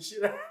 slap the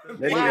shit out of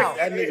me.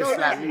 That nigga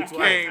slapped me twice.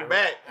 Came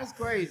back. That's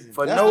crazy.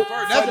 That's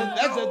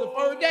just the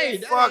first day.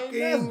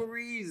 Fucking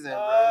reason,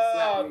 bro.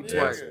 Slapped me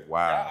twice. Wow.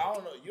 I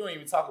don't know. You don't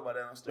even talk about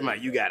that on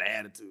stage. You got an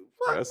attitude.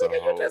 Fuck, That's a nigga,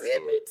 you whole just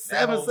hit me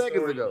 7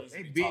 seconds ago.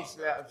 They bitch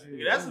slapped you.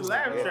 Yeah, that's a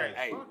laugh track.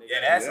 Hey,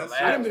 that's a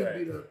laugh I done been track.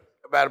 beat up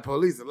by the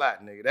police a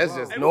lot, nigga. That's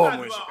just Hey, normal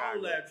we in got to do our Chicago.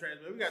 own laugh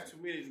tracks, man. We got 2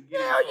 minutes to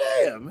get Hell it.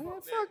 yeah, man.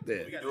 Fuck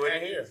that. We got Do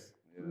it here.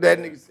 That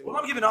nigga said, Well,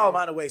 I'm giving all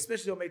mine away,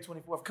 especially on May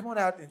 24th. Come on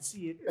out and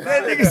see it.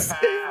 That nigga said,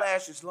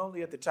 Flash is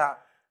lonely at the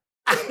top.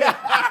 boy, you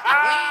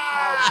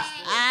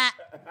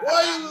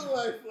look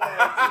like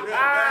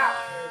Flash.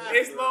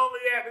 It's lonely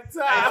at the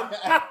top.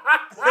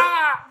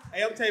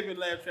 Hey, I'm taping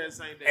laugh track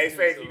same day. Hey, too,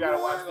 Faith, so- you gotta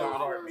watch the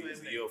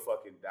heartbeats. You'll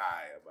fucking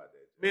die about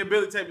that. Me and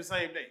Billy taping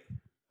same day.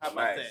 How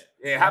about Nice. that?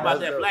 Yeah, how about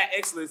that black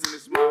excellence in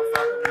this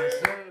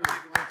motherfucker, man?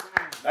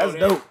 That's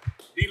dope.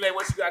 D-Lay,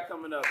 what you got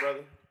coming up,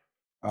 brother?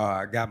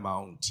 I got my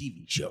own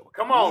TV show.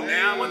 Come on,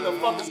 now. What the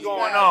fuck is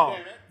going on?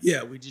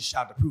 Yeah, we just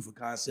shot the proof of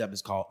concept.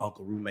 It's called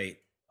Uncle Roommate.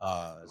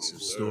 It's a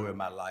story of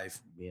my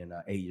life, being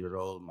 8 years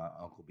old, my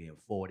uncle being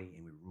 40,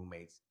 and we're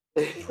roommates.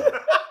 It's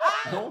a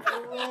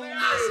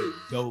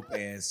dope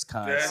ass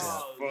concept. That's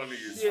funny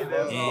as fuck. And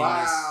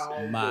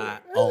it's my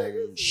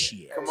own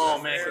shit. Come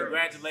on, man.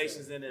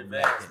 Congratulations in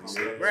advance.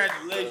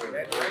 Congratulations.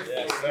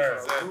 Yes,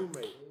 sir.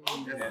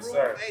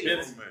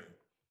 Yes, sir.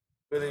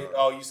 Billy,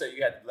 oh, you said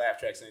you had the laugh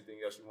tracks.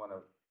 Anything else you want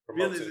to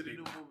promote Billy's to in the the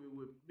new people? movie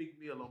with Big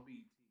Meal on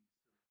BET.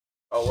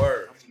 Oh,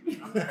 word.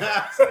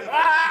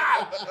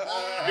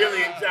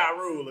 Billy and Ja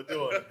Rule are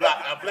doing a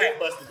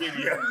Blackbuster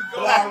video.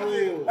 Ja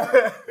Rule.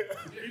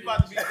 He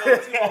about to be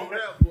go-to over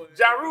there, boy.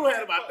 Ja Rule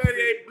had about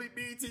 38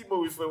 BET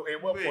movies for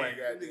at one point,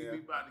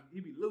 goddamn.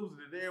 He be losing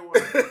it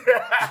everywhere.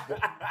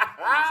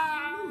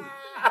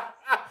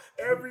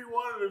 Every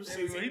one of them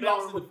shit. He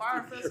lost in the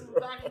Fire Festival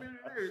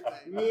documentary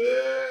and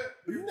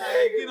everything. You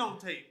get on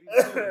tape.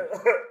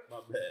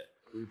 My bad.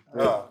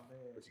 What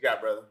you got,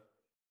 brother?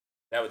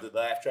 That was the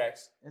laugh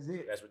tracks? That's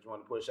it. That's what you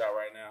want to push out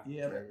right now?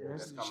 Yeah.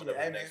 That's coming up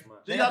next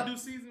month. Did y'all do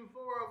season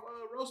 4 of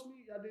Roast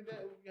Me? Y'all did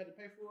that? You had to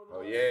pay for it?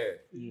 Oh, yeah.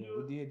 Yeah,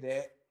 we did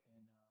that.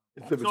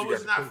 So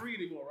it's not free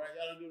anymore, right?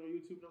 Y'all don't do it on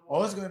YouTube no more?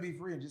 Oh, it's going to be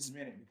free in just a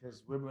minute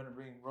because we're going to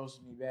bring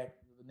Roast Me back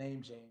with a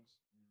name change.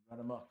 Run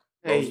them up.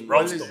 Hey,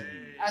 roast listen, them.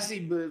 I see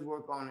Billy's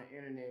work on the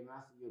internet, and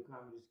I see your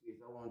comedy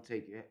skits. I want to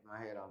take my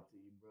hat off to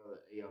you,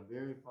 brother. They are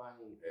very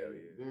funny,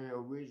 very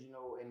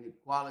original, and the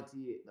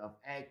quality of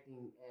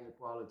acting and the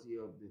quality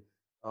of the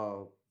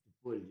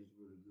footage is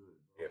really good.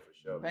 Bro. Yeah, for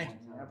sure. Thank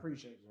you, man. I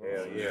appreciate it.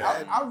 Hell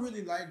yeah. I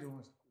really like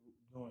doing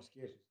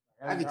sketches.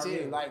 I can tell.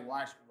 really like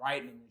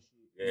writing and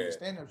shit. Yeah. The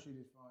stand-up shit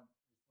is fun.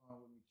 It's fun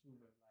with me too,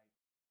 but like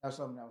that's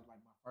something that was like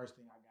my first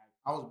thing I got.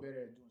 I was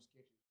better at doing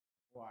sketches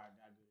before I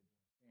got good at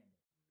doing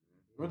stand-up.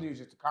 Really, it's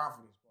just the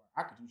confidence part.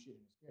 I could do shit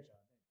in a sketch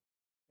all day.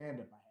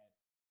 Stand-up, I had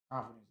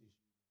confidence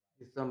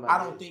issues. I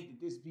don't think that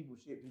this people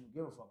shit people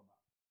give a fuck about.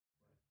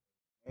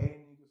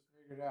 Hey, niggas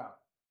figured it out.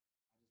 I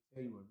just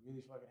tell you what really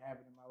fucking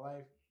happened in my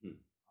life.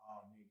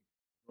 Oh, nigga,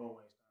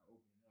 doorways start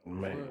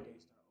opening up.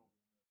 Floodgates start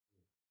opening up.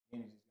 Then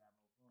it just got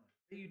more fun.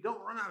 You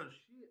don't run out of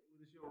shit when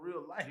it's your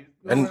real life.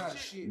 And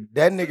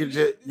that nigga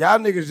y'all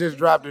niggas just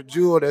dropped a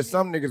jewel that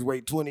some niggas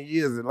wait 20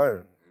 years to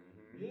learn.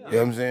 Yeah. You know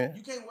what I'm saying?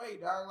 You can't wait,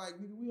 dog. Like,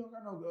 nigga, we don't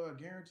got no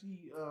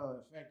guarantee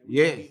fact that we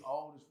Yes. can be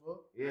old as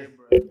fuck. Yeah,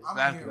 bro.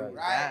 I'm here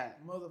right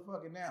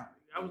motherfucking now.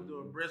 I was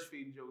doing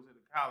breastfeeding jokes at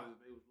the college.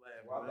 They was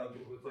laughing. Well, I thought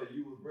you would say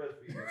you was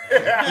breastfeeding.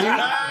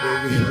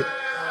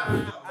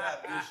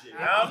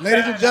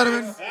 Ladies and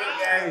gentlemen,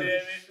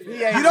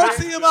 you don't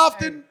see him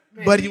often,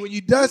 but when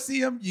you does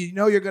see him, you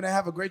know you're going to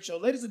have a great show.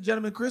 Ladies and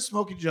gentlemen, Chris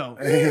Smoky Joe.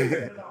 Set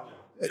it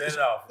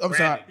off. I'm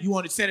sorry. You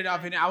want to set it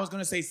off, and I was going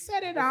to say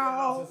set it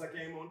off. Since I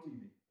came on TV.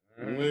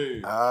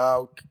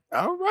 All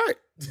right.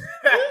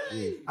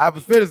 I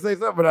was finna say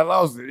something, but I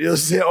lost it. You know what I'm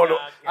saying?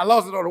 I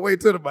lost it on the way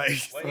to the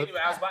mic. Well, anyway,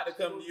 I was about to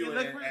come to you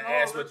and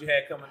ask what you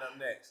had coming up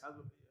next.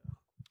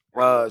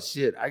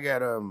 Shit. I got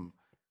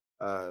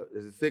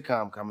there's a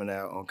sitcom coming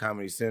out on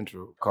Comedy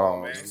Central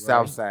called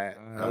Southside.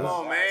 Come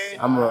on, man.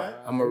 I'm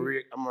a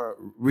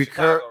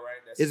recur. Chicago,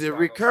 right Is it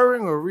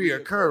recurring or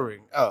reoccurring?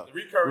 Oh, The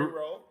recurring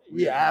role.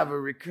 yeah, I have a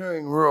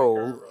recurring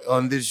role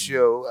on this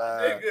show.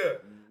 Nigga.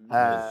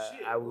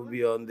 I will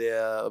be on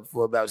there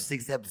for about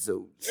 6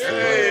 episodes. Hey,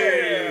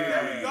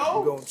 there we go.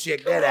 We're gonna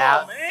check that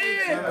out.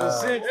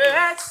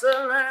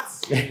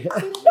 Excellence.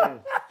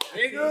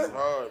 Nigga.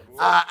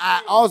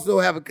 I also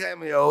have a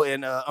cameo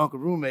in Uncle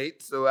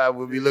Roommate, so I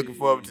will be looking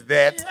forward to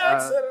that.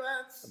 I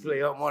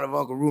play one of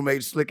Uncle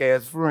Roommate's slick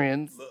ass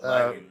friends.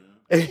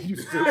 And you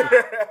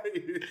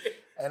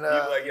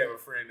like you have a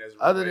friend that's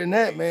other than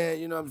that, man,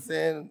 you know what I'm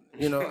saying?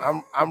 You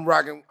know, I'm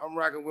rocking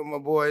with my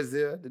boys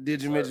here, the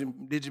Did You Miss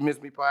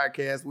Me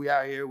podcast. We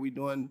out here, we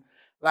doing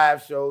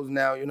live shows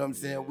now, you know what I'm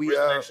saying? Where's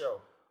the next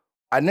show?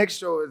 Our next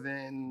show is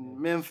in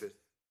Memphis.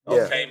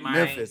 Okay, man.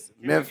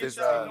 Memphis.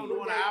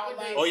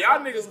 Oh, y'all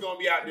niggas gonna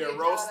be out there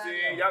roasting.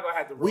 Y'all gonna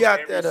have to roast. We out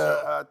every there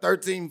show.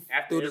 13th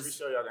After through every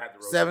show, y'all gonna have to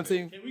roast.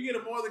 17th. Can we get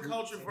a More Than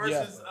Culture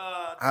versus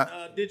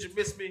Did You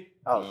Miss Me?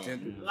 Oh,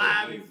 10th.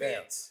 Live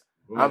events.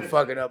 I'm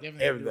fucking up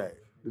everything.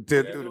 The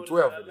 10th through the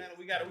 12th.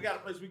 We got a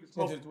place we can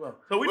smoke. 10 to 12.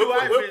 So We'll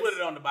put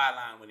it on the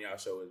byline when y'all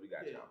show us. We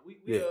got you. We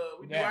do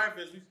Iron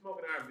Fist. We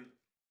smoking Iron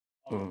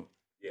Fist.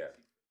 Yeah.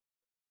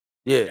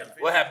 Yeah.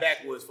 We'll have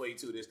backwoods for you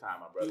too this time,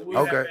 my brother.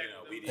 Okay.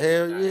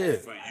 Hell yeah.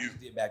 I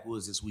did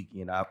backwoods this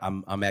weekend.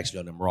 I'm actually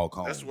on them raw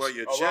cones. That's why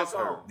your Oh, chest raw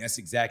hurt. cone. That's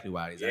exactly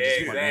why it is. I Yeah,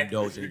 just want to exactly.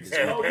 indulge in it this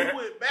Yeah. Oh, weekend. you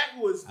went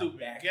backwards,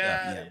 stupid.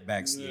 Yeah,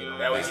 backslid.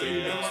 That was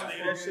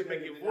That shit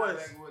make your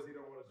voice.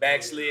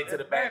 backslid to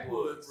the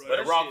backwoods. bro. But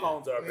the That raw shit-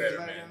 cones are better,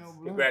 man.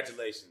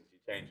 Congratulations.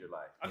 You changed your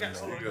life. Okay,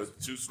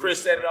 so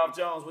Chris set it off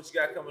Jones. What you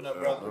got coming up,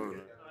 brother?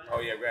 Oh,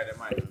 yeah, grab that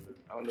mic.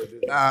 I don't know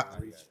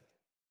this.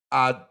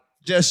 I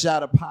just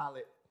shot a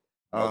pilot.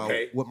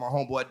 Okay. With my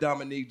homeboy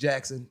Dominique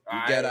Jackson. We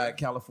All got right. out in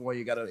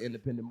California, got an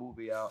independent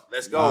movie out.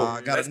 Let's go.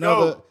 Got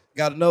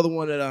another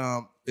one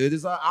that it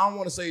is. I don't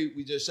want to say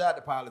we just shot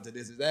the pilot to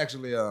this. It's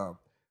actually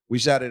we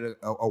shot it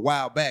a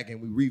while back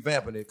and we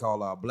revamping it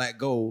called Black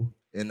Gold.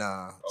 And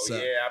I've been it's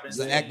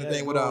an seeing acting that.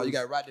 thing with you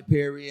got Rodney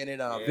Perry in it,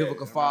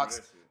 Vivica I Fox.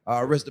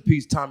 remember Rest in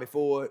peace, Tommy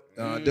Ford,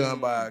 done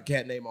by a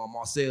cat named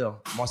Marcelion.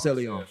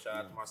 Yeah, shout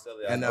out to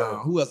Marcelion. And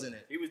who else in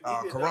it? He did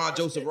Karan that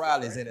Joseph Marcelion,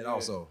 Riley's right? in it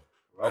also.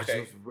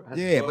 Okay.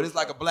 Yeah, but it's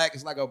like a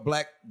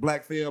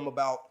black film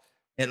about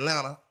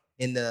Atlanta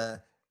in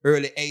the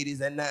early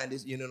 80s and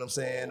 90s, you know what I'm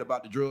saying,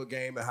 about the drug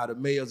game and how the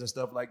males and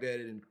stuff like that,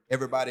 and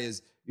everybody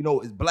is, you know,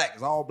 is black.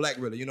 It's all black,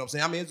 really, you know what I'm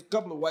saying? I mean, it's a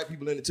couple of white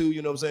people in it too,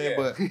 you know what I'm saying,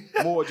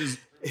 but more just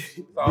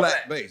all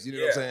black based, you know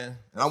what I'm saying?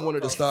 And I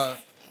wanted to start,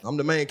 I'm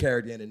the main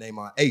character in it named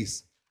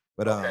Ace.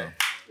 But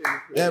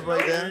that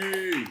right there. there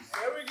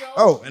we go.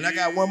 Oh, and I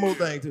got one more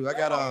thing too. I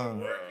got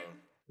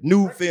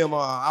new film.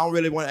 I ain't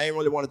really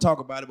want to talk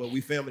about it, but we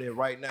filming it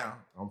right now.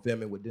 I'm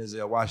filming with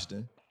Denzel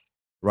Washington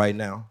right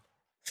now,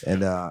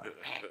 and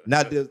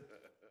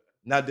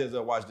not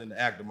Denzel Washington, the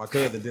actor. My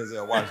cousin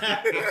Denzel Washington.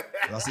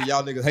 I see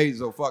y'all niggas hating,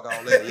 so fuck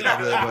all that. You know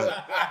what I'm saying?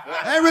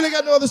 But I ain't really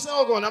got no other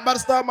song going. I'm about to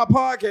start my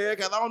podcast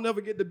because I don't never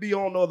get to be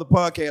on no other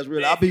podcast.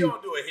 Really, Man, if you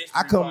don't do a history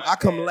I come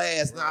podcast,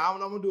 last. Now I'm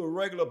gonna do a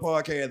regular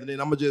podcast, and then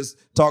I'm gonna just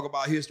talk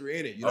about history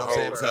in it. You know what I'm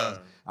saying? Because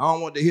I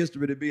don't want the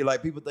history to be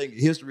like people think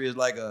history is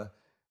like a.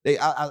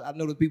 I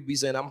know that people be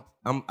saying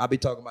I be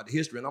talking about the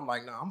history, and I'm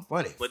like, nah, I'm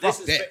funny. But Fuck this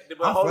is that.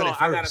 but I'm hold funny on.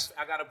 first.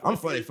 I got a point. I'm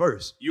for funny you.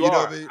 first. You know are.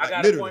 what I mean? I Like,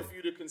 got literally. a point for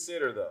you to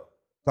consider though.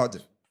 Talk to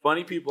me.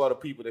 Funny people are the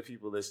people that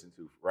people listen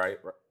to, right?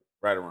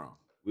 Right or wrong.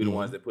 We're Mm-hmm. the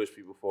ones that push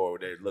people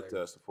forward. They look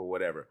to us for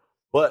whatever.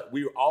 But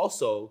we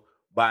also,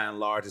 by and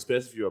large,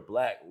 especially if you're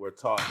black, we're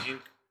taught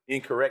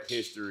incorrect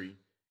history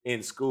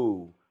in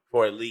school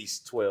for at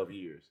least 12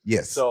 years.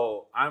 Yes.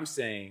 So I'm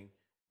saying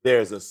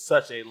there's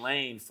such a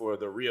lane for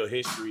the real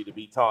history to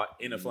be taught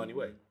in a funny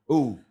way. Ooh,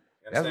 You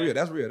that's understand?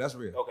 real. That's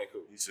real. Okay,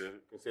 cool. You should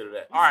consider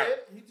that. All right,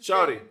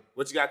 Shawty,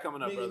 what you got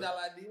coming up, brother?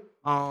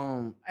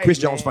 Hey, Chris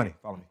Jones man, funny.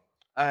 Follow me.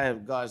 I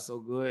have God so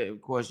good.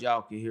 Of course,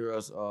 y'all can hear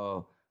us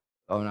on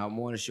our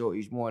morning show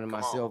each morning. Come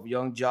Myself,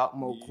 Young Jock,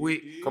 Mo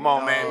Quick. Come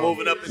on, man.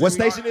 Moving up. What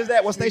station is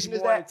that? What station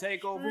is that?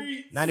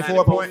 Takeover.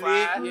 94 point.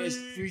 Yes,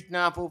 Street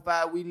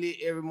 945. We lit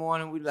every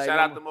morning. We like. Shout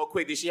out to Mo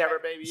Quick. Did she have her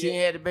baby She yet?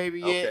 ain't had the baby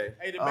yet. Okay.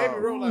 Hey, the baby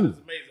rollout is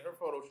amazing. Her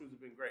photo shoots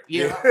have been great.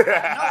 Yeah. No,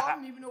 I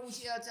don't even know when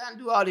she had time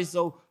to do all this.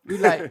 So we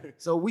like,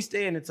 so we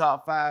stay in the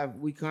top 5.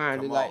 We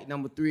currently Come on. like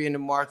number 3 in the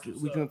market.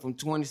 We come from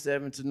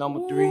 27 to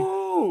number 3.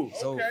 Ooh.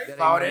 So Okay. that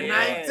Called ain't it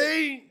bad.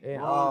 19.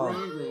 And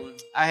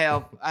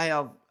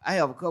I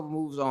have a couple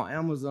movies on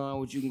Amazon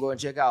which you can go and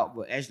check out.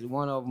 But actually,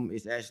 one of them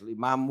is actually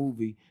my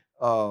movie.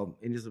 And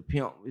it's a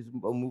pimp. It's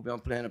a movie I'm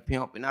playing a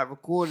pimp, and I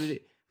recorded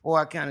it. Or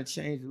I kind of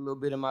changed a little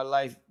bit in my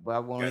life, but I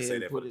want Gotta to say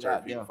that for put the it church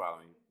out people there.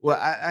 following you. Well,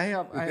 I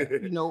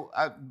you know,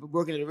 I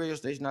working at a radio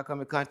station. I come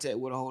in contact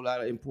with a whole lot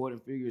of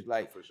important figures,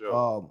 like For sure.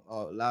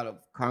 a lot of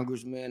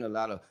congressmen, a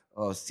lot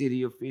of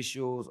city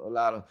officials, a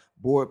lot of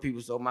board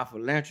people. So my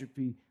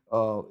philanthropy,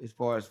 as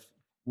far as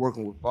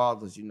working with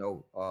fathers, you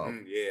know,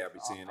 Yeah, I be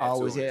seeing that I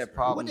always too. had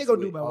problems. What they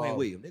gonna do with, about Wayne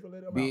Williams? They gonna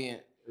let him out. being,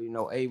 you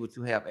know, able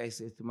to have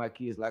access to my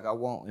kids like I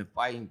want, and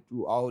fighting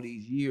through all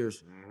these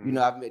years. You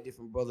know, I've met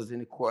different brothers in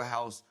the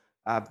courthouse.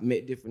 I've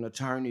met different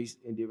attorneys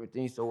and different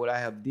things. So what I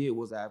have did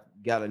was I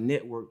got a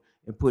network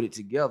and put it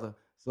together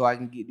so I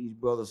can get these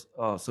brothers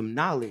some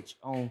knowledge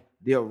on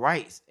their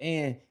rights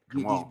and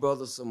get these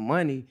brothers some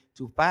money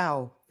to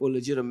file for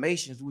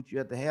legitimations, which you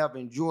have to have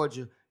in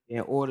Georgia in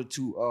order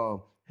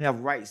to have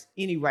rights,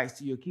 any rights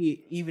to your kid,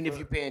 even if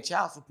you're paying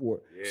child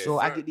support. Yes, so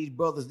sir. I get these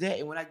brothers that,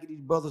 and when I get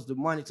these brothers the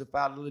money to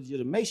file the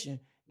legitimation,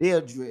 they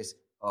address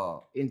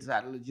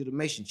inside the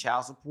legitimation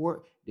child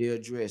support, they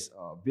address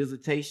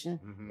visitation,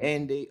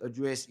 and they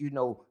address,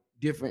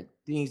 different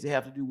things that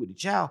have to do with the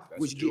child,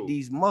 which get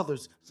these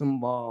mothers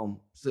some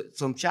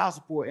child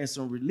support and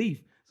some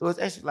relief. So it's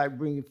actually like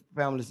bringing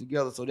families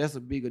together. So that's a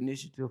big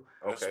initiative.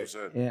 Okay.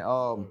 And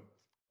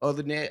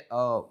other than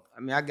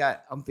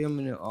that, I'm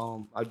filming it.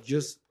 I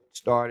just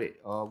started.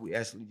 We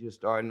actually just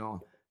started on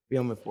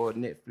filming for a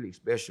Netflix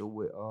special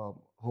with a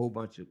whole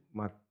bunch of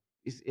my.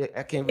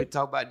 I can't really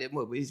talk about that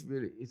much, but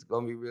it's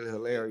gonna be really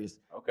hilarious.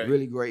 Okay.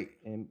 Really great.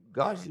 And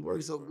God, she's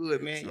working so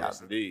good, man. Y'all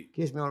Indeed.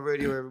 catch me on the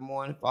radio every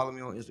morning. Follow me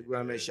on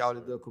Instagram at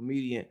Shawty the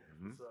Comedian.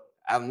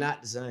 I'm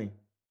not the same.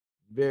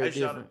 Very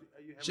different.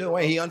 Shit,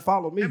 wait, he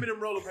unfollowed me. Give me them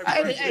roller paper.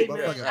 I did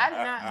Motherfucker.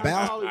 not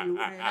Bounce. follow you,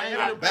 man.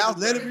 I ain't Bounce,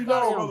 let it be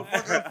known,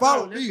 motherfucker.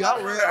 Follow me.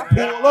 I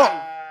pull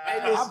up.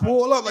 I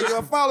pull up like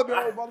you follow me,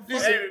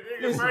 motherfucker. Hey,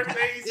 the first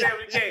thing he said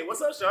when he came,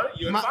 what's up, Shawty?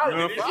 You My- followed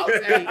me,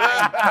 didn't you?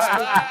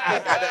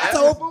 I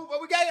told you,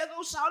 but we got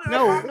no shout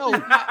out. No,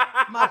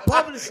 my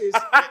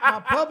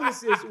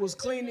publicist was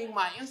cleaning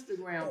my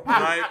Instagram.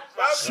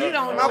 She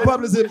don't know. My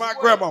publicist is my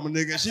grandmama,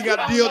 nigga. She got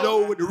a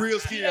dildo with the real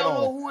She skin don't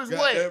know on. who is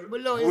Goddamn it. what.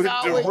 But look, With it's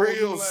the always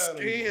real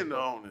skin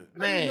on it.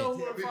 man.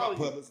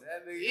 Publicist.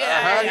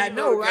 Yeah, I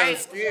know, right?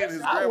 Skin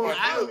his I grandma want-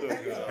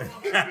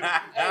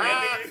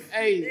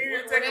 Hey,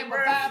 when they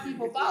were 5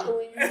 people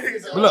following you.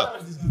 But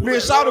look, me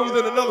and Shawty was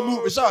in another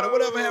movie. Shawty,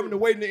 whatever happened to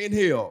Waiting to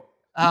Inhale?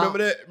 You remember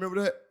that?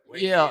 Remember that?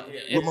 Yeah,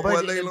 With my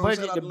boy Laylo.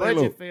 Shout out the to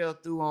budget Laylo. fell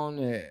through on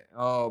that.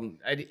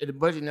 The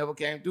budget never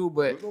came through,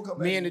 but We gonna come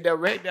me back. and the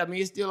director,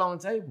 it's still on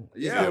the table.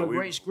 It's Yeah, still a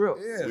great script.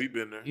 Yeah. We've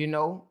been there.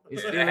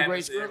 It's still a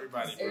great script.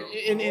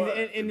 And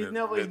it's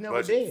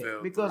never dead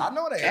because I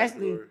know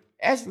that.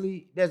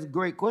 actually, that's a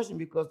great question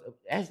because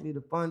actually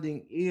the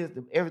funding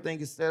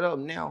everything is set up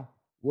now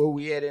where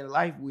we at in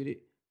life with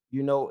it,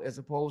 as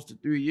opposed to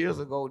 3 years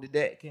ago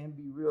that can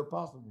be real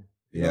possible.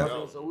 You know what I'm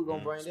saying? So we're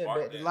gonna bring that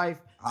back to life.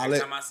 Next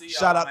time I see y'all,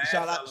 Shout I'ma out ask to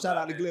y'all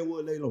about that.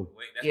 Glenwood Laylo.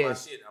 Wait, that's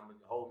Yes. my shit. I'm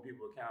holding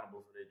people accountable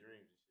for their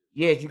dreams.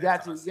 Yes, you Next got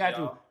time I to. see You got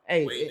to. y'all,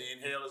 Hey, Waiting to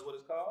Inhale is what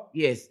it's called?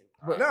 yes.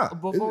 But Nah,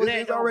 before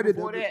it's that, already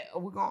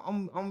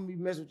I'm gonna be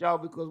messing with y'all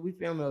because we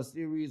filming a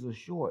series of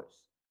shorts.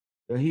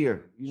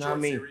 Here, you know what I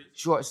mean? Series?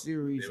 Short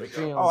series There we of go.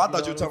 films. Oh, I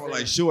thought you were talking about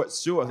like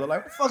shorts. I'm like,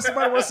 what the fuck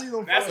somebody want to see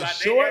them That's what I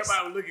think. shorts?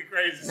 Everybody was looking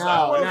crazy.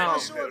 No.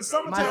 Shorts,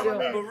 summertime.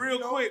 Myself. But real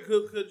quick,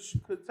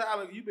 could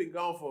Tyler, you've been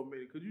gone for a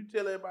minute. Could you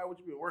tell everybody what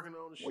you've been working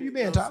on? And shit, Where you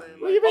been, know what I'm Tyler?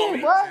 saying? Where you been,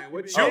 boy?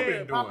 What Yeah, you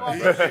been pop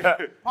doing? up.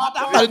 I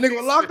thought the nigga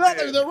was locked up.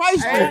 They the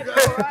rice Hey, bowl.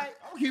 right?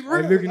 I'm keep I'm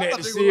real. looking I at thought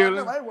the they was ceiling.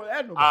 locked up. I ain't want to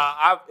add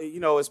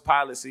nobody. It's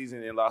pilot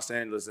season in Los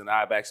Angeles, and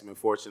I've actually been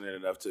fortunate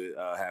enough to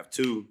have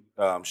 2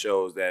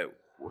 shows that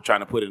we're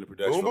trying to put into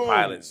production for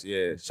pilots.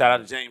 Yeah, shout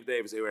out to James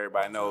Davis, who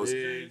everybody knows.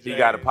 He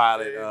got a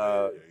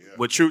pilot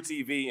with True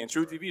TV, and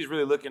True TV is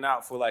really looking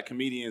out for like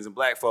comedians and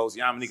black folks.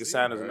 Yamanika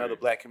Sanders, another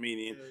black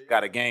comedian,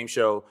 got a game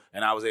show,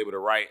 and I was able to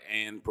write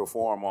and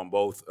perform on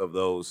both of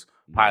those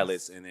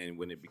pilots. And then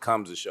when it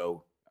becomes a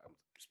show,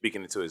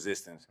 speaking into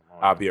existence,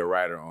 I'll be a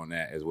writer on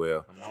that as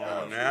well.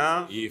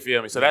 Now, You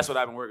feel me? So that's what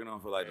I've been working on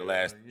for like the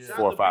last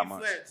 4 or 5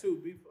 months.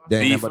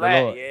 Damn, B but the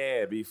flat, Lord.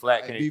 yeah, B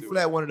flat. Hey, B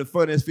Flat, one of the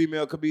funniest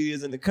female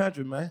comedians in the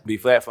country, man. B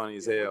flat, funny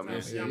as hell,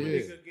 man.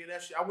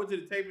 I went to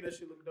the tape and that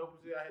shit looked dope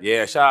as hell.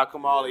 Yeah, shout out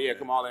Kamala. Yeah,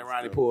 Kamala and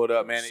Ronnie pulled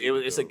up, man.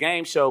 It's a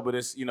game show, but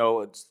it's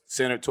it's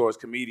centered towards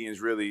comedians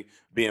really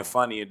being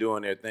funny and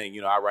doing their thing.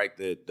 I write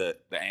the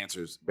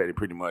answers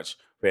pretty much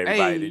for everybody.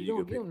 Hey, Then you you don't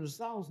can give pick. them the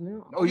sauce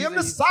now. Oh, give him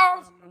the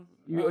sauce.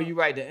 You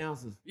write the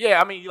answers. Yeah,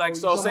 I mean, like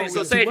Oh, say you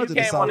don't if want you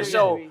to came on the decide.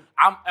 show,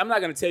 I'm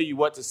not gonna tell you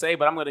what to say,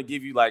 but I'm gonna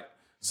give you like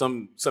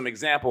some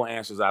example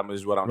answers.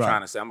 Is what I'm Right.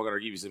 trying to say. I'm gonna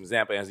give you some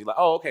example answers. You're like,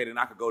 oh, okay, then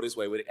I could go this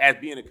way with it. As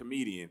being a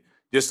comedian,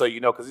 just so you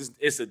know, because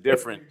it's a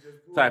different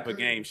type of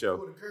game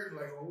show.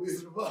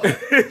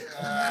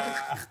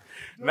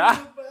 Nah.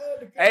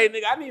 Hey,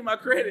 nigga, I need my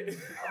credit.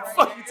 What the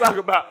fuck you talking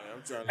about?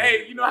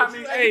 Hey, you know how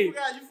many? Hey, You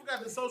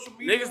forgot the social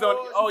media. niggas don't.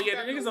 awards, Oh you yeah,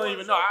 forgot the niggas the don't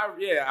even award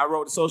know. show. I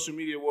wrote the social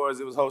media awards.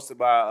 It was hosted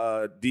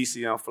by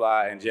DC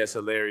Unfly and Jess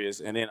Hilarious,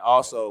 and then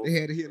also They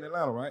had it here in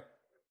Atlanta, right?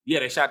 yeah,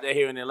 they shot that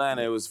here in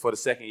Atlanta. It was for the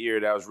second year.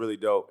 That was really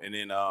dope. And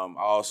then I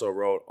also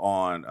wrote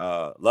on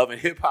Love and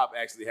Hip Hop.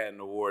 Actually had an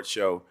award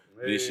show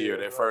this year,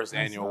 their first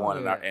annual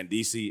one, and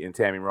DC and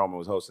Tammy Roman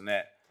was hosting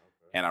that.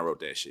 And I wrote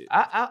that shit.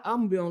 I'm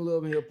gonna be on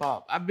Love and Hip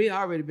Hop. I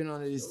already been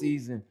on it this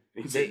season.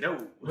 He said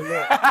no. But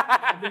look,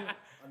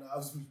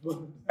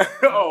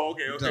 Oh,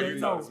 okay. You no, talking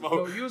so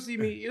smoke? you'll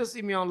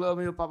see me on Love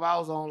and Hip Hop. I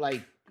was on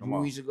like a few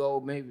weeks ago,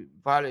 maybe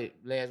probably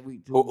last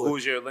week too. but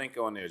Who's your link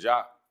on there,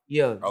 Jock?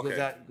 yeah, Okay.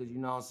 because you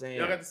know what I'm saying.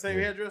 Y'all got the same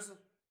hairdresser?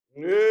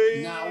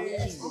 Nah,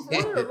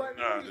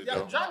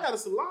 Y'all got a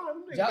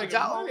salon.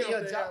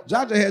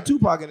 Jaja had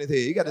Tupac in his head.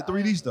 He got the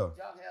 3D stuff.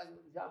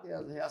 Jock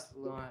has a hair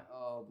salon.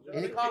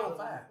 And they caught on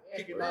fire.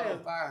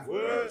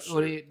 So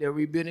they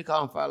rebuilt. They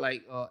caught on fire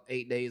like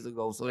 8 days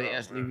ago. So they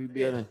actually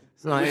rebuilt a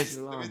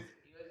salon.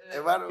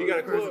 If I don't He got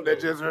a person club,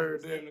 that though. just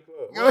heard Stay in the that,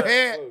 club. go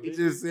ahead. He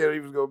just said he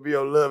was gonna be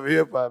on Love and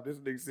Hip Hop. This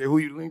nigga said, "Who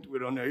you linked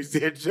with on there?" He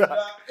said, "Jock."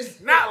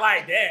 Not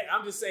like that.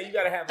 I'm just saying you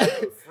gotta have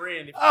like a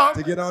friend.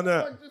 To get on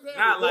there.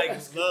 Not like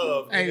it's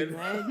love. Hey, nigga.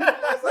 man. You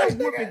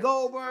Whoopi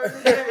Goldberg.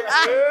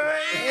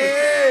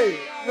 Hey,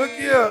 look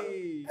here.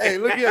 Hey,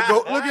 look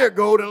here,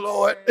 Golden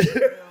Lord.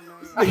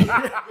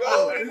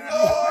 Golden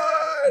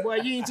Lord. Boy,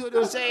 you ain't took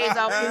those shades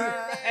off.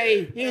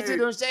 Hey, you ain't took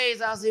those shades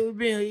off. See, we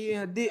been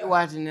here dick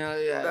watching now.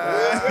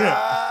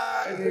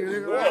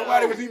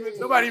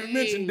 Nobody even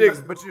mentioned dicks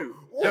but you.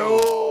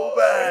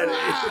 Nobody.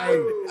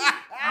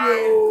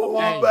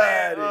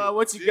 Nobody.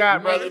 What you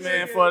got, brother,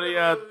 man, for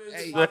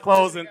the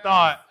closing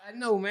thought? I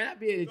know, man. I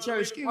be at the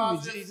church. Excuse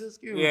me, Jesus.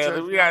 Excuse me, Yeah,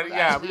 church.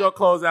 we gonna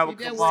close out with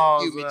That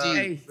Kamal's was-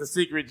 Hey. the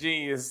secret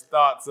genius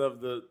thoughts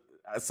of the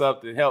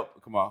something.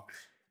 Help, come on.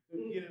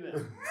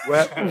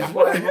 What? That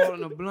boy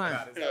rolling a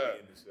blunt.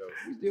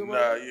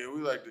 Nah, yeah,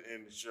 we like to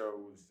end the show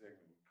with a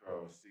segment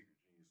called Secret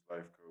Genius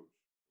Life Coach,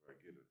 where I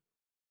get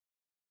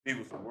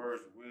people some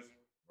words of wisdom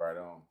Right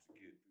on. to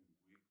get through the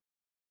week.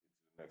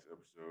 Into the next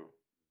episode,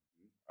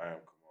 I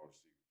am Kamal, the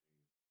Secret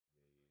Genius.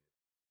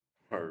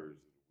 Words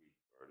of the week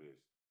are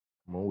this.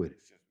 Come on with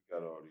it. Since we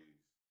got all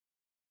these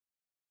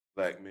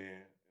black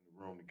men in the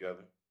room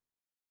together,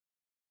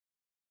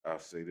 I'll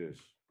say this.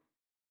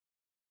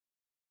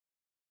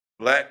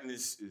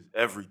 Blackness is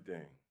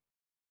everything.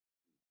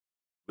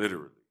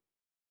 Literally.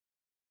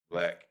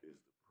 Black is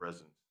the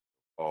presence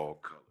of all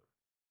color.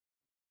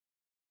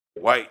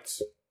 White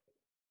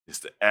is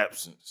the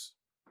absence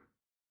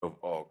of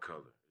all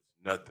color.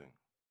 It's nothing.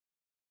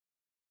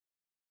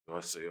 So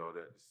I say all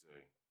that to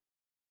say,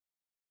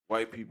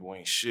 white people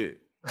ain't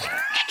shit.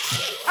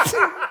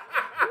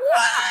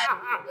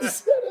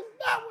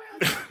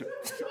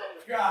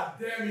 God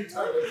damn you,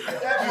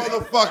 that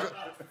motherfucker.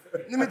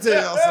 Let me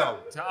tell y'all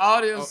something. To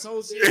all the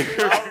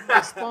associates, all of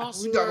my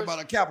sponsors. We talking about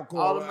a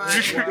Capricorn. All of my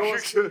right?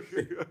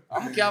 endorsers.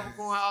 I'm a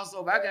Capricorn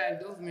also, but I got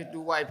endorsement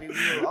through white people.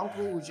 I'm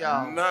cool with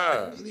y'all.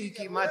 Nah. Please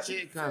keep my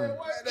check coming.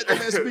 Let the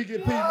man speak in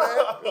peace,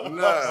 man.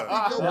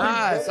 Nah. Some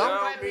I white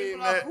don't mean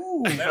people are that.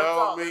 cool. I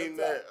don't mean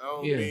that. I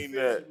don't Yeah. mean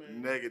that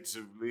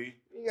negatively.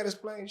 You ain't gotta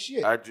explain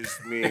shit. I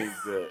just mean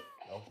that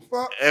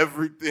Fuck.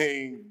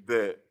 everything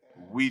that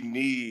we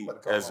need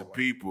as a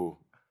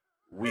people,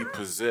 we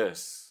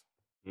possess.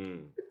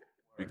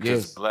 Because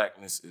Yes.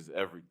 blackness is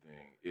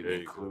everything. It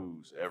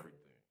includes everything.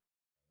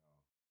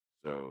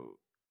 So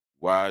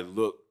why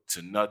look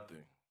to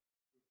nothing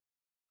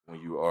when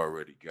you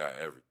already got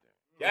everything?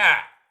 Yeah.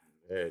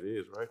 Yeah, it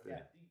is right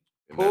there.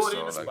 And Pull that's it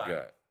in all the I spot.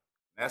 got.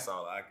 That's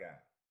all I got.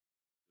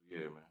 Yeah,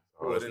 man.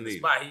 Pull it in the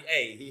spot.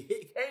 He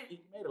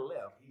made a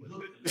left. He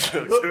Two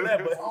hooked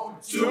left, but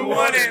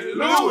 2-1 and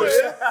Lewis.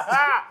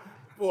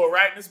 Pull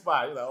right in the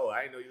spot. He's like, oh,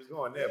 I didn't know you was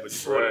going there, but you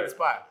pulled in the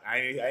spot. I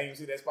ain't even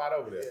see that spot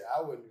over there.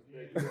 I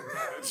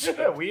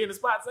wouldn't. We in the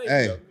spot safe.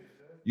 Hey, though.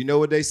 you know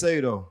what they say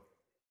though.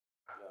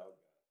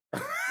 You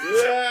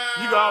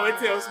can always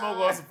tell Smoke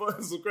on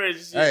some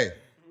crazy shit. Hey,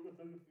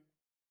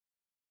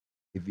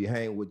 if you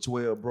hang with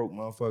 12 broke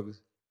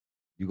motherfuckers,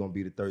 you're gonna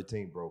be the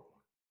 13th broke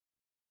one.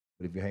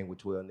 But if you hang with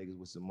 12 niggas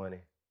with some money,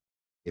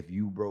 if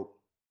you broke,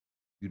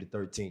 you the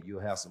 13th, you'll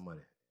have some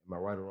money. Am I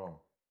right or wrong?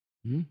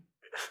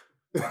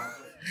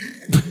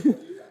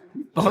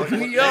 Fuck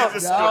me up,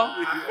 dog.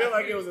 I feel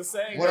like it was a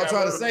saying. What I'm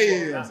trying to say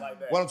is, like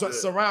that. what I'm trying to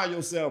surround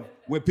yourself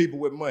with people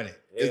with money.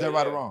 Is that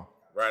right or wrong?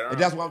 Right on.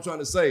 And that's what I'm trying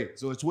to say.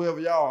 So it's 12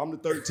 of y'all. I'm the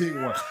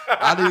 13th one.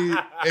 I need,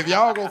 if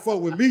y'all gonna fuck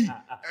with me,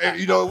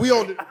 you know, we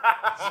on the,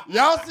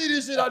 y'all see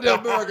this shit out there,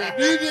 America.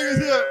 These niggas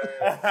here,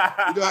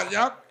 you know,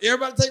 y'all,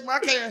 everybody take my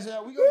cash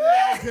out. We gonna do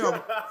that on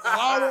camera.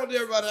 I don't want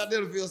everybody out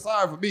there to feel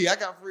sorry for me. I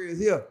got friends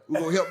here who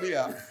gonna help me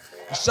out.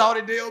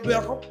 Shawty Dale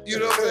Beckham, you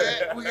know what I'm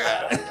saying? We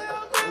got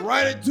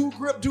Riding 2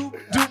 Crip, 2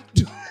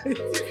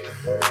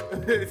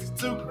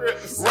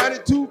 Crips.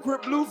 Riding 2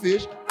 Crip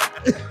Bluefish.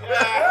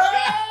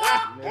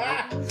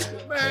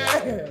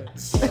 Man.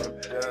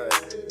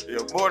 Yeah,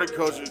 More Than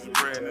Culture is the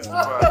brand. This is the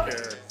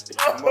podcast.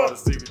 I'm all the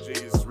Secret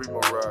Genius, Remo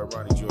Ride,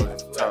 Ronnie Jordan,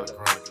 Tyler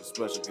Chronicles,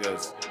 special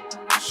guest,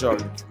 Shawty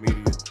the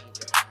comedian,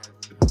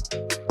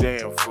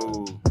 Damn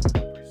Fool,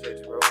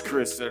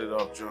 Chris set it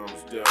off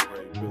drums, Del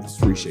Ray, Billy.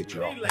 Appreciate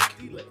y'all.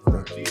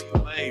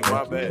 D-Lay,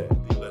 my bad.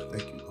 D-Lay.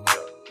 Thank you.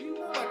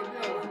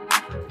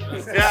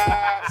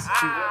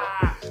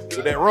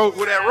 With that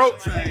rope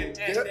chain.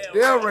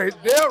 Del Ray,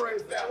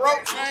 that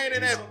rope chain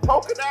and that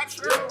polka dot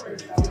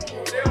shirt.